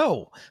was like,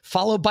 no,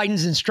 follow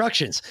Biden's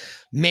instructions.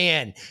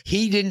 Man,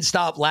 he didn't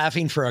stop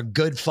laughing for a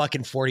good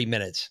fucking 40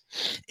 minutes.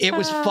 It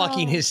was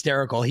fucking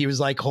hysterical. He was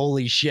like,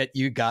 holy shit,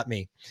 you got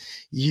me.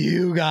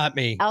 You got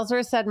me.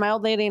 Ellsworth said, my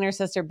old lady and her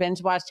sister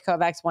binge watched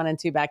Kovacs 1 and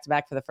 2 back to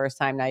back for the first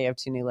time. Now you have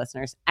 2 new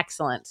listeners.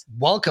 Excellent.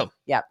 Welcome.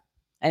 Yep.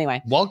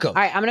 Anyway. Welcome. All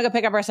right, I'm going to go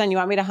pick up our son. You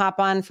want me to hop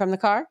on from the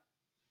car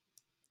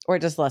or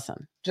just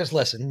listen? Just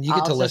listen. You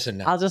get to listen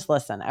now. I'll just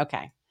listen.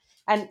 Okay.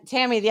 And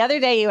Tammy, the other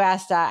day you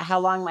asked how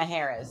long my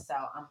hair is. So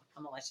I'm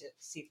going to let you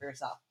see for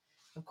yourself.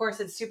 Of course,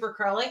 it's super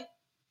curly,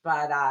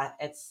 but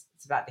it's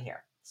about to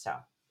here. So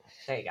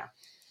there you go.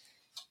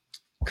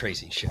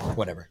 Crazy shit.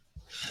 Whatever.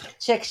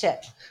 Chick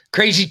shit.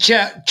 Crazy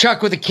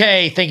Chuck with a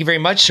K. Thank you very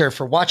much, sir,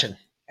 for watching.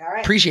 All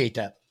right. Appreciate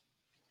that.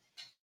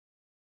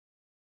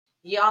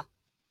 Y'all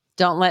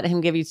don't let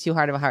him give you too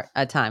hard of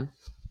a time.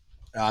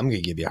 I'm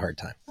going to give you a hard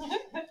time.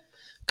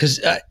 Because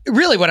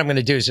really what I'm going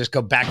to do is just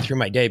go back through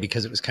my day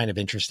because it was kind of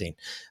interesting.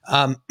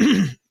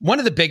 One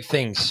of the big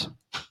things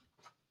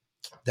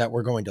that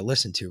we're going to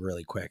listen to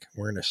really quick,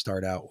 we're going to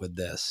start out with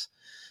this.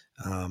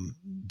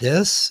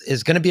 This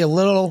is going to be a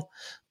little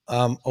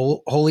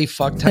holy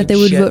fuck type that they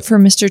would shit. Vote for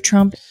Mr.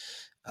 Trump.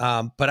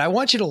 But I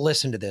want you to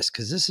listen to this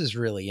because this is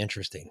really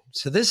interesting.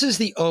 So this is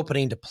the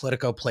opening to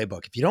Politico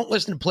Playbook. If you don't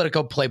listen to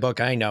Politico Playbook,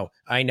 I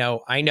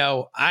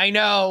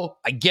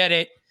get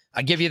it.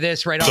 I give you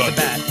this right off the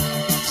bat.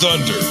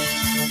 Thunder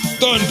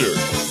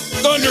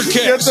kicks.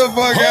 Get the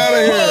fuck out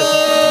of here.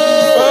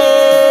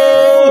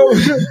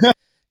 Oh!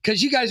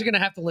 Because you guys are going to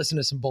have to listen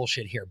to some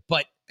bullshit here,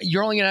 but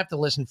you're only going to have to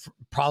listen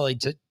probably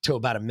to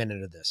about a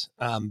minute of this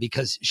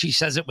because she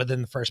says it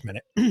within the first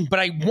minute. But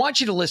I want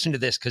you to listen to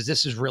this because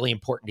this is really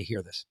important to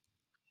hear this.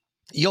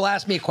 You'll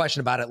ask me a question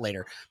about it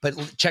later, but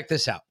check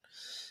this out.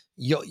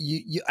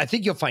 I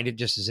think you'll find it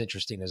just as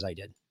interesting as I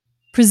did.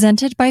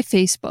 Presented by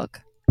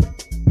Facebook.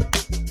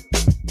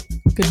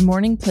 Good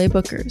morning,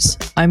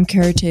 Playbookers. I'm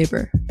Kara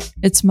Tabor.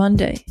 It's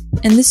Monday,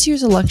 and this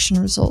year's election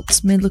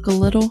results may look a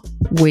little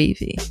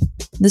wavy.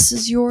 This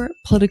is your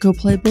Politico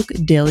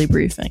Playbook daily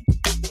briefing.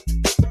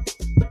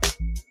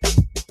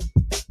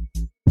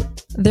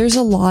 There's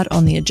a lot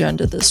on the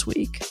agenda this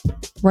week.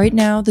 Right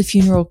now, the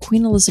funeral of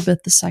Queen Elizabeth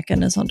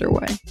II is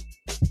underway.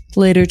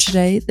 Later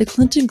today, the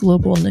Clinton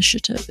Global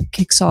Initiative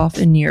kicks off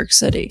in New York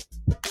City.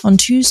 On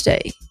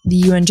Tuesday, the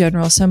UN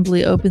General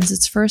Assembly opens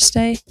its first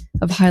day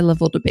of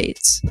high-level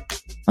debates.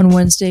 On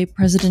Wednesday,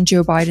 President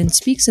Joe Biden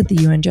speaks at the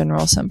UN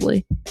General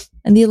Assembly,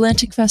 and the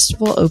Atlantic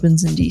Festival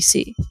opens in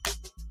D.C.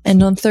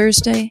 And on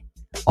Thursday,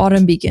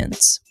 autumn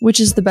begins, which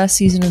is the best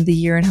season of the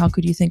year, and how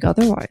could you think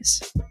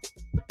otherwise?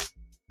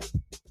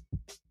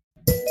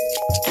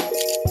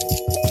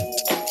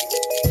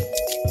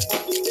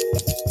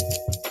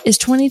 Is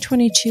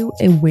 2022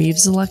 a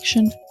waves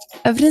election?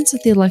 Evidence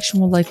that the election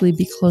will likely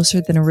be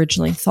closer than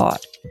originally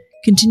thought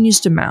continues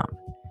to mount,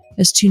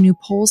 as 2 new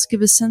polls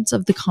give a sense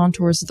of the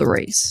contours of the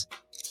race.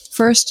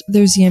 First,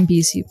 there's the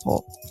NBC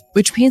poll,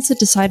 which paints a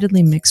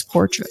decidedly mixed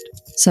portrait.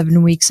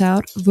 7 weeks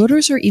out,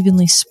 voters are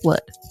evenly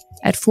split,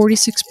 at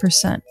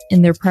 46%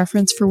 in their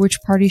preference for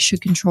which party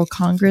should control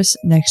Congress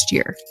next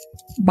year.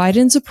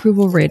 Biden's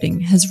approval rating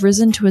has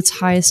risen to its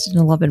highest in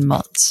 11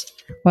 months,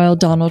 while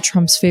Donald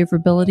Trump's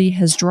favorability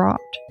has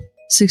dropped.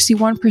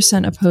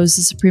 61% oppose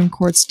the Supreme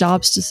Court's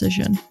Dobbs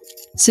decision,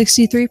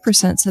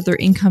 63% said their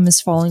income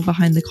is falling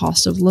behind the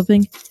cost of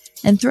living,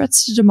 and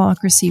threats to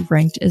democracy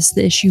ranked as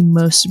the issue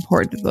most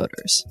important to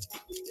voters.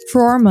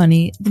 For our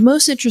money, the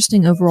most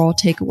interesting overall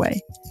takeaway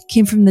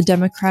came from the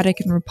Democratic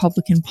and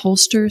Republican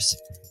pollsters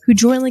who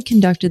jointly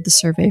conducted the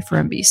survey for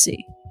NBC.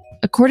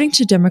 According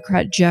to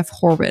Democrat Jeff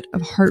Horwit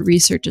of Hart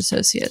Research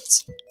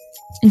Associates,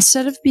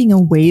 instead of being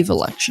a wave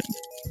election,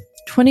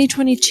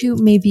 2022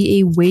 may be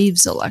a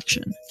waves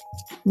election,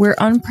 where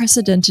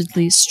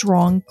unprecedentedly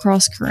strong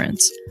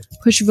cross-currents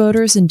push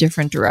voters in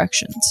different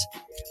directions,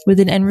 with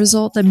an end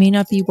result that may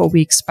not be what we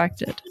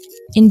expected.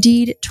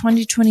 Indeed,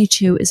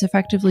 2022 is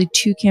effectively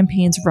 2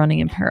 campaigns running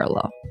in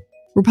parallel.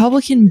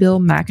 Republican Bill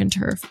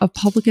McInturff of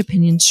Public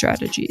Opinion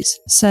Strategies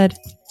said,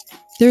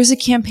 "There is a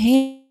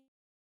campaign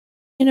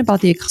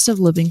about the cost of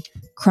living,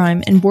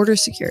 crime, and border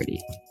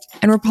security,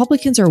 and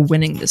Republicans are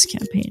winning this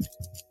campaign.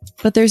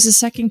 But there's a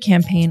second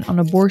campaign on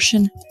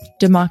abortion,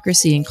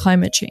 democracy, and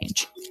climate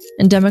change,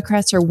 and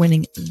Democrats are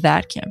winning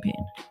that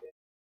campaign."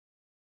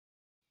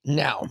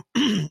 Now,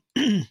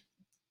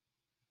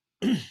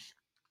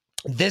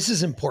 this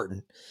is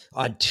important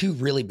on 2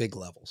 really big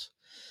levels.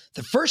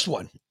 The first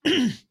one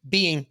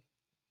being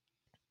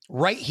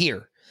right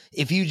here.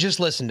 If you just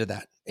listen to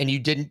that and you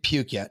didn't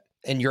puke yet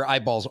and your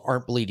eyeballs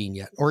aren't bleeding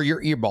yet, or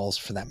your earballs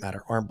for that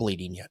matter aren't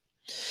bleeding yet.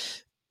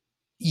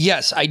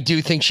 Yes, I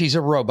do think she's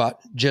a robot,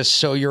 just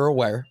so you're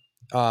aware.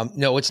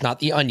 No, it's not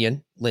the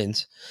Onion,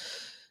 Linz.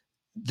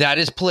 That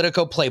is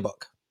Politico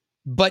Playbook.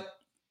 But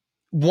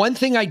one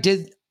thing I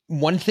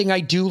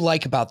do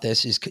like about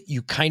this is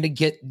you kind of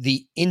get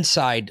the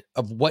inside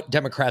of what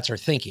Democrats are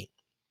thinking.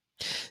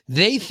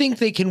 They think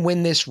they can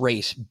win this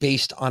race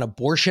based on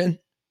abortion,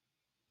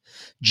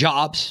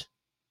 jobs,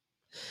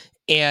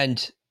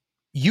 and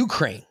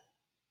Ukraine,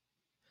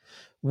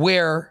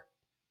 where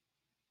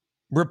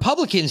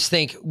Republicans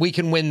think we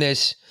can win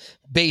this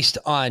based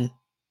on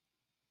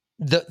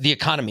the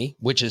economy,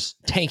 which is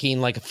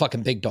tanking like a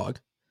fucking big dog.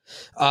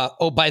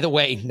 Oh, by the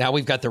way, now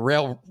we've got the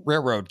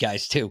railroad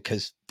guys too,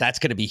 because that's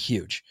going to be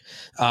huge.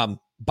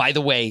 By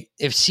the way,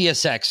 if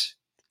CSX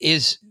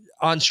is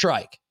on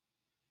strike,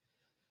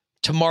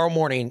 tomorrow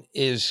morning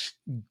is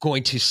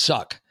going to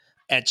suck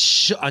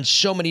on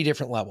so many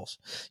different levels,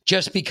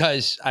 just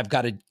because I've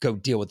got to go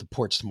deal with the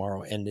ports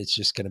tomorrow, and it's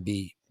just going to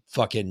be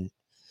fucking,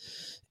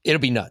 it'll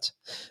be nuts.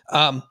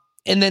 And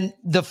then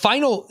the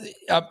final,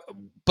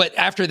 but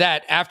after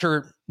that,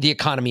 after the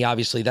economy,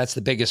 obviously that's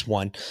the biggest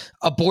one.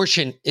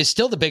 Abortion is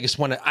still the biggest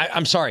one.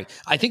 I'm sorry.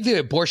 I think the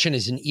abortion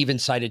is an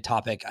even-sided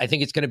topic. I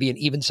think it's going to be an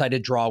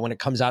even-sided draw when it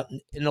comes out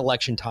in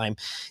election time.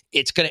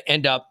 It's going to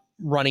end up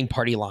running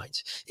party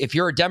lines. If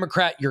you're a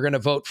Democrat, you're going to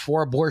vote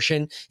for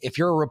abortion. If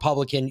you're a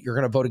Republican, you're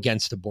going to vote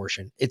against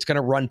abortion. It's going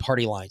to run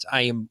party lines.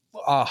 I am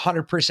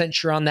 100%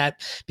 sure on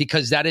that,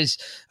 because that is,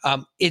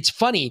 it's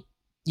funny,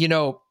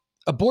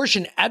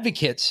 abortion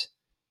advocates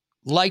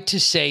like to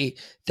say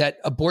that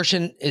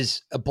abortion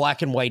is a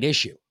black and white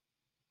issue.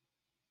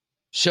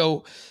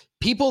 So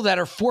people that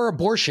are for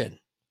abortion,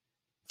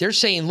 they're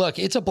saying, look,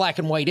 it's a black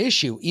and white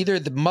issue. Either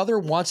the mother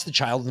wants the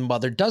child, or the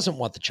mother doesn't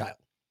want the child.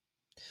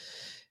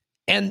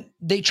 And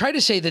they try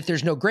to say that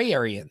there's no gray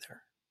area in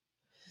there.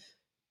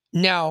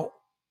 Now,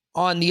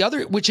 on the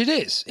other, which it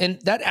is, and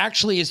that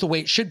actually is the way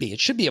it should be. It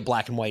should be a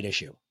black and white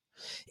issue.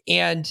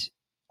 And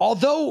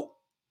although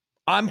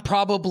I'm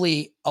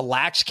probably a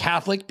lax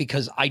Catholic,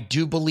 because I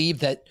do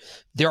believe that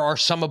there are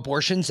some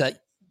abortions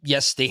that,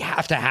 yes, they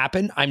have to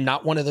happen. I'm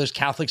not one of those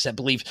Catholics that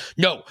believes,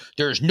 no,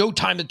 there's no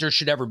time that there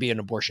should ever be an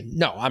abortion.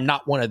 No, I'm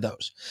not one of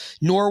those.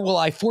 Nor will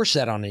I force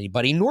that on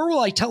anybody, nor will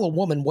I tell a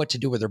woman what to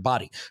do with her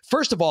body.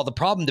 First of all,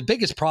 the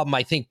biggest problem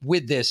I think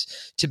with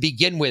this to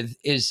begin with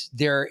is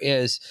there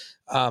is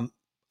a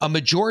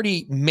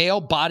majority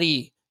male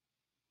body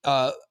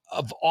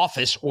of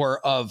office, or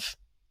of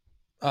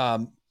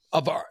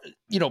our,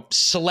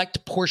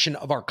 select portion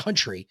of our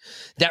country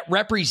that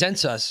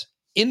represents us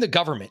in the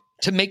government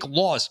to make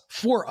laws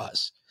for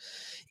us.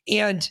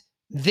 And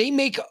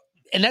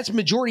and that's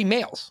majority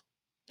males.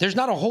 There's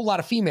not a whole lot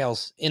of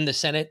females in the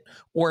Senate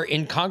or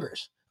in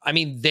Congress. I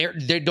mean,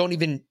 they don't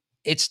even,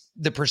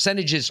 the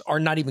percentages are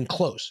not even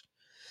close.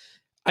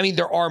 I mean,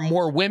 there are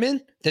more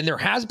women than there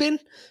has been,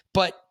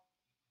 but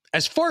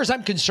as far as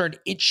I'm concerned,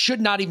 it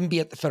should not even be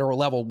at the federal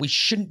level. We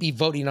shouldn't be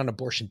voting on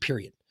abortion,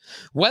 period.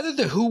 Whether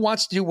the WHO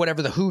wants to do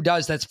whatever the WHO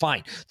does, that's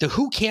fine. The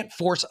WHO can't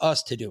force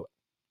us to do it.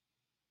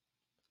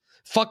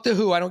 Fuck the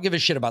WHO. I don't give a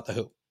shit about the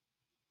WHO.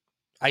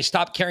 I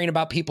stopped caring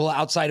about people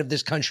outside of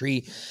this country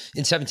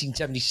in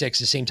 1776,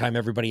 the same time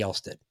everybody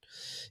else did.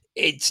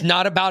 It's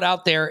not about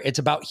out there. It's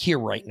about here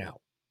right now.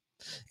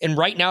 And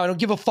right now, I don't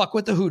give a fuck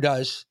what the WHO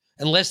does,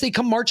 unless they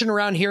come marching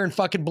around here in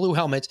fucking blue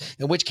helmets,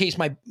 in which case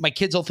my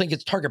kids will think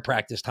it's target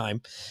practice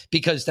time,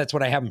 because that's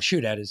what I have them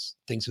shoot at, is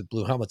things with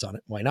blue helmets on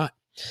it. Why not?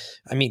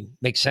 I mean,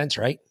 makes sense,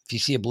 right? If you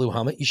see a blue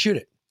helmet, you shoot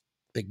it.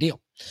 Big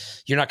deal.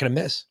 You're not going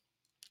to miss.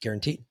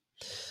 Guaranteed.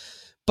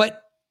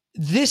 But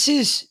this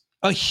is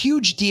a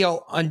huge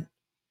deal on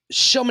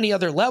so many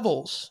other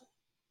levels,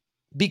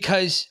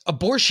 because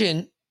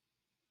abortion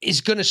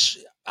is going to,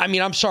 I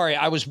mean, I'm sorry.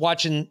 I was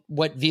watching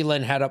what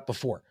VLAN had up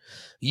before.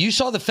 You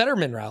saw the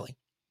Fetterman rally,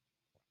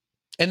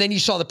 and then you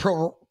saw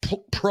the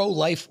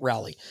pro-life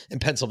rally in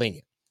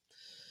Pennsylvania.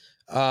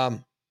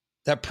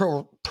 That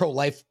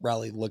pro-life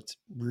rally looked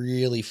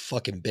really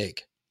fucking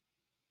big.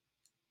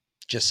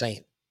 Just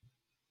saying.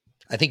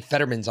 I think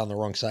Fetterman's on the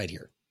wrong side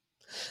here.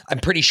 I'm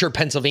pretty sure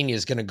Pennsylvania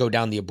is going to go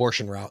down the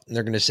abortion route, and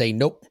they're going to say,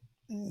 nope,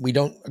 we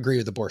don't agree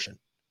with abortion.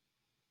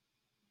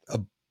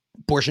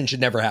 Abortion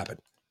should never happen.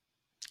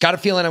 Got a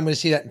feeling I'm going to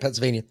see that in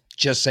Pennsylvania.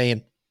 Just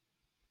saying.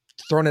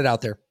 Throwing it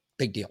out there.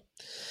 Big deal.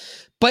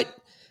 But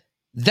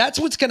that's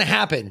what's going to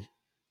happen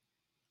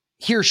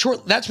here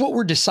short. That's what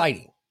we're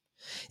deciding.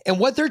 And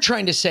what they're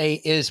trying to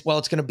say is, well,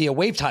 it's going to be a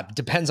wave type. It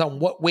depends on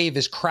what wave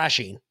is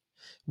crashing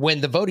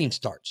when the voting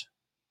starts.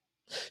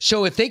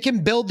 So if they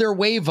can build their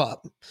wave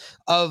up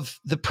of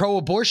the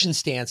pro-abortion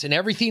stance and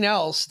everything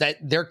else that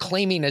they're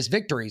claiming as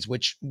victories,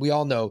 which we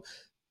all know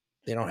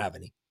they don't have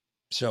any.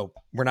 So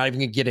we're not even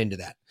going to get into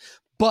that.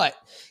 But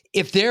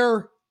if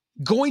they're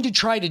going to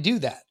try to do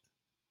that,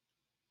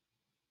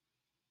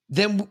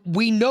 then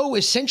we know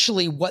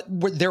essentially what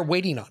they're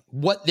waiting on,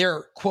 what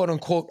their quote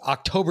unquote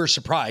October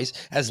surprise,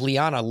 as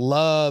Liana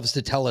loves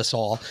to tell us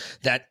all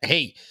that,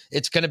 hey,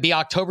 it's going to be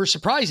October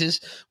surprises.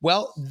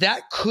 Well,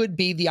 that could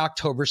be the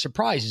October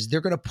surprises.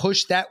 They're going to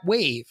push that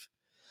wave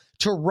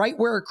to right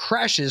where it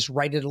crashes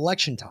right at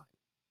election time.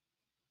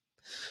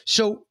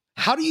 So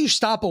how do you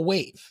stop a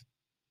wave?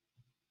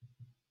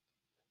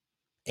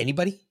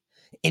 Anybody?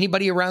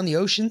 Anybody around the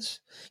oceans?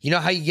 You know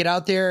how you get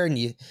out there and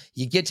you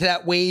get to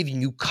that wave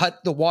and you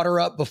cut the water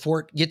up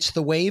before it gets to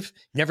the wave?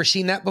 Never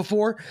seen that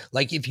before?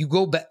 Like if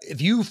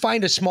you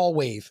find a small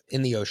wave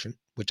in the ocean,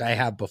 which I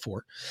have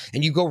before,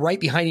 and you go right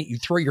behind it, you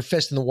throw your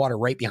fist in the water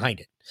right behind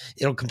it.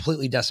 It'll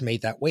completely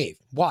decimate that wave.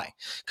 Why?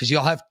 Because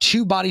you'll have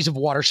two bodies of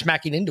water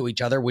smacking into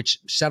each other, which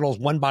settles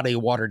one body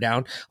of water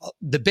down.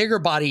 The bigger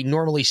body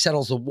normally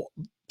settles the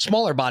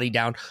smaller body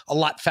down a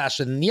lot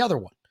faster than the other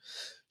one.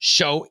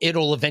 So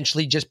it'll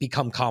eventually just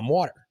become calm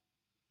water.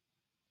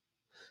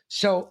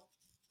 So,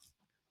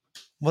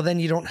 well, then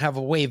you don't have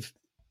a wave.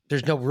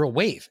 There's no real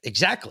wave.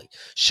 Exactly.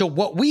 So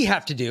what we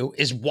have to do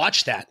is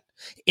watch that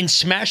and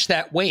smash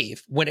that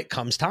wave when it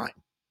comes time.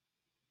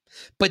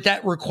 But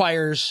that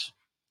requires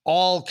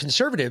all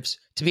conservatives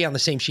to be on the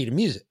same sheet of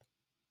music.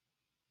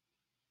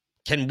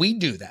 Can we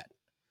do that?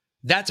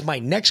 That's my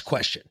next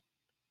question.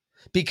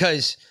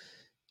 Because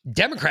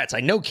Democrats,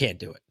 I know, can't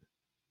do it.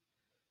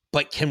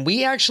 But can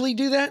we actually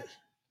do that?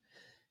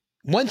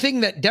 One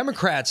thing that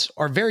Democrats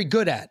are very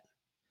good at,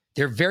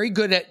 they're very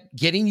good at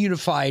getting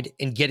unified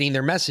and getting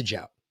their message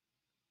out.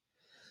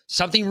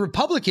 Something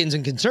Republicans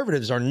and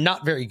conservatives are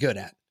not very good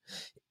at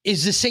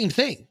is the same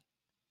thing.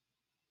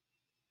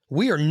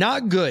 We are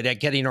not good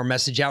at getting our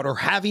message out or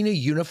having a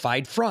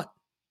unified front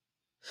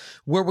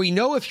where we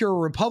know if you're a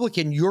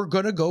Republican, you're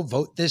going to go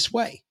vote this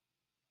way.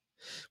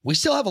 We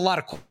still have a lot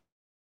of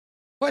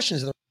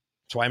questions. That's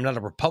why I'm not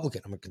a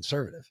Republican. I'm a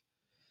conservative.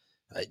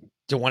 I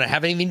don't want to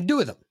have anything to do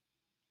with them.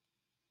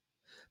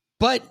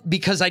 But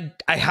because I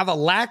have a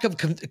lack of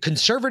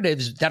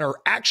conservatives that are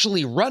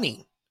actually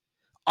running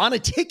on a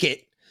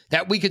ticket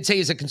that we could say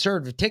is a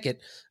conservative ticket,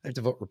 I have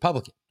to vote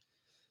Republican.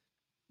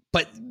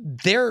 But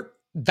their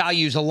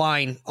values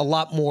align a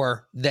lot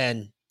more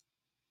than,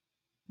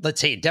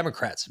 let's say, a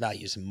Democrat's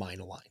values and mine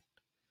align.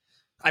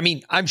 I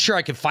mean, I'm sure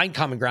I could find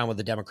common ground with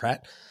a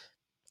Democrat.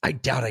 I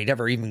doubt I'd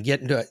ever even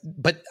get into it,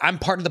 but I'm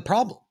part of the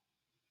problem.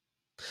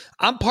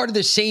 I'm part of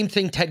the same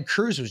thing Ted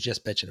Cruz was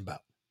just bitching about.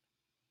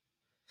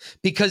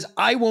 Because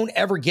I won't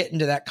ever get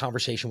into that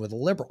conversation with a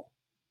liberal.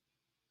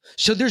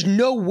 So there's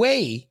no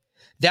way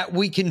that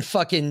we can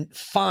fucking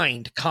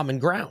find common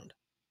ground.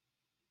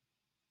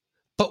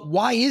 But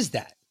why is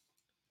that?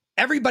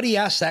 Everybody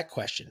asks that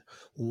question.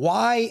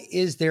 Why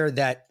is there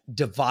that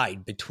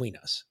divide between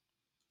us?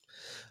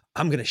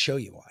 I'm going to show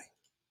you why.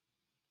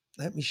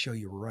 Let me show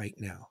you right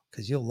now,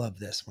 because you'll love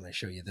this when I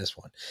show you this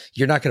one.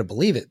 You're not going to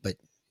believe it, but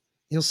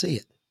you'll see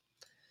it.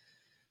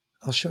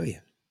 I'll show you.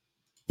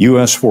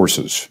 U.S.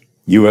 forces,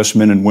 U.S.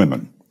 men and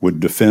women, would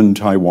defend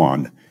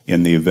Taiwan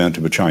in the event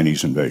of a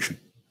Chinese invasion.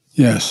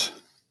 Yes.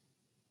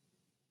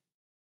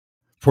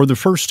 For the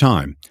first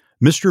time,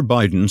 Mr.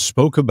 Biden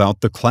spoke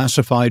about the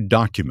classified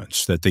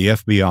documents that the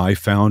FBI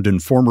found in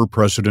former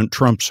President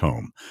Trump's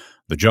home.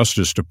 The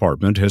Justice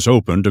Department has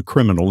opened a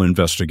criminal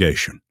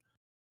investigation.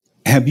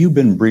 Have you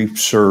been briefed,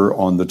 sir,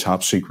 on the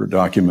top secret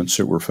documents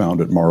that were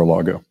found at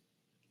Mar-a-Lago?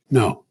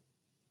 No.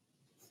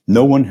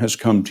 No one has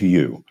come to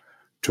you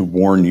to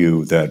warn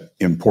you that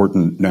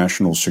important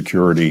national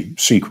security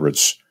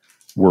secrets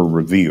were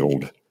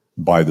revealed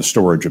by the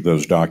storage of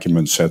those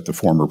documents at the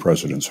former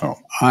president's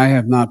home? I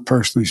have not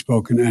personally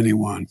spoken to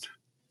anyone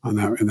on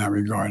that in that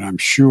regard. I'm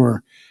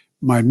sure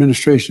my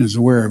administration is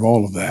aware of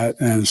all of that,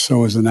 and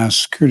so is the National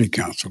Security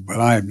Council, but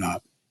I have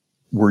not.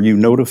 Were you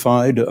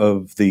notified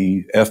of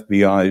the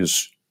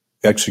FBI's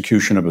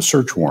execution of a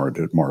search warrant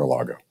at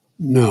Mar-a-Lago?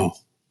 No,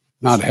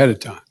 not ahead of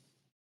time.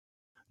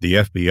 The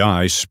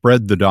FBI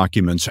spread the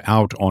documents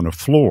out on a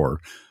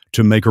floor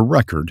to make a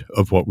record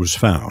of what was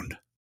found.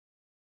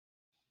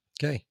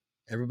 Okay,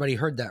 everybody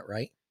heard that,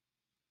 right?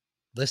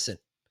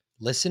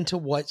 Listen to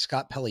what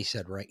Scott Pelley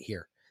said right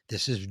here.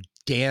 This is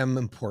damn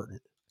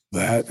important.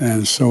 That,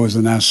 and so is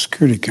the National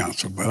Security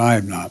Council, but I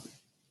have not.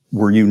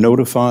 Were you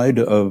notified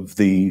of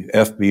the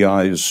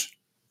FBI's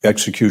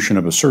execution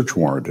of a search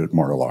warrant at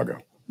Mar-a-Lago?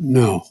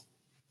 No,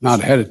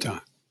 not ahead of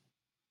time.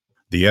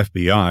 The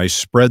FBI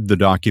spread the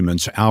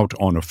documents out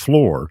on a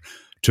floor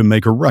to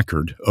make a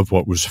record of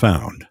what was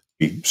found.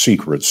 The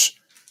secrets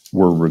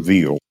were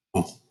revealed.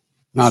 No,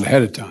 not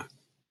ahead of time.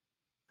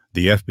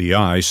 The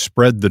FBI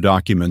spread the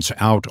documents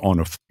out on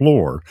a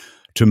floor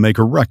to make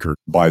a record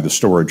by the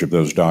storage of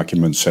those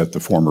documents at the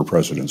former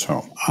president's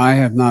home. I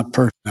have not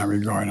personally in that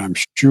regard, I'm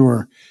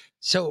sure.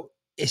 So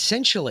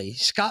essentially,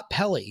 Scott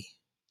Pelley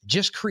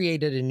just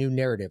created a new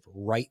narrative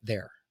right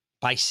there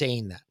by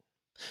saying that.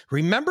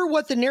 Remember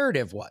what the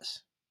narrative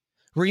was.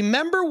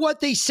 Remember what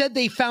they said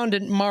they found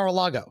at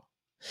Mar-a-Lago.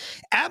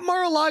 At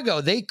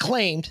Mar-a-Lago, they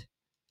claimed,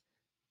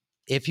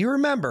 if you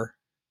remember,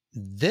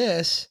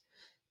 this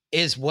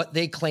is what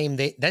they claimed.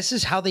 This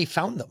is how they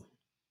found them.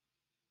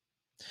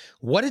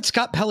 What did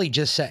Scott Pelley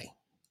just say?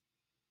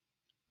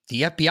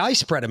 The FBI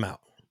spread them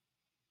out.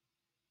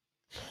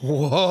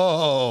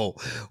 Whoa,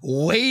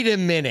 wait a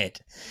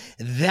minute.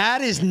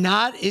 That is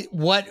not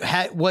what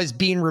was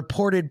being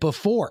reported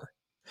before.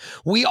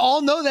 We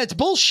all know that's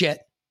bullshit.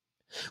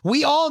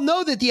 We all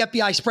know that the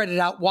FBI spread it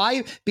out.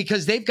 Why?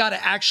 Because they've got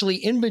to actually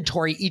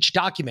inventory each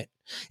document,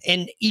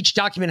 and each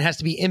document has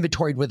to be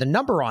inventoried with a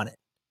number on it.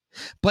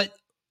 But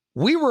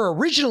we were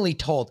originally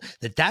told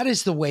that that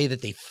is the way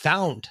that they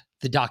found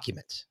the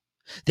documents.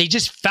 They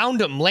just found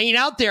them laying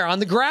out there on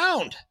the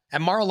ground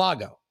at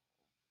Mar-a-Lago.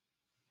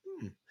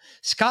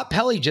 Scott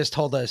Pelley just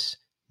told us,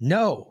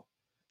 no,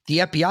 the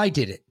FBI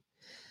did it.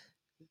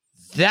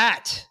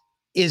 That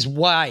is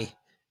why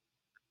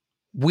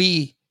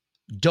we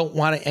don't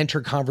want to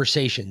enter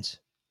conversations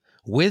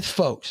with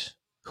folks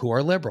who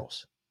are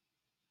liberals.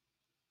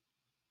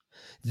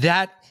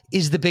 That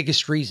is the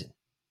biggest reason.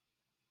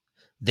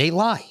 They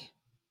lie.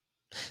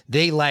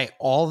 They lie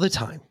all the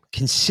time,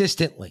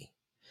 consistently.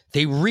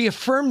 They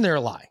reaffirm their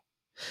lie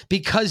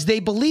because they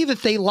believe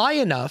if they lie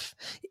enough,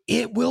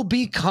 it will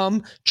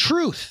become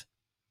truth.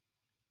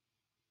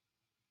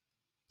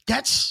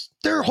 That's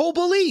their whole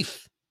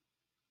belief.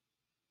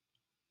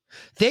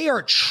 They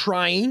are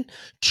trying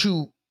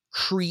to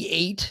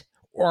create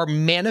or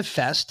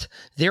manifest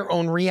their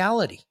own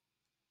reality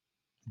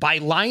by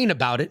lying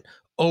about it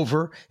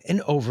over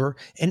and over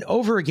and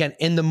over again.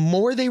 And the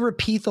more they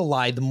repeat the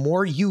lie, the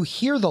more you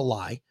hear the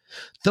lie,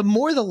 the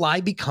more the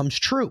lie becomes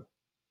true.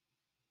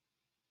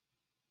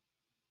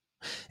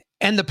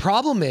 And the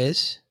problem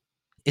is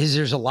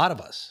there's a lot of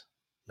us,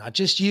 not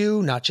just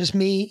you, not just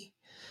me,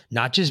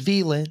 not just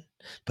VLAN,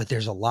 but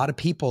there's a lot of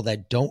people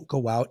that don't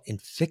go out and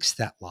fix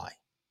that lie,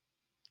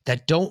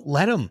 that don't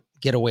let them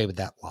get away with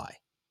that lie.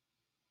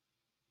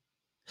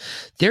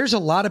 There's a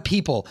lot of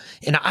people,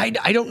 and I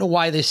don't know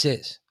why this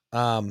is.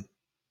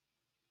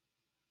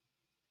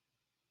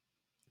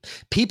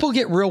 People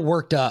get real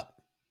worked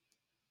up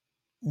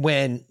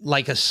when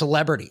like a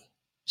celebrity,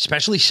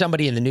 especially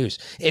somebody in the news.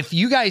 If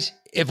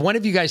one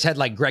of you guys had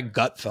like Greg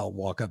Gutfeld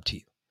walk up to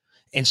you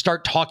and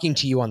start talking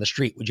to you on the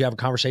street, would you have a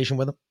conversation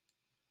with him?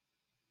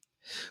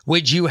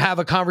 Would you have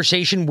a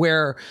conversation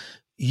where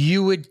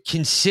you would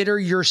consider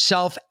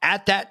yourself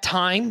at that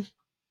time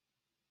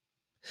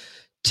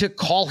to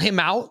call him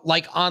out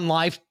like on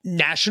live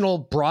national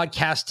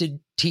broadcasted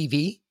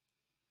TV?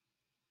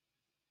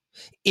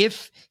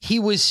 If he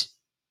was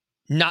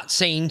not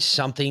saying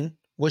something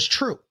was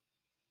true.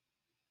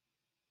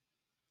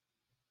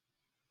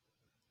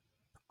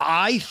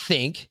 I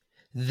think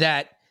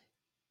that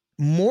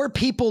more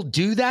people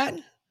do that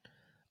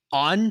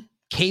on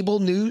cable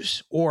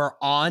news or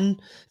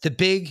on the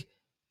big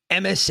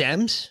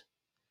MSMs.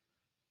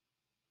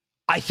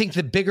 I think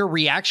the bigger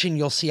reaction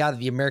you'll see out of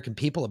the American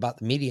people about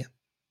the media.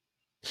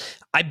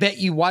 I bet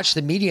you watch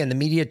the media and the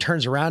media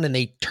turns around and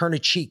they turn a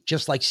cheek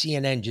just like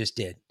CNN just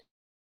did.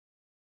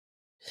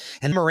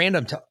 And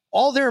memorandum to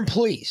all their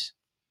employees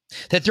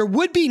that there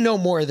would be no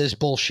more of this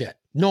bullshit,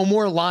 no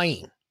more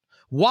lying.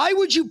 Why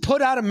would you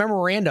put out a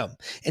memorandum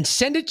and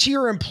send it to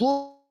your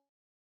employees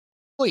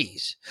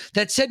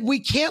that said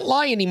we can't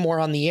lie anymore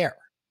on the air?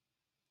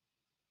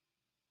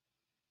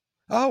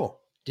 Oh,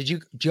 did you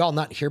all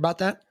not hear about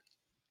that?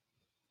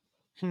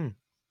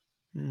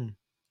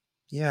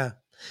 Yeah.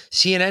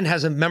 CNN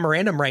has a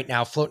memorandum right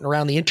now floating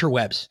around the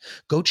interwebs.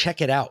 Go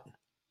check it out.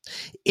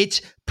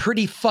 It's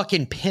pretty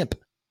fucking pimp.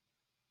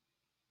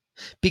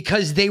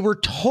 Because they were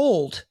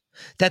told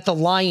that the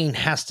lying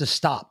has to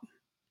stop.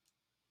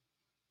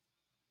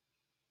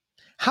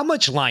 How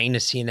much lying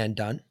has CNN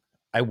done?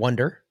 I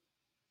wonder.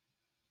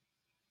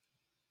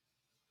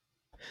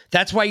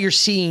 That's why you're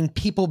seeing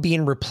people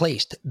being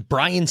replaced.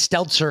 Brian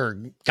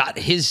Stelter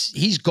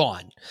he's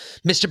gone.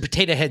 Mr.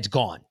 Potato Head's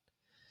gone.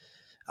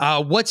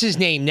 What's his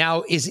name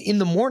now is in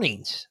the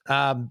mornings.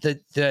 What's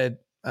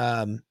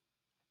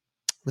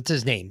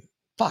his name?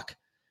 Fuck.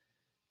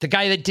 The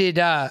guy that did,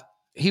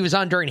 he was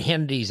on during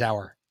Hannity's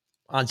hour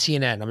on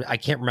CNN. I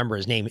can't remember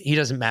his name. He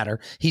doesn't matter.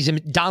 He's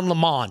Don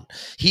Lemon.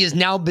 He has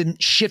now been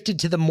shifted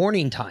to the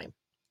morning time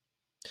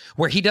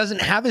where he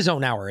doesn't have his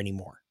own hour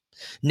anymore.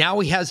 Now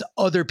he has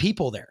other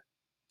people there.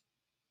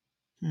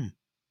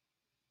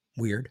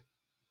 Weird.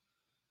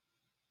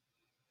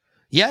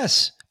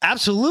 Yes,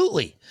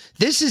 absolutely.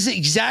 This is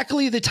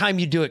exactly the time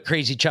you do it,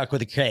 Crazy Chuck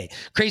with a K.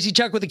 Crazy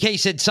Chuck with a K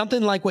said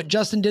something like what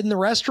Justin did in the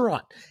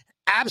restaurant.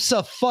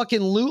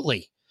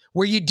 Abso-fucking-lutely.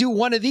 Where you do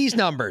one of these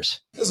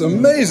numbers. That's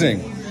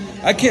amazing.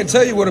 I can't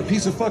tell you what a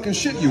piece of fucking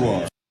shit you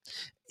are.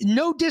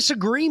 No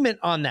disagreement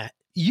on that.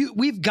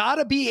 We've got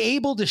to be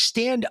able to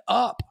stand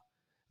up.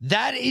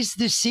 That is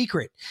the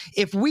secret.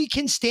 If we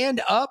can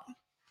stand up,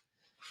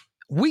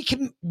 we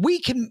can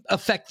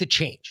affect the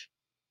change.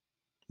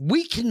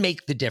 We can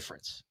make the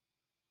difference.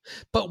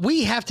 But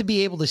we have to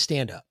be able to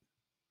stand up.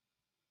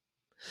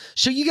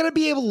 So you got to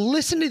be able to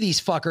listen to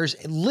these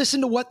fuckers and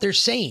listen to what they're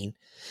saying.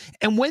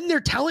 And when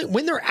they're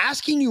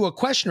asking you a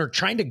question or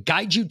trying to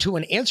guide you to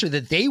an answer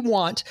that they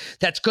want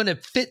that's going to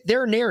fit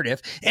their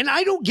narrative, and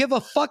I don't give a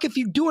fuck if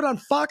you do it on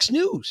Fox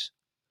News.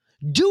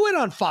 Do it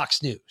on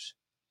Fox News.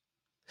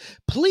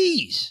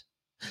 Please.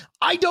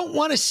 I don't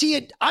want to see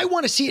it. I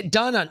want to see it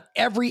done on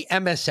every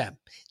MSM.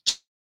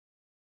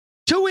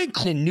 To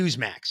include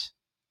Newsmax.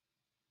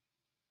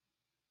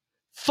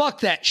 Fuck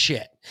that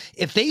shit.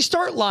 If they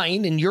start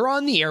lying and you're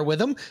on the air with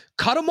them,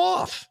 cut them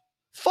off.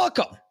 Fuck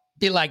them.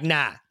 Be like,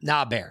 nah,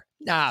 bear.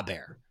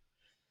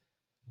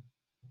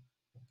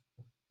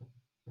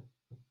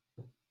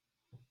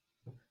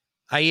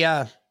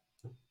 It's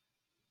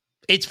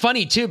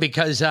funny too,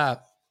 because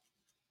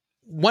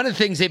one of the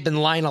things they've been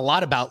lying a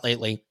lot about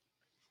lately,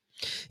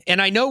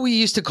 and I know we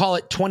used to call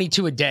it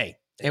 22 a day.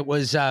 It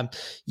was,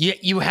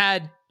 you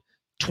had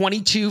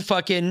 22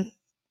 fucking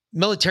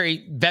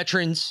military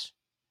veterans,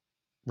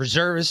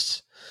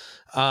 reservists,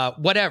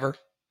 whatever.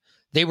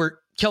 They were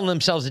killing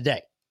themselves a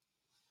day.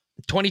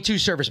 22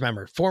 service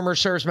member, former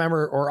service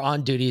member, or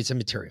on duty as a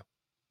material.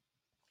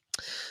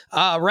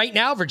 Right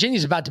now,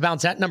 Virginia's about to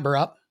bounce that number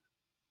up,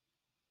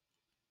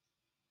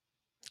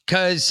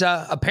 because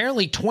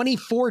apparently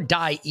 24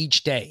 die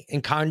each day,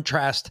 in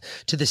contrast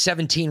to the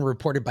 17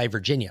 reported by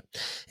Virginia.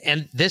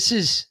 And this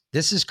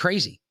is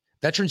crazy.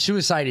 Veteran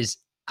suicide is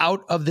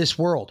out of this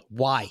world.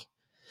 Why?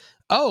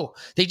 Oh,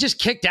 they just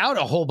kicked out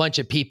a whole bunch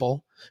of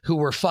people who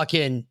were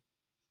fucking,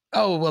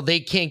 oh, well, they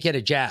can't get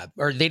a jab,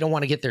 or they don't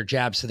want to get their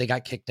jab, so they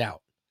got kicked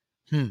out.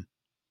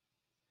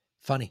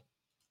 Funny.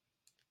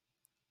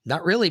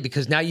 Not really,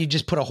 because now you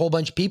just put a whole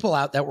bunch of people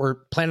out that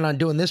were planning on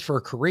doing this for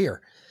a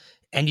career,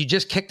 and you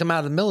just kicked them out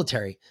of the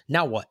military.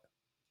 Now what?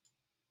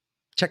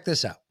 Check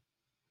this out.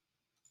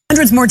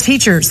 Hundreds more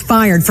teachers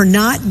fired for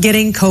not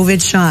getting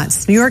COVID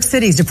shots. New York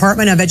City's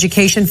Department of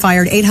Education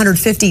fired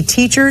 850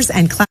 teachers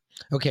and class.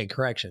 Okay,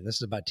 correction. This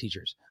is about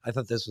teachers. I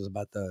thought this was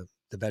about the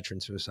veteran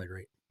suicide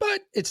rate,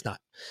 but it's not.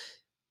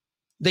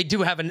 They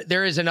do have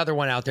there is another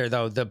one out there,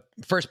 though. The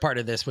first part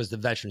of this was the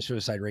veteran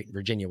suicide rate in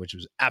Virginia, which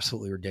was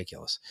absolutely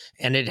ridiculous.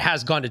 And it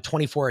has gone to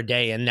 24 a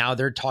day. And now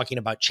they're talking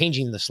about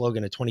changing the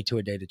slogan of 22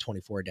 a day to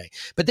 24 a day.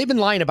 But they've been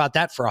lying about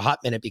that for a hot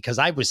minute, because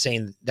I was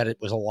saying that it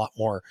was a lot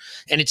more.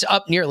 And it's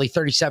up nearly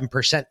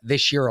 37%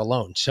 this year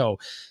alone. So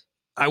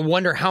I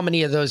wonder how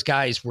many of those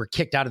guys were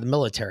kicked out of the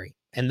military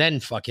and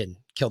then fucking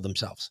killed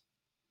themselves.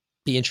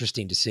 Be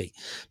interesting to see.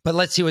 But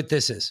let's see what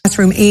this is.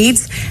 Classroom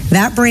aides,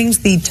 that brings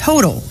the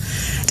total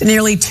to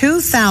nearly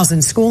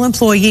 2,000 school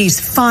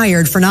employees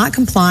fired for not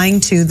complying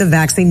to the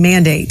vaccine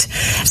mandate.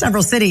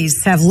 Several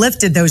cities have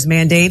lifted those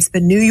mandates,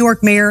 but New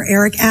York Mayor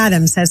Eric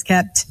Adams has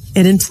kept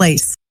it in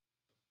place.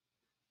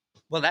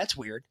 Well, that's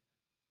weird.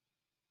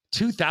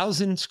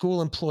 2,000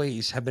 school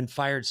employees have been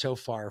fired so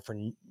far for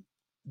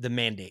the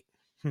mandate.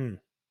 I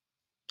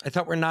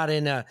thought we're not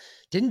in a...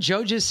 Didn't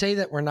Joe just say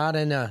that we're not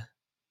in a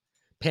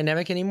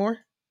pandemic anymore?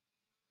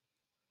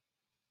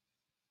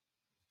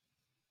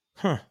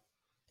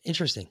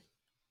 Interesting.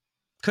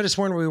 Could have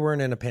sworn we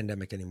weren't in a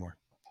pandemic anymore.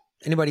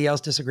 Anybody else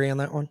disagree on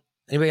that one?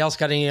 Anybody else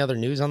got any other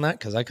news on that?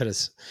 Because I could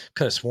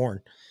have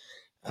sworn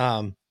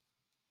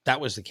that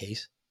was the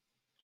case.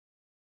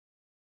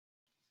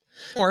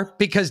 Or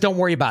because don't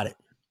worry about it.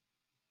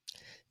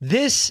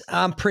 This,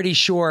 I'm pretty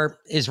sure,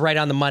 is right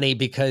on the money,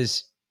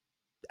 because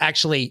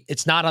actually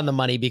it's not on the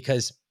money,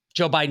 because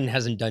Joe Biden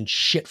hasn't done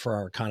shit for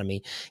our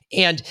economy.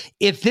 And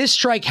if this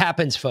strike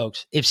happens,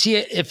 folks,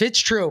 if it's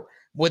true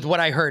with what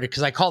I heard,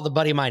 because I called a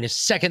buddy of mine a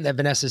second that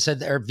Vanessa said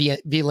that, or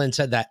V-Lynn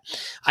said that,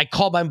 I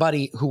called my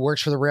buddy who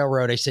works for the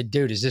railroad. I said,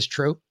 dude, is this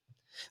true?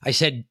 I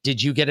said,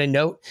 did you get a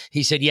note?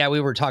 He said, yeah,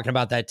 we were talking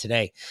about that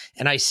today.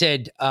 And I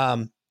said,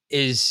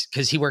 is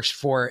because he works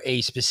for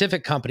a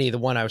specific company, the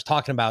one I was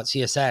talking about,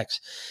 CSX.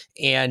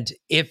 And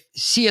if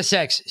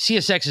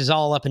CSX is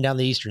all up and down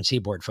the Eastern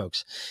Seaboard,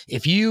 folks.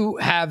 If you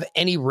have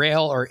any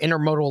rail or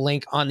intermodal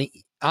link on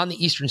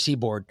the Eastern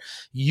Seaboard,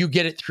 you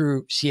get it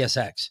through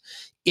CSX.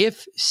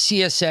 If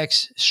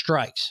CSX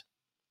strikes,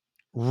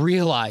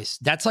 realize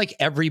that's like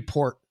every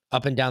port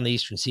up and down the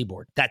Eastern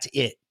Seaboard. That's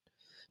it.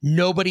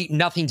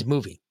 Nothing's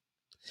moving.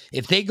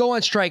 If they go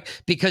on strike,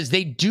 because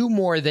they do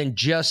more than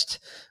just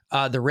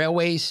the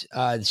railways,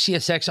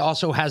 CSX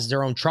also has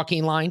their own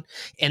trucking line,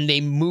 and they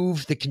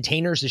move the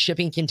containers, the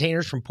shipping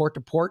containers, from port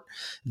to port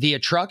via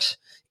trucks.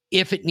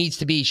 If it needs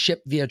to be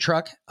shipped via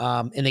truck,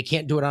 and they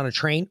can't do it on a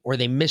train, or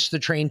they miss the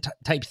train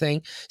type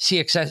thing,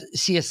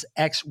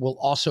 CSX will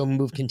also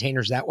move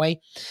containers that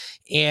way.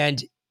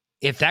 And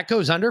if that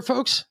goes under,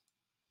 folks,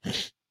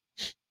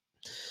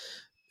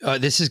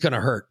 this is going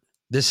to hurt.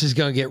 This is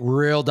going to get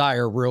real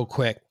dire real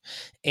quick.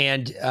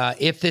 And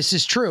if this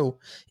is true,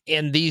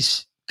 and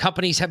these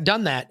companies have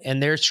done that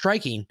and they're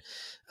striking,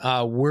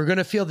 we're going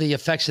to feel the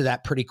effects of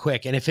that pretty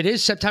quick. And if it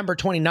is September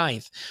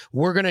 29th,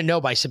 we're going to know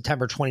by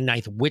September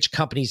 29th which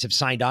companies have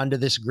signed on to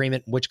this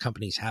agreement and which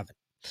companies haven't.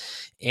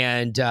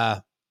 And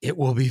it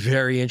will be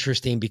very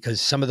interesting,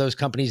 because some of those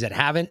companies that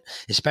haven't,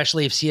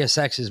 especially if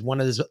CSX is one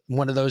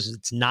of those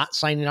that's not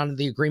signing on to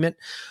the agreement,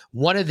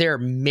 one of their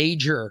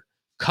major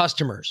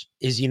customers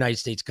is the United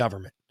States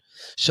government.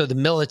 So the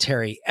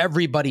military,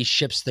 everybody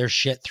ships their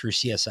shit through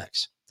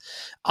CSX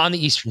on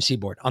the Eastern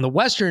Seaboard. On the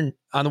West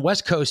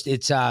Coast,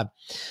 it's I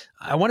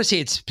want to say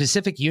it's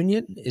Pacific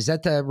Union. Is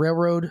that the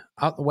railroad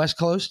out the West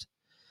Coast?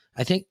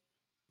 I think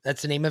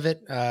that's the name of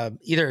it.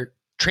 Either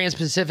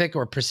Trans-Pacific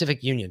or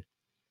Pacific Union.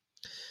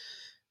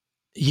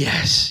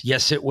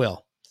 Yes, it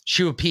will.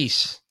 Shoe of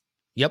Peace.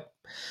 Yep.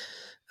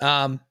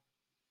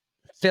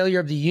 failure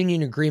of the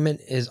union agreement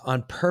is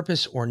on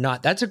purpose or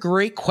not? That's a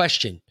great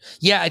question.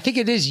 Yeah, I think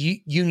it is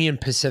Union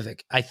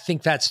Pacific. I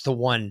think that's the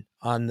one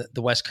on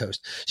the West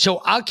Coast.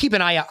 So I'll keep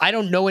an eye out. I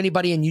don't know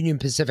anybody in Union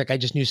Pacific. I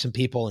just knew some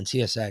people in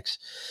CSX.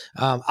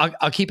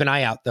 I'll keep an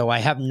eye out, though. I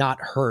have not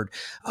heard.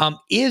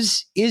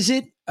 Is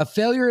it a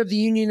failure of the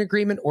union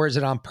agreement, or is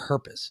it on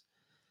purpose?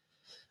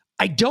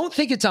 I don't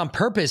think it's on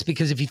purpose,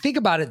 because if you think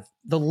about it,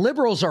 the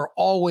liberals are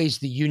always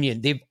the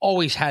union. They've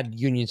always had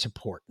union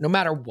support, no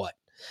matter what.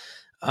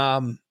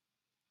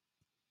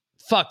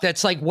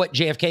 That's like what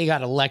JFK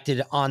got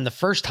elected on the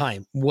first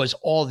time, was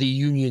all the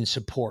union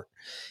support.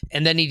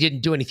 And then he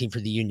didn't do anything for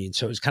the union.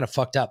 So it was kind of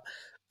fucked up.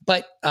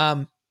 But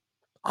on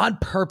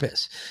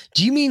purpose,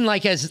 do you mean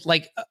like as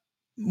like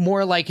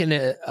more like in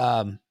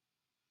a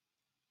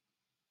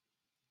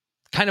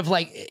kind of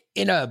like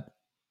in a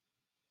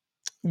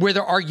where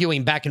they're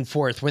arguing back and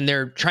forth when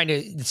they're trying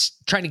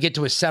to get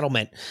to a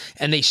settlement,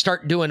 and they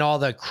start doing all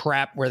the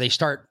crap where they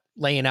start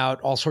laying out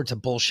all sorts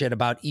of bullshit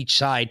about each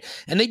side,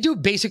 and they do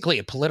basically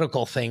a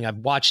political thing. I've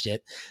watched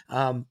it.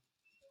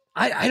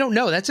 I don't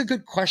know. That's a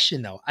good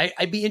question, though.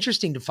 I'd be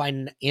interesting to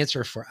find an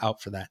answer for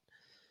that.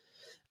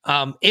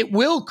 It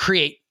will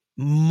create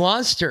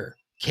monster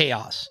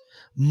chaos,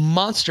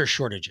 monster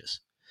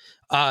shortages.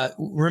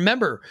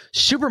 Remember,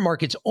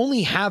 supermarkets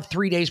only have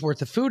 3 days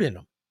worth of food in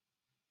them.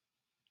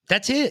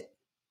 That's it.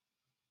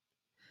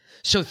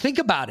 So think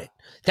about it.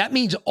 That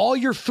means all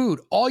your food,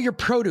 all your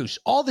produce,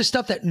 all the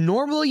stuff that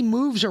normally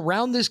moves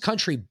around this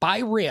country by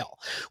rail,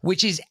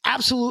 which is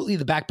absolutely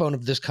the backbone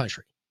of this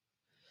country,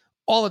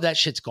 all of that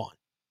shit's gone.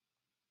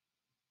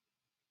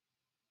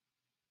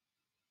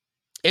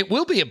 It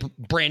will be a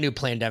brand new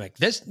pandemic.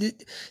 This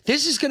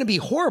is going to be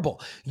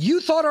horrible.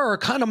 You thought our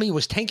economy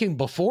was tanking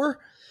before?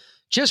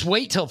 Just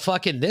wait till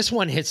fucking this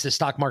one hits the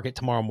stock market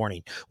tomorrow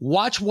morning.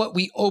 Watch what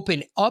we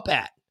open up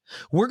at.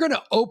 We're going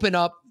to open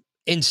up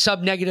in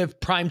sub-negative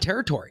prime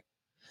territory.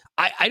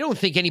 I don't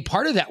think any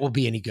part of that will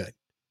be any good.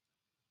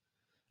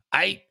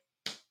 I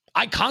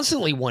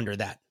constantly wonder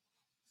that.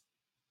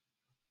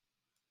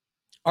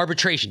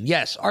 Arbitration.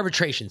 Yes,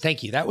 arbitration.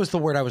 Thank you. That was the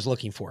word I was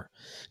looking for.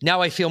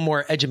 Now I feel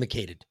more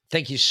educated.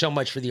 Thank you so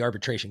much for the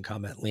arbitration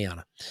comment,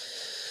 Liana.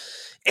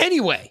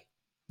 Anyway,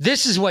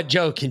 this is what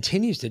Joe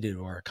continues to do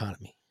to our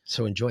economy.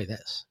 So enjoy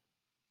this.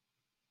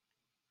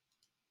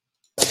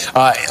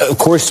 Of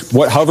course,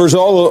 what hovers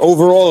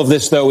over all of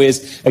this, though,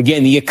 is,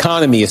 again, the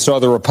economy. You saw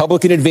the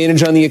Republican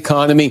advantage on the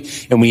economy.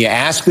 And when you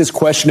ask this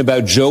question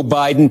about Joe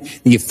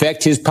Biden, the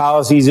effect his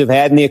policies have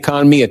had in the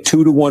economy, a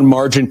 2-to-1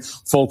 margin,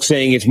 folks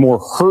saying it's more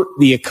hurt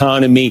the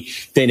economy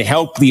than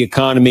help the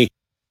economy.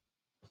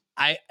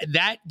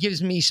 That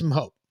gives me some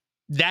hope.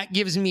 That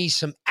gives me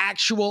some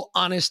actual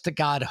honest to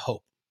God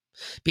hope.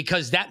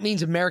 Because that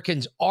means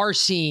Americans are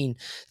seeing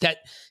that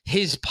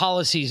his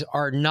policies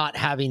are not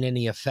having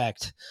any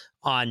effect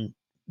on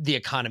the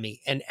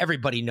economy. And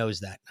everybody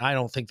knows that. I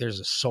don't think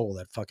there's a soul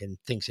that fucking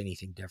thinks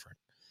anything different.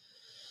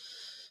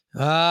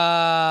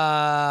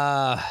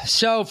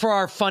 So for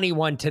our funny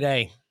one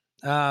today,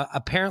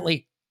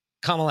 apparently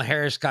Kamala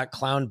Harris got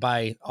clowned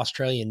by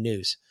Australian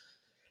news.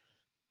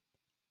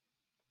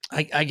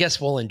 I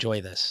guess we'll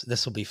enjoy this.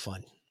 This will be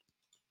fun.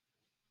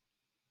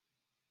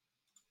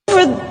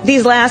 For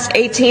these last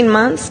 18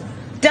 months,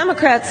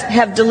 Democrats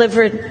have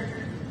delivered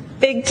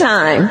big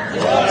time.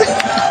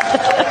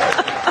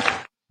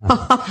 Don't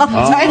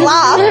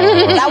laugh.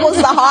 That was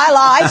the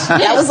highlight.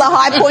 That was the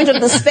high point of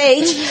the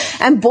speech.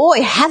 And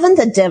boy, haven't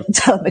the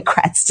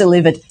Democrats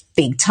delivered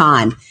big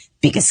time.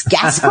 Biggest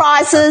gas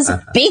prices,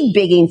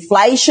 big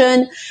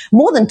inflation,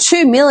 more than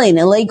 2 million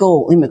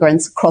illegal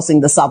immigrants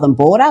crossing the southern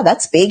border.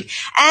 That's big.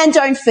 And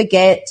don't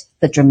forget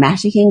the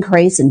dramatic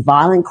increase in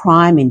violent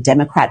crime in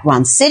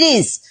Democrat-run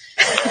cities.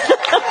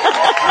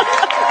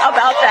 How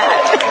about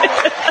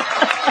that?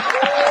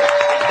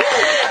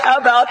 How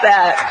about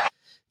that?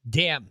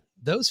 Damn,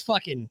 those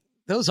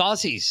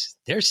Aussies,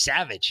 they're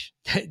savage.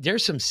 They're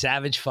some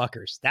savage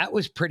fuckers. That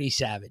was pretty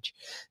savage.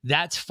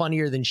 That's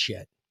funnier than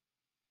shit.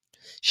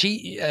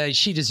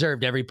 She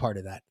deserved every part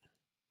of that,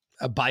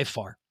 by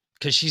far,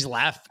 because she's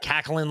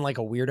cackling like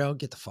a weirdo.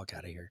 Get the fuck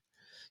out of here.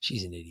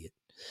 She's an idiot.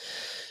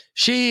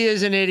 She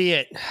is an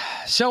idiot.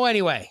 So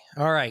anyway,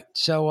 all right.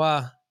 So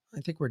I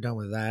think we're done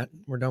with that.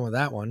 We're done with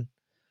that one.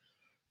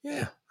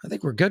 Yeah, I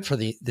think we're good for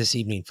this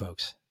evening,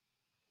 folks.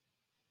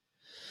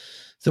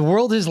 The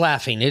world is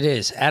laughing. It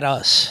is at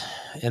us,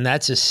 and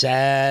that's a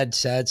sad,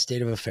 sad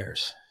state of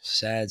affairs.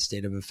 Sad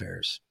state of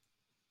affairs.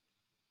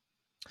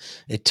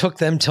 It took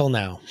them till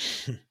now.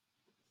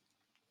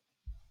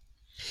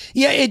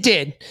 Yeah, it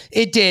did.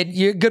 It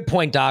did. Good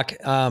point, Doc.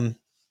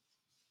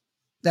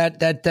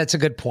 That's a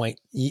good point.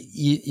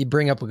 You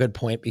bring up a good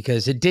point,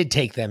 because it did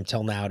take them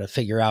till now to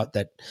figure out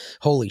that,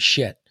 holy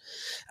shit.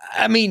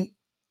 I mean,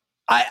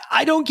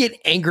 I don't get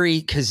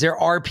angry, because there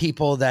are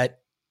people that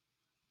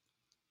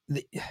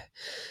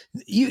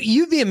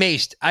you'd be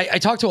amazed. I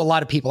talk to a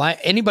lot of people.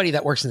 Anybody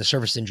that works in the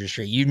service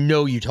industry,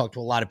 you talk to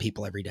a lot of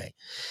people every day.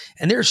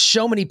 And there's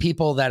so many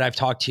people that I've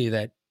talked to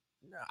that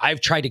I've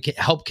tried to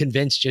help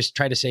convince, just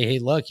try to say, hey,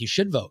 look, you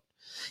should vote.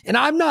 And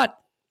I'm not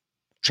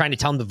trying to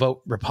tell them to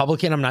vote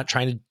Republican. I'm not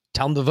trying to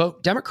tell them to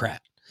vote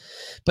Democrat.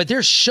 But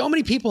there's so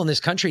many people in this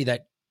country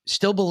that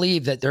still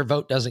believe that their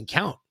vote doesn't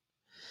count.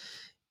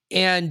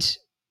 And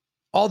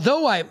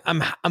although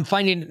I'm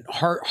finding it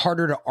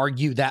harder to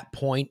argue that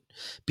point,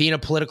 being a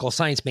political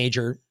science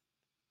major,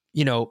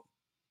 you know,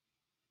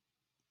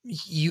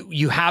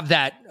 you have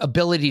that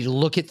ability to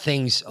look at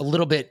things a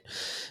little bit.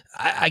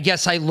 I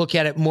guess I look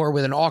at it more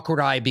with an awkward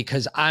eye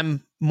because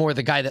I'm more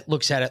the guy that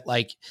looks at it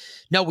like,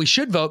 no, we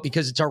should vote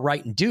because it's our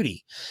right and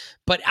duty.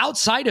 But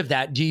outside of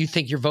that, do you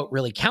think your vote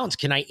really counts?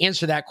 Can I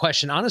answer that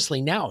question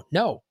honestly now?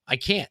 No, I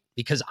can't,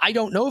 because I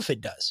don't know if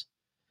it does.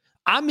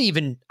 I'm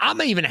even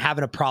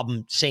having a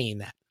problem saying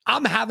that.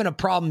 I'm having a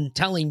problem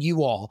telling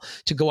you all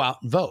to go out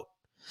and vote.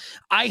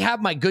 I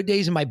have my good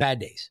days and my bad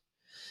days.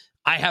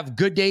 I have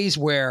good days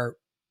where,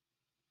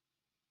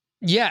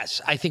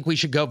 yes, I think we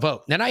should go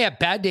vote. Then I have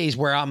bad days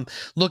where I'm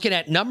looking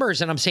at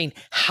numbers and I'm saying,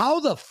 how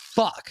the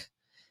fuck?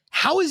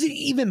 How is it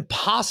even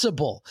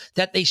possible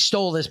that they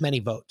stole this many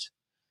votes?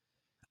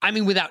 I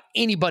mean, without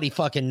anybody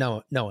fucking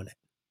knowing it.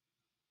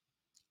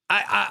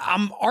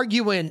 I'm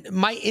arguing,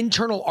 my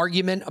internal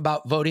argument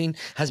about voting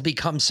has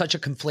become such a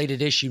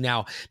conflated issue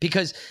now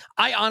because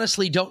I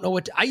honestly don't know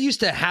I used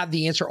to have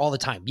the answer all the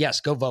time.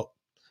 Yes, go vote.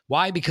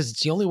 Why? Because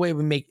it's the only way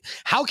we make.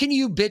 How can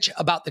you bitch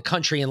about the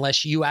country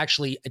unless you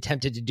actually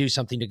attempted to do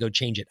something to go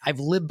change it? I've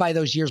lived by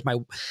those years.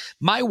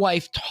 My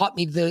wife taught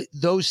me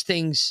those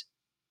things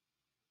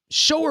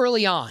so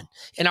early on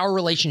in our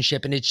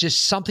relationship, and it's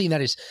just something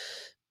that is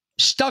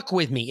stuck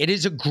with me. It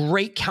is a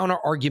great counter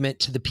argument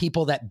to the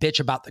people that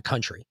bitch about the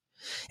country.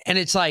 And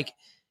it's like,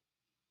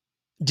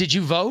 did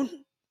you vote?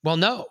 Well,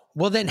 no.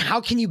 Well, then how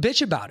can you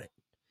bitch about it?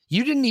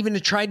 You didn't even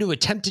try to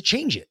attempt to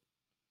change it.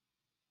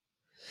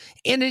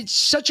 And it's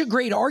such a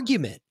great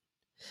argument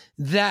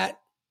that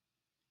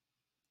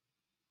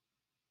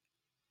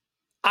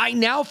I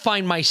now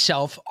find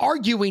myself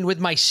arguing with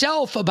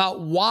myself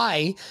about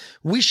why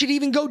we should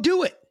even go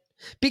do it,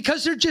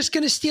 because they're just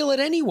going to steal it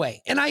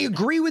anyway. And I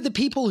agree with the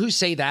people who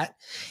say that.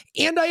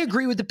 And I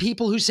agree with the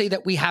people who say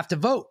that we have to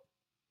vote.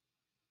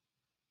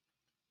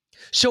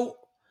 So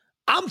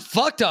I'm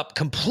fucked up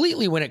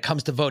completely when it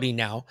comes to voting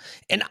now.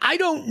 And I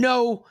don't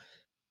know.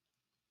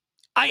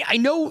 I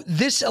know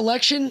this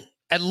election,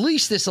 at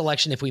least this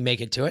election, if we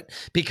make it to it,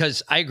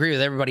 because I agree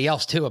with everybody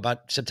else too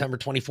about September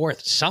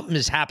 24th. Something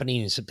is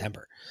happening in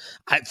September.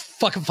 I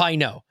fucking fine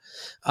know.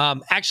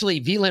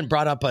 Actually, VLAN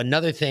brought up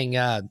another thing,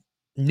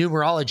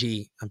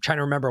 numerology. I'm trying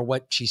to remember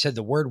what she said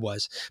the word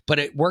was, but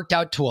it worked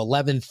out to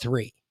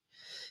 11-3.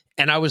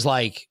 And I was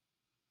like,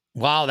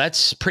 wow,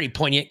 that's pretty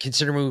poignant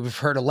considering we've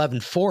heard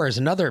 11-4 is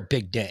another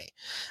big day.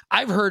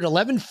 I've heard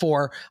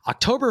 11-4,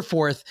 October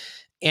 4th,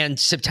 and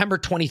September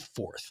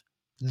 24th.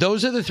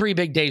 Those are the three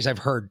big days I've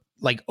heard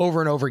like over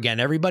and over again.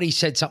 Everybody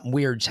said something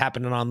weird's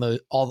happening on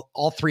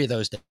all three of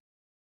those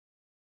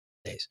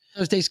days.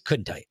 Those days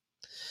couldn't tell you.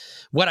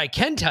 What I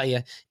can tell you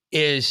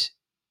is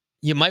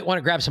you might want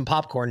to grab some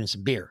popcorn and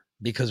some beer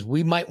because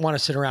we might want to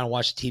sit around and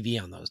watch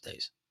TV on those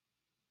days.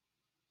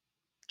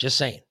 Just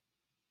saying.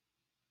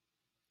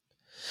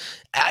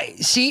 I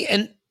see,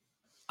 and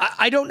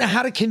I don't know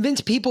how to convince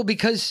people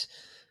because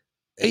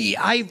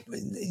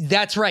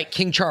that's right,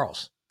 King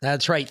Charles.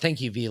 That's right.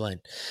 Thank you, VLAN.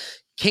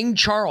 King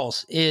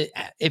Charles,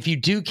 if you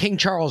do King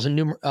Charles in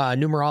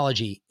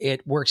numerology,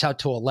 it works out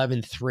to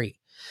 11-3,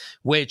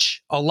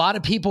 which a lot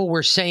of people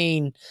were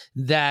saying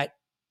that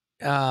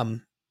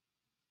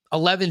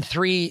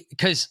 11-3,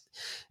 because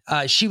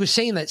she was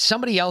saying that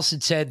somebody else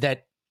had said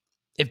that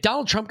if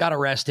Donald Trump got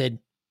arrested,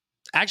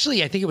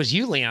 actually, I think it was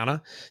you,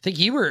 Liana. I think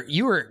you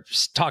were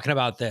talking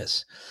about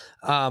this.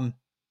 But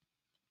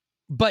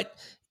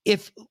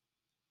if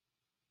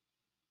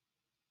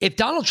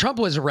Donald Trump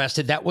was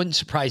arrested, that wouldn't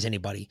surprise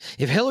anybody.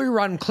 If Hillary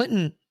Rodham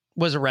Clinton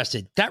was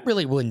arrested, that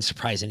really wouldn't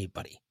surprise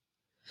anybody.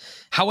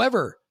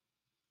 However,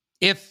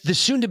 if the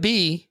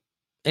soon-to-be,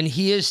 and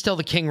he is still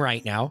the king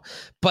right now,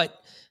 but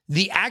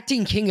the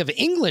acting king of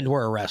England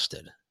were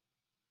arrested.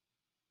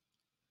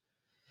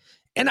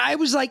 And I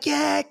was like,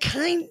 yeah,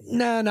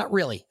 no, not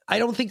really. I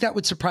don't think that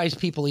would surprise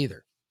people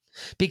either.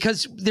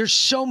 Because there's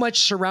so much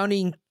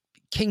surrounding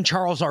King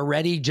Charles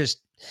already,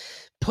 just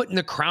putting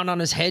the crown on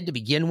his head to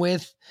begin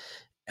with.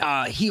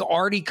 He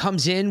already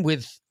comes in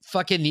with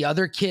fucking the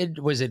other kid.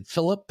 Was it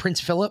Philip,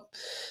 Prince Philip,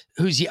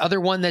 who's the other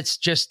one that's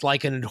just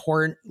like an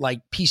abhorrent,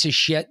 like piece of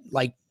shit,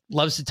 like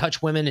loves to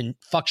touch women and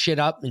fuck shit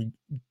up and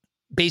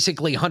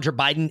basically Hunter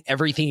Biden,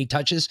 everything he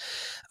touches.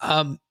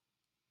 I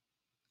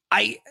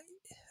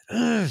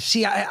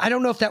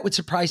don't know if that would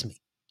surprise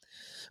me.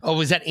 Oh,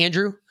 was that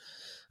Andrew?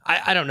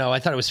 I don't know. I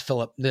thought it was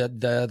Philip,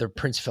 the other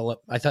Prince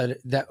Philip. I thought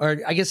that, or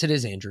I guess it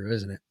is Andrew,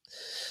 isn't it?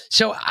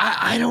 So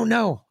I don't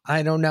know.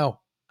 I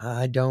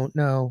don't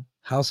know.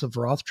 House of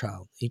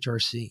Rothschild,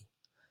 HRC.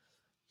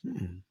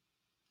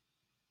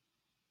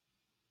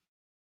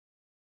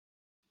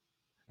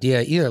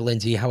 Yeah, either,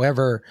 Lindsay.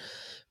 However,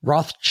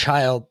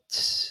 Rothschild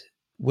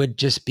would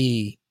just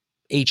be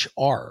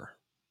HR.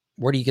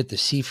 Where do you get the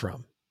C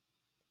from?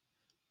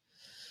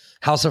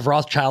 House of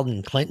Rothschild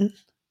and Clinton?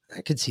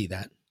 I could see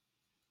that.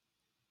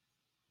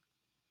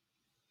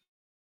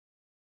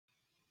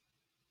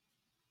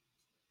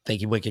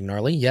 Thank you, Wicked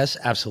Gnarly. Yes,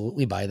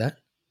 absolutely buy that.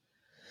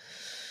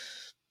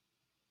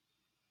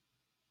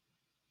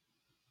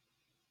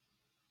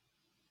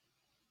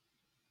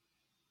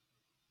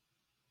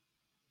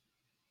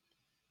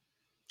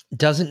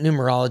 Doesn't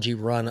numerology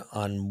run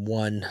on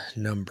one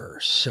number?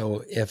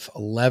 So if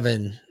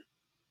 11,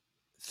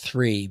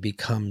 3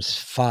 becomes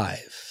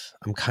 5,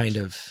 I'm kind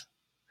of...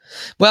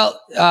 Well,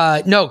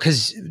 no,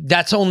 because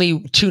that's only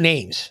 2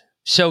 names.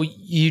 So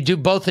you do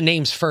both the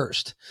names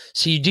first.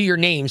 So you do your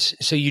names.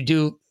 So you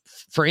do,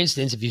 for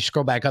instance, if you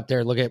scroll back up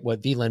there, look at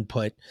what VLAN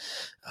put.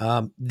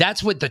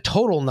 That's what the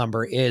total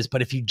number is.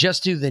 But if you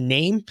just do the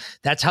name,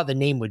 that's how the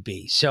name would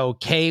be. So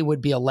K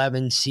would be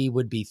 11, C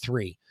would be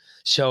 3.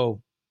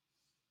 So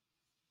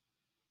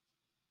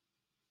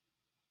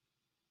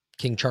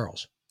King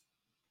Charles.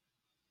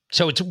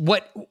 So it's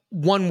what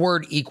one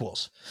word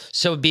equals.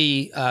 So it'd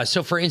be,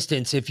 so for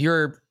instance, if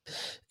your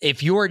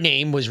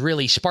name was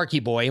really Sparky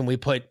Boy and we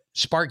put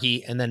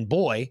Sparky and then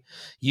boy,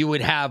 you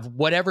would have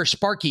whatever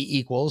Sparky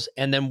equals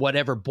and then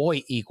whatever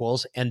boy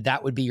equals, and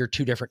that would be your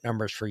 2 different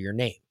numbers for your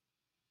name.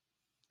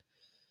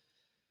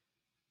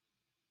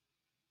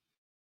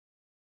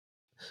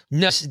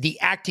 No, the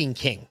acting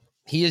king.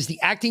 He is the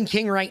acting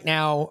king right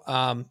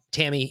now,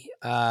 Tammy.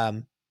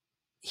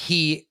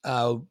 He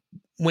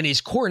when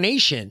his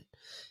coronation,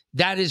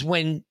 that is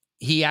when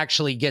he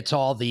actually gets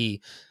all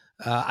the,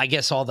 I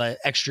guess, all the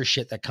extra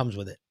shit that comes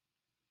with it.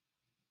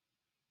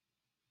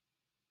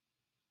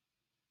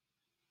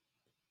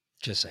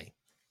 Just saying.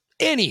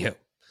 Anywho.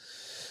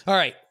 All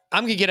right.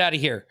 I'm going to get out of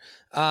here.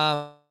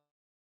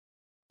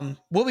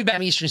 We'll be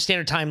back Eastern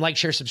Standard Time. Like,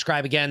 share,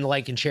 subscribe again,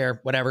 like and share,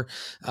 whatever.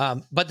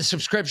 But the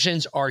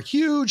subscriptions are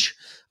huge.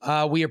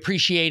 We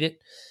appreciate it.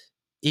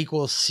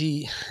 Equals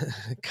C,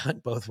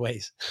 cunt both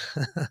ways.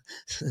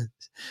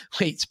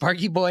 Wait,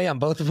 Sparky Boy on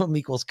both of them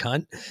equals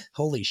cunt?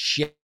 Holy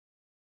shit.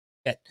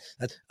 She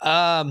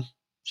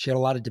had a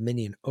lot of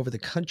dominion over the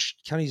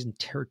counties and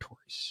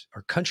territories,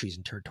 or countries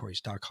and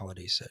territories, Doc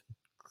Holliday said.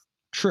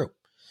 True.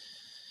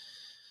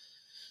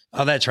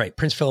 Oh, that's right.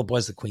 Prince Philip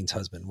was the Queen's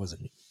husband,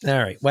 wasn't he? All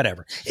right,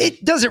 whatever.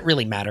 It doesn't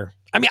really matter.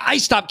 I mean, I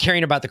stopped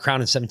caring about the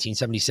crown in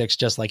 1776,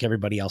 just like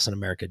everybody else in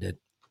America did.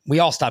 We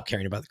all stopped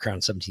caring about the crown in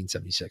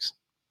 1776.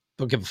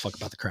 Don't give a fuck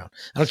about the crown.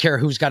 I don't care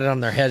who's got it on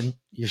their head.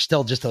 You're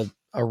still just a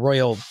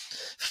royal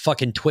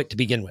fucking twit to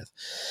begin with.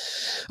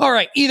 All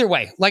right. Either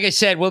way, like I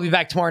said, we'll be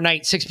back tomorrow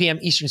night, 6 p.m.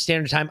 Eastern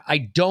Standard Time. I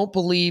don't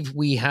believe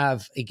we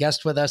have a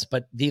guest with us,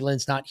 but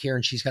VLAN's not here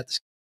and she's got the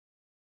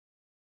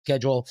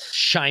schedule.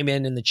 Chime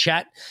in the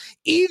chat.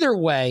 Either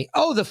way.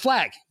 Oh, the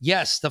flag.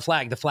 Yes, the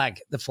flag.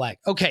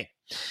 Okay.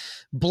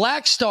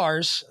 Black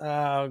stars,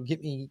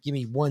 give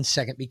me 1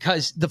 second,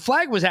 because the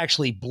flag was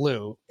actually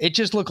blue. It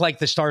just looked like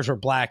the stars were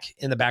black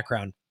in the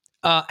background.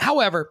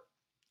 However,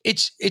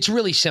 it's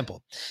really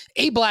simple.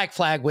 A black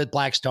flag with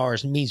black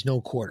stars means no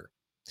quarter.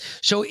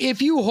 So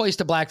if you hoist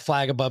a black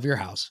flag above your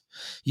house,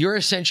 you're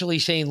essentially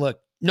saying,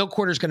 look, no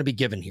quarter is going to be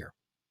given here.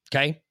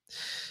 Okay.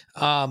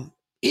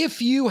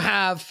 If you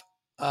have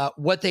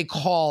what they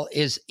call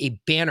is a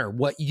banner,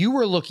 what you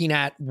were looking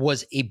at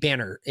was a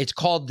banner. It's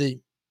called the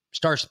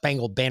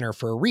Star-Spangled Banner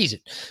for a reason,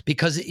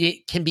 because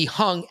it can be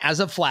hung as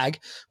a flag,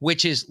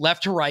 which is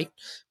left to right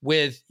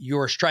with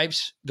your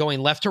stripes going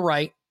left to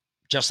right,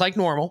 just like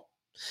normal.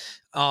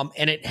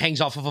 And it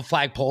hangs off of a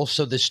flagpole.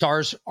 So the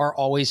stars are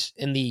always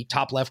in the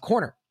top left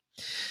corner.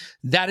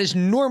 That is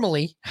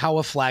normally how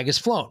a flag is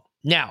flown.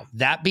 Now,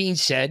 that being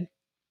said,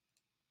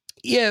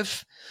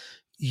 if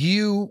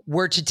you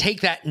were to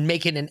take that and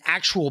make it an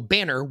actual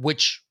banner,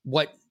 which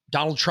what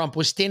Donald Trump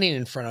was standing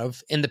in front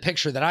of in the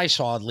picture that I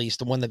saw, at least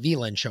the one that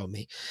VLAN showed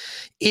me,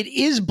 it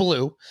is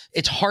blue.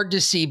 It's hard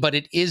to see, but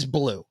it is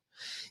blue.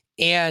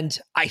 And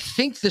I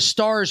think the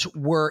stars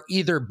were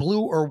either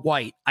blue or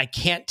white. I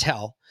can't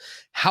tell.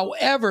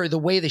 However, the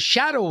way the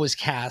shadow was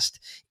cast,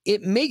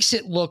 it makes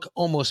it look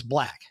almost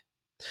black.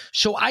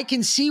 So I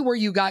can see where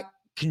you got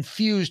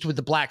confused with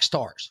the black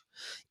stars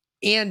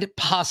and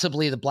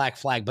possibly the black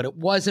flag, but it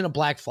wasn't a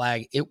black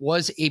flag. It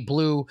was a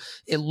blue.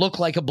 It looked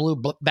like a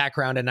blue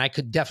background, and I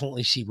could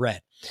definitely see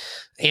red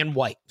and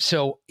white.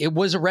 So it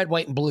was a red,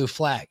 white, and blue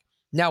flag.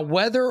 Now,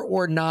 whether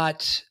or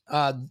not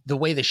the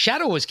way the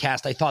shadow was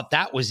cast, I thought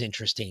that was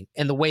interesting.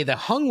 And the way the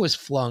hung was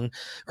flown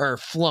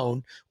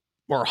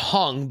or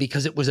hung,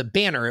 because it was a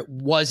banner, it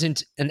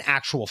wasn't an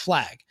actual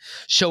flag.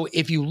 So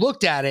if you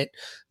looked at it,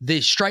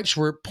 the stripes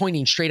were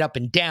pointing straight up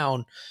and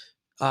down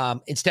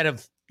instead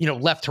of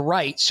left to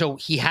right. So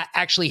he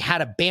actually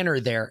had a banner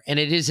there, and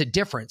it is a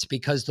difference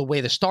because the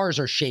way the stars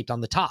are shaped on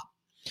the top.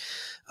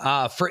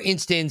 For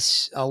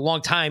instance, a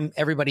long time,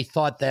 everybody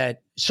thought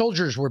that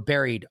soldiers were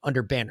buried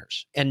under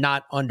banners and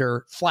not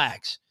under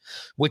flags,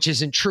 which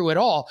isn't true at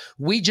all.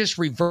 We just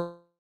reverse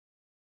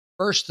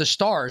the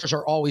stars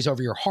are always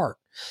over your heart.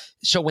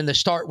 So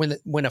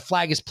when a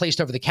flag is placed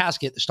over the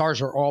casket, the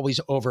stars are always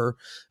over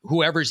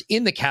whoever's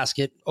in the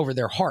casket, over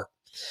their heart.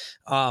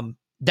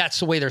 That's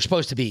the way they're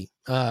supposed to be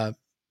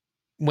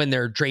when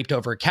they're draped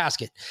over a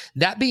casket.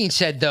 That being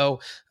said,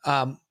 though,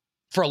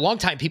 for a long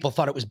time, people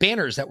thought it was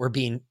banners that were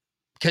being,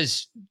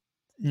 because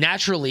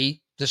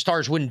naturally the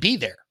stars wouldn't be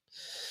there.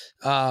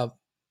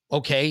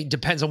 Okay,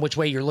 depends on which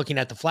way you're looking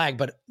at the flag,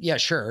 but yeah,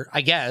 sure,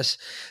 I guess.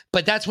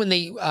 But that's when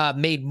they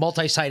made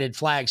multi-sided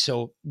flags,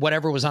 so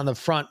whatever was on the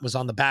front was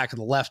on the back of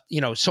the left,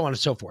 so on and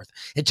so forth.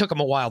 It took them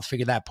a while to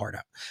figure that part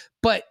out.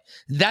 But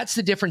that's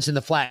the difference in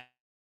the flags.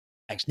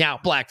 Now,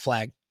 black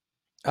flag,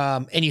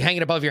 and you hang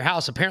it above your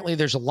house. Apparently,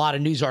 there's a lot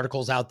of news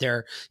articles out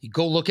there. You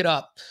go look it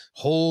up.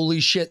 Holy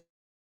shit.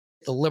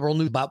 The liberal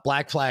news about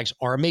black flags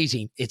are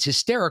amazing. It's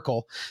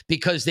hysterical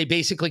because they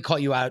basically call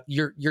you out.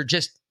 You're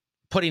just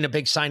putting a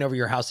big sign over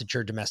your house that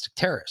you're a domestic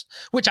terrorist,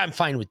 which I'm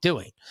fine with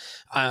doing.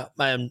 I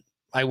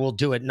will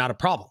do it, not a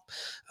problem.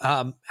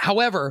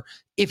 However,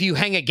 if you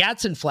hang a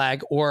Gadsden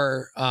flag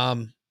or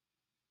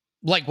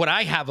like what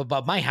I have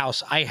above my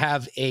house, I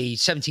have a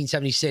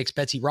 1776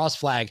 Betsy Ross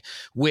flag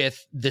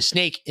with the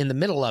snake in the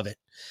middle of it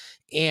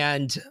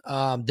and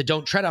the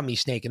Don't Tread on Me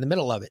snake in the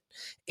middle of it.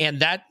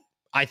 And that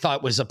I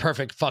thought was a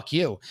perfect fuck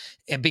you.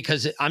 And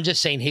because I'm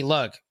just saying, hey,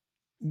 look,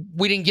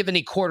 we didn't give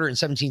any quarter in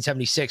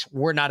 1776.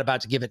 We're not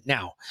about to give it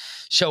now.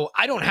 So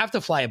I don't have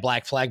to fly a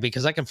black flag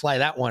because I can fly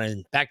that one.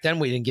 And back then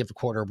we didn't give a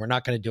quarter. We're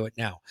not going to do it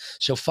now.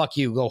 So fuck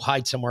you, go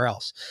hide somewhere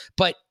else.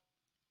 But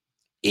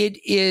it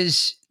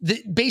is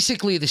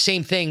basically the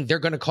same thing. They're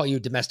going to call you a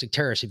domestic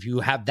terrorist if you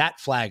have that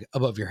flag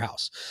above your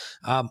house.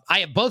 I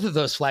have both of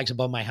those flags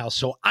above my house.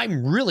 So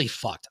I'm really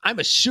fucked. I'm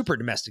a super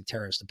domestic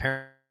terrorist,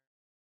 apparently.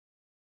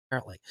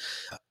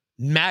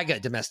 MAGA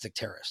domestic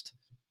terrorist.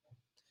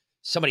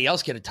 Somebody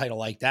else get a title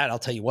like that, I'll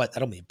tell you what,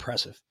 that'll be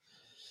impressive.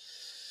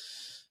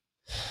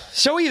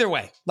 So either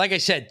way, like I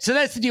said, so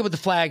that's the deal with the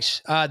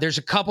flags. There's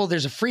a couple.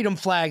 There's a freedom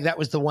flag. That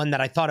was the one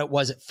that I thought it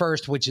was at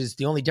first, which is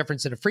the only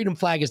difference in a freedom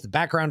flag is the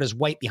background is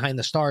white behind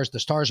the stars. The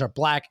stars are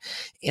black.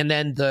 And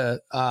then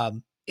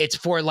it's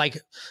for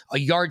like a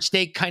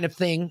yardstake kind of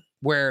thing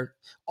where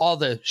all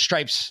the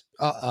stripes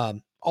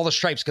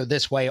go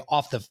this way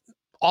off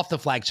the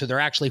flag. So they're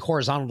actually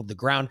horizontal to the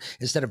ground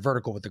instead of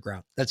vertical with the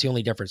ground. That's the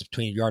only difference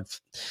between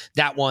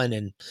that one.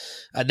 And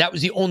that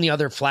was the only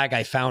other flag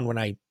I found when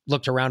I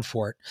looked around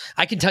for it.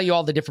 I can tell you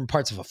all the different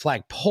parts of a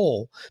flag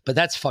pole, but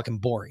that's fucking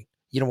boring.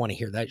 You don't want to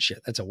hear that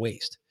shit. That's a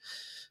waste.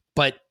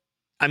 But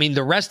I mean,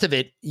 the rest of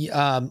it,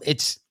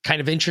 it's kind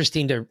of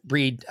interesting to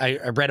read.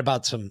 I read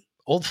about some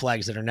old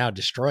flags that are now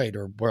destroyed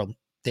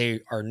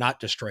they are not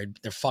destroyed.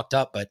 They're fucked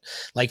up. But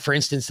like, for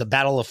instance, the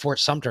Battle of Fort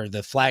Sumter,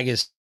 the flag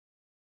is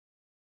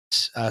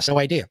no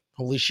idea.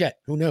 Holy shit.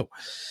 Who knew?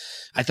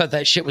 I thought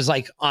that shit was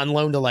like on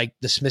loan to like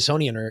the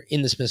Smithsonian or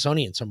in the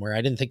Smithsonian somewhere.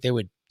 I didn't think they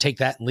would take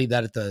that and leave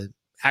that at the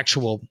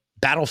actual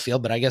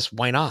battlefield, but I guess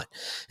why not?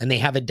 And they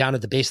have it down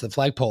at the base of the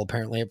flagpole,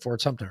 apparently at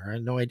Fort Sumter. I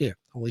had no idea.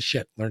 Holy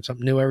shit. Learn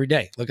something new every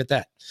day. Look at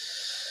that.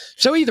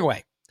 So either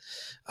way,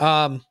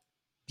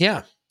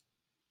 yeah.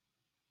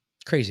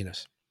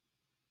 Craziness.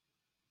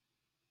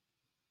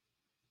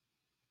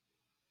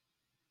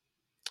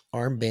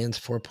 Armbands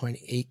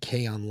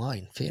 4.8K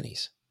online.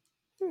 Fannies.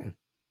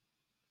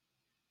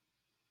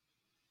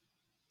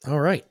 All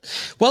right.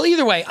 Well,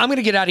 either way, I'm going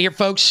to get out of here,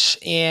 folks.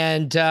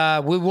 And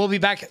we will be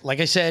back, like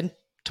I said,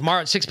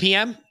 tomorrow at 6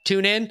 p.m.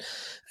 Tune in.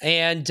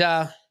 And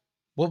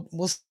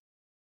we'll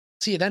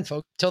see you then,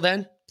 folks. Till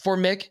then, for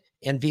Mick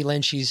and V.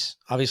 Lynn, she's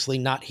obviously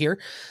not here.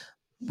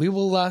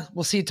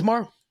 We'll see you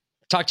tomorrow.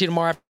 Talk to you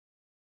tomorrow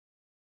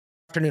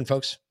afternoon,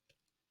 folks.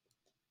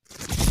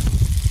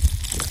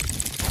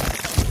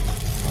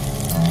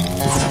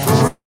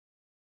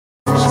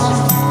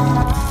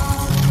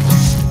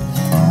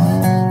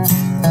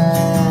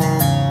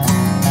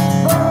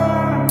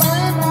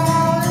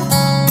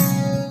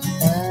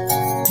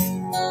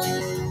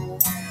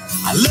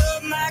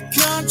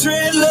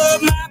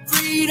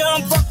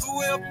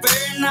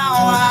 Now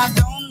I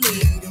don't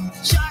need them.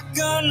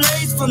 Shotgun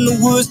race from the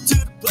woods to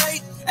the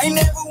plate. Ain't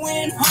never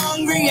went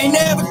hungry, ain't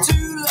never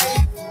too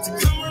late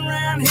to come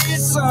around here,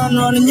 son,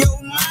 running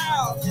your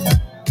mouth.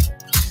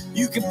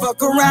 You can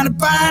fuck around and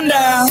find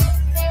out.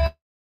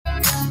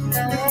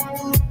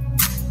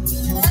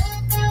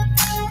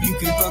 You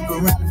can fuck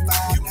around and find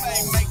out. You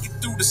may make it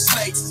through the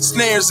snakes,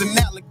 snares, and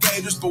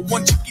alligators, but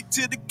once you get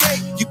to the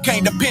gate, you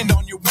can't depend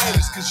on your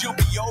waiters, cause you'll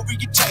be over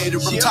your tater.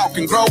 I'm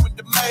talking growing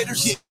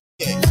tomatoes.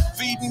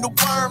 Feeding the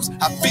worms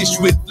I fish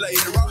with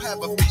later. I'll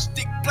have a fish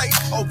stick plate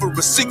over a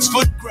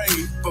 6-foot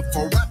grave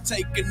before I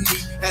take a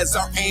knee as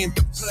our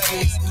anthem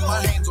plays.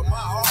 My hands on my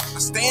heart, I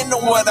stand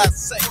on what I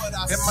say,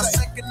 and my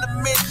Second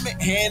Amendment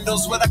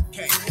handles what I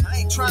can. I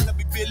ain't trying to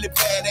be Billy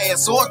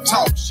Badass or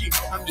talk shit.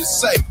 I'm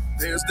just saying,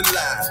 there's the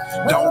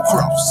line, don't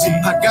cross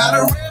it. I got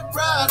a Red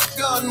Ryder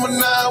gun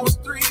when I was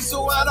 3,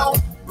 so I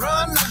don't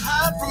run or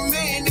hide from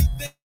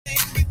anything.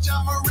 Bitch,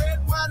 I'm a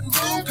red, white, and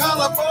blue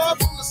collar boy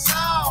from the South.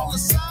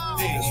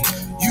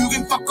 You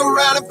can fuck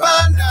around and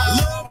find out.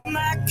 Love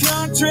my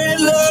country,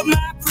 love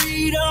my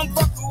freedom,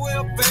 fuck the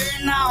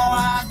welfare, now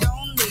I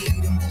don't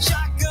need them.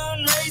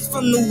 Shotgun race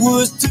from the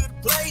woods to the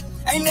plate.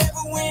 Ain't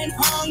never went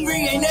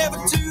hungry, ain't never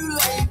too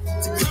late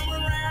to come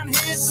around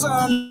here,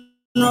 son,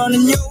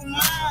 running your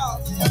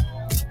mouth.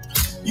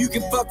 You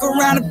can fuck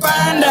around and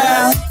find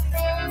out.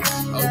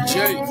 Oh,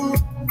 Jay.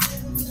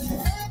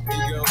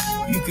 Here you go.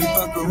 You can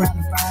fuck around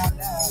and find out.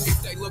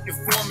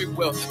 looking for me,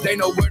 well, they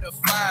know where to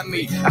find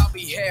me. I'll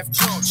be half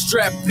drunk,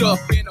 strapped up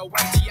in a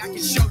whitey. I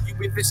can show you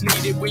if it's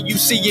needed. When you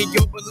see it,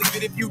 you'll believe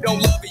it. If you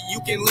don't love it,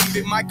 you can leave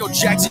it. Michael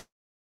Jackson,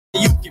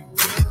 you can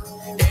be it.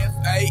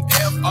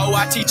 F-A-F-O,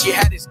 I teach you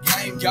how this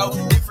game go.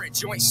 Different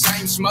joints,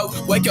 same smoke.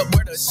 Wake up,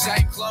 wear the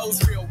same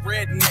clothes. Real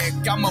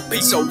redneck, I'm a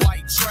piece of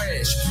white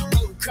trash.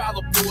 Blue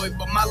collar boy,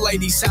 but my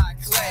lady's high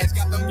class.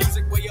 Got the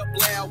music way up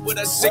loud with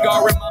a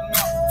cigar in my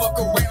mouth. Fuck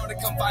around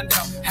and come find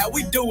out how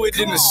we do it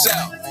in the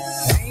South.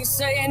 I ain't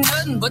saying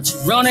nothing, but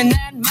you're running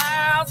that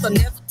mouth. I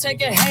never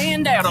take a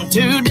handout, I'm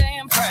too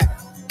damn proud.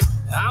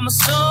 I'm a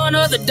son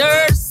of the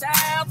dirty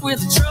South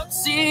with a truck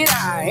seat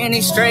high and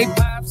these straight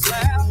pipes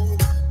loud.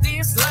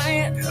 This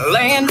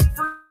land of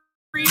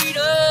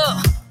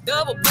freedom,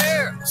 double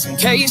barrels in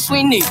case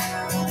we need.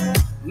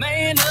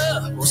 Man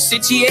up, we'll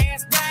sit your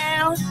ass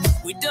down.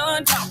 We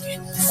done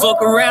talking,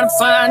 fuck around and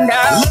find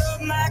out.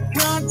 Love my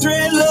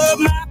country, love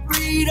my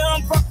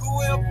freedom. Fuck a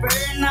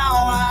welfare, now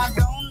I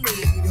don't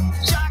need them.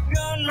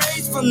 Shotgun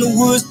race from the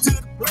woods to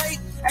the plate.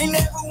 Ain't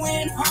never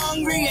went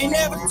hungry, ain't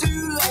never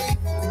too late.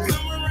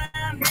 Come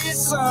around here,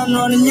 son,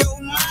 running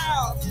your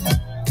mouth.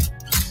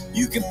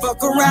 You can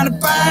fuck around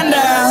and find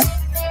out.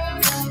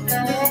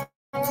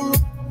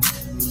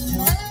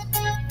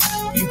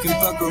 You can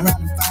fuck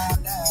around and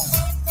find out.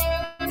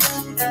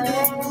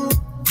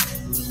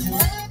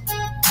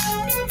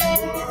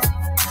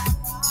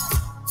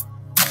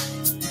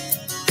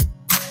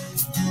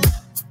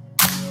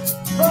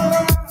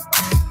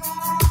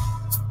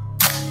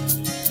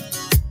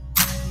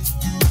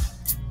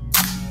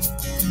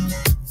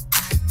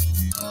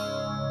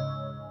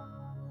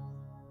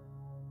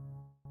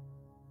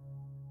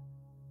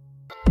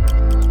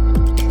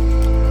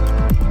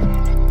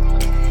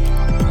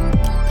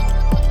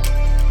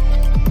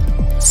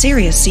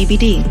 Sirius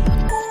CBD.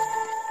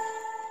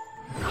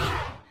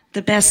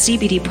 The best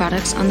CBD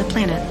products on the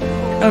planet.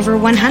 Over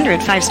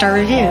 100 5-star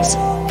reviews.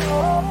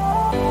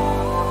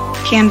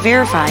 Can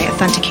verify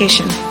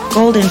authentication.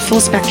 Gold and full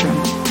spectrum.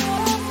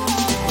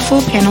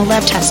 Full panel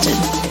lab tested.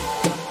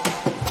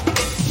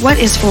 What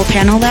is full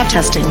panel lab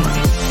testing?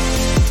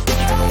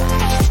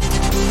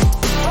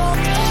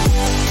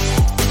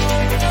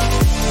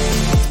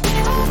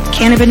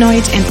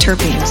 Cannabinoids and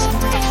terpenes.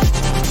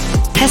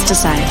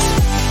 Pesticides.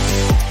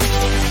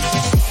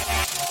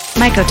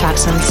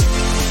 Mycotoxins,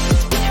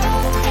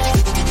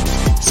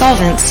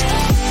 solvents,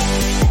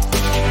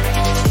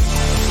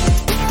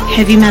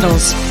 heavy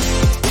metals,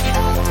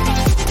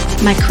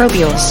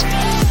 microbials,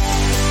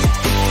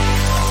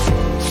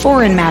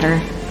 foreign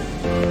matter.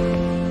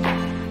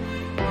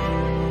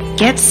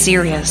 Get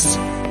serious.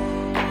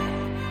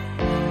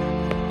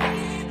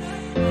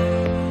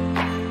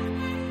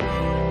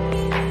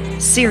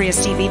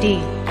 Sirius CBD.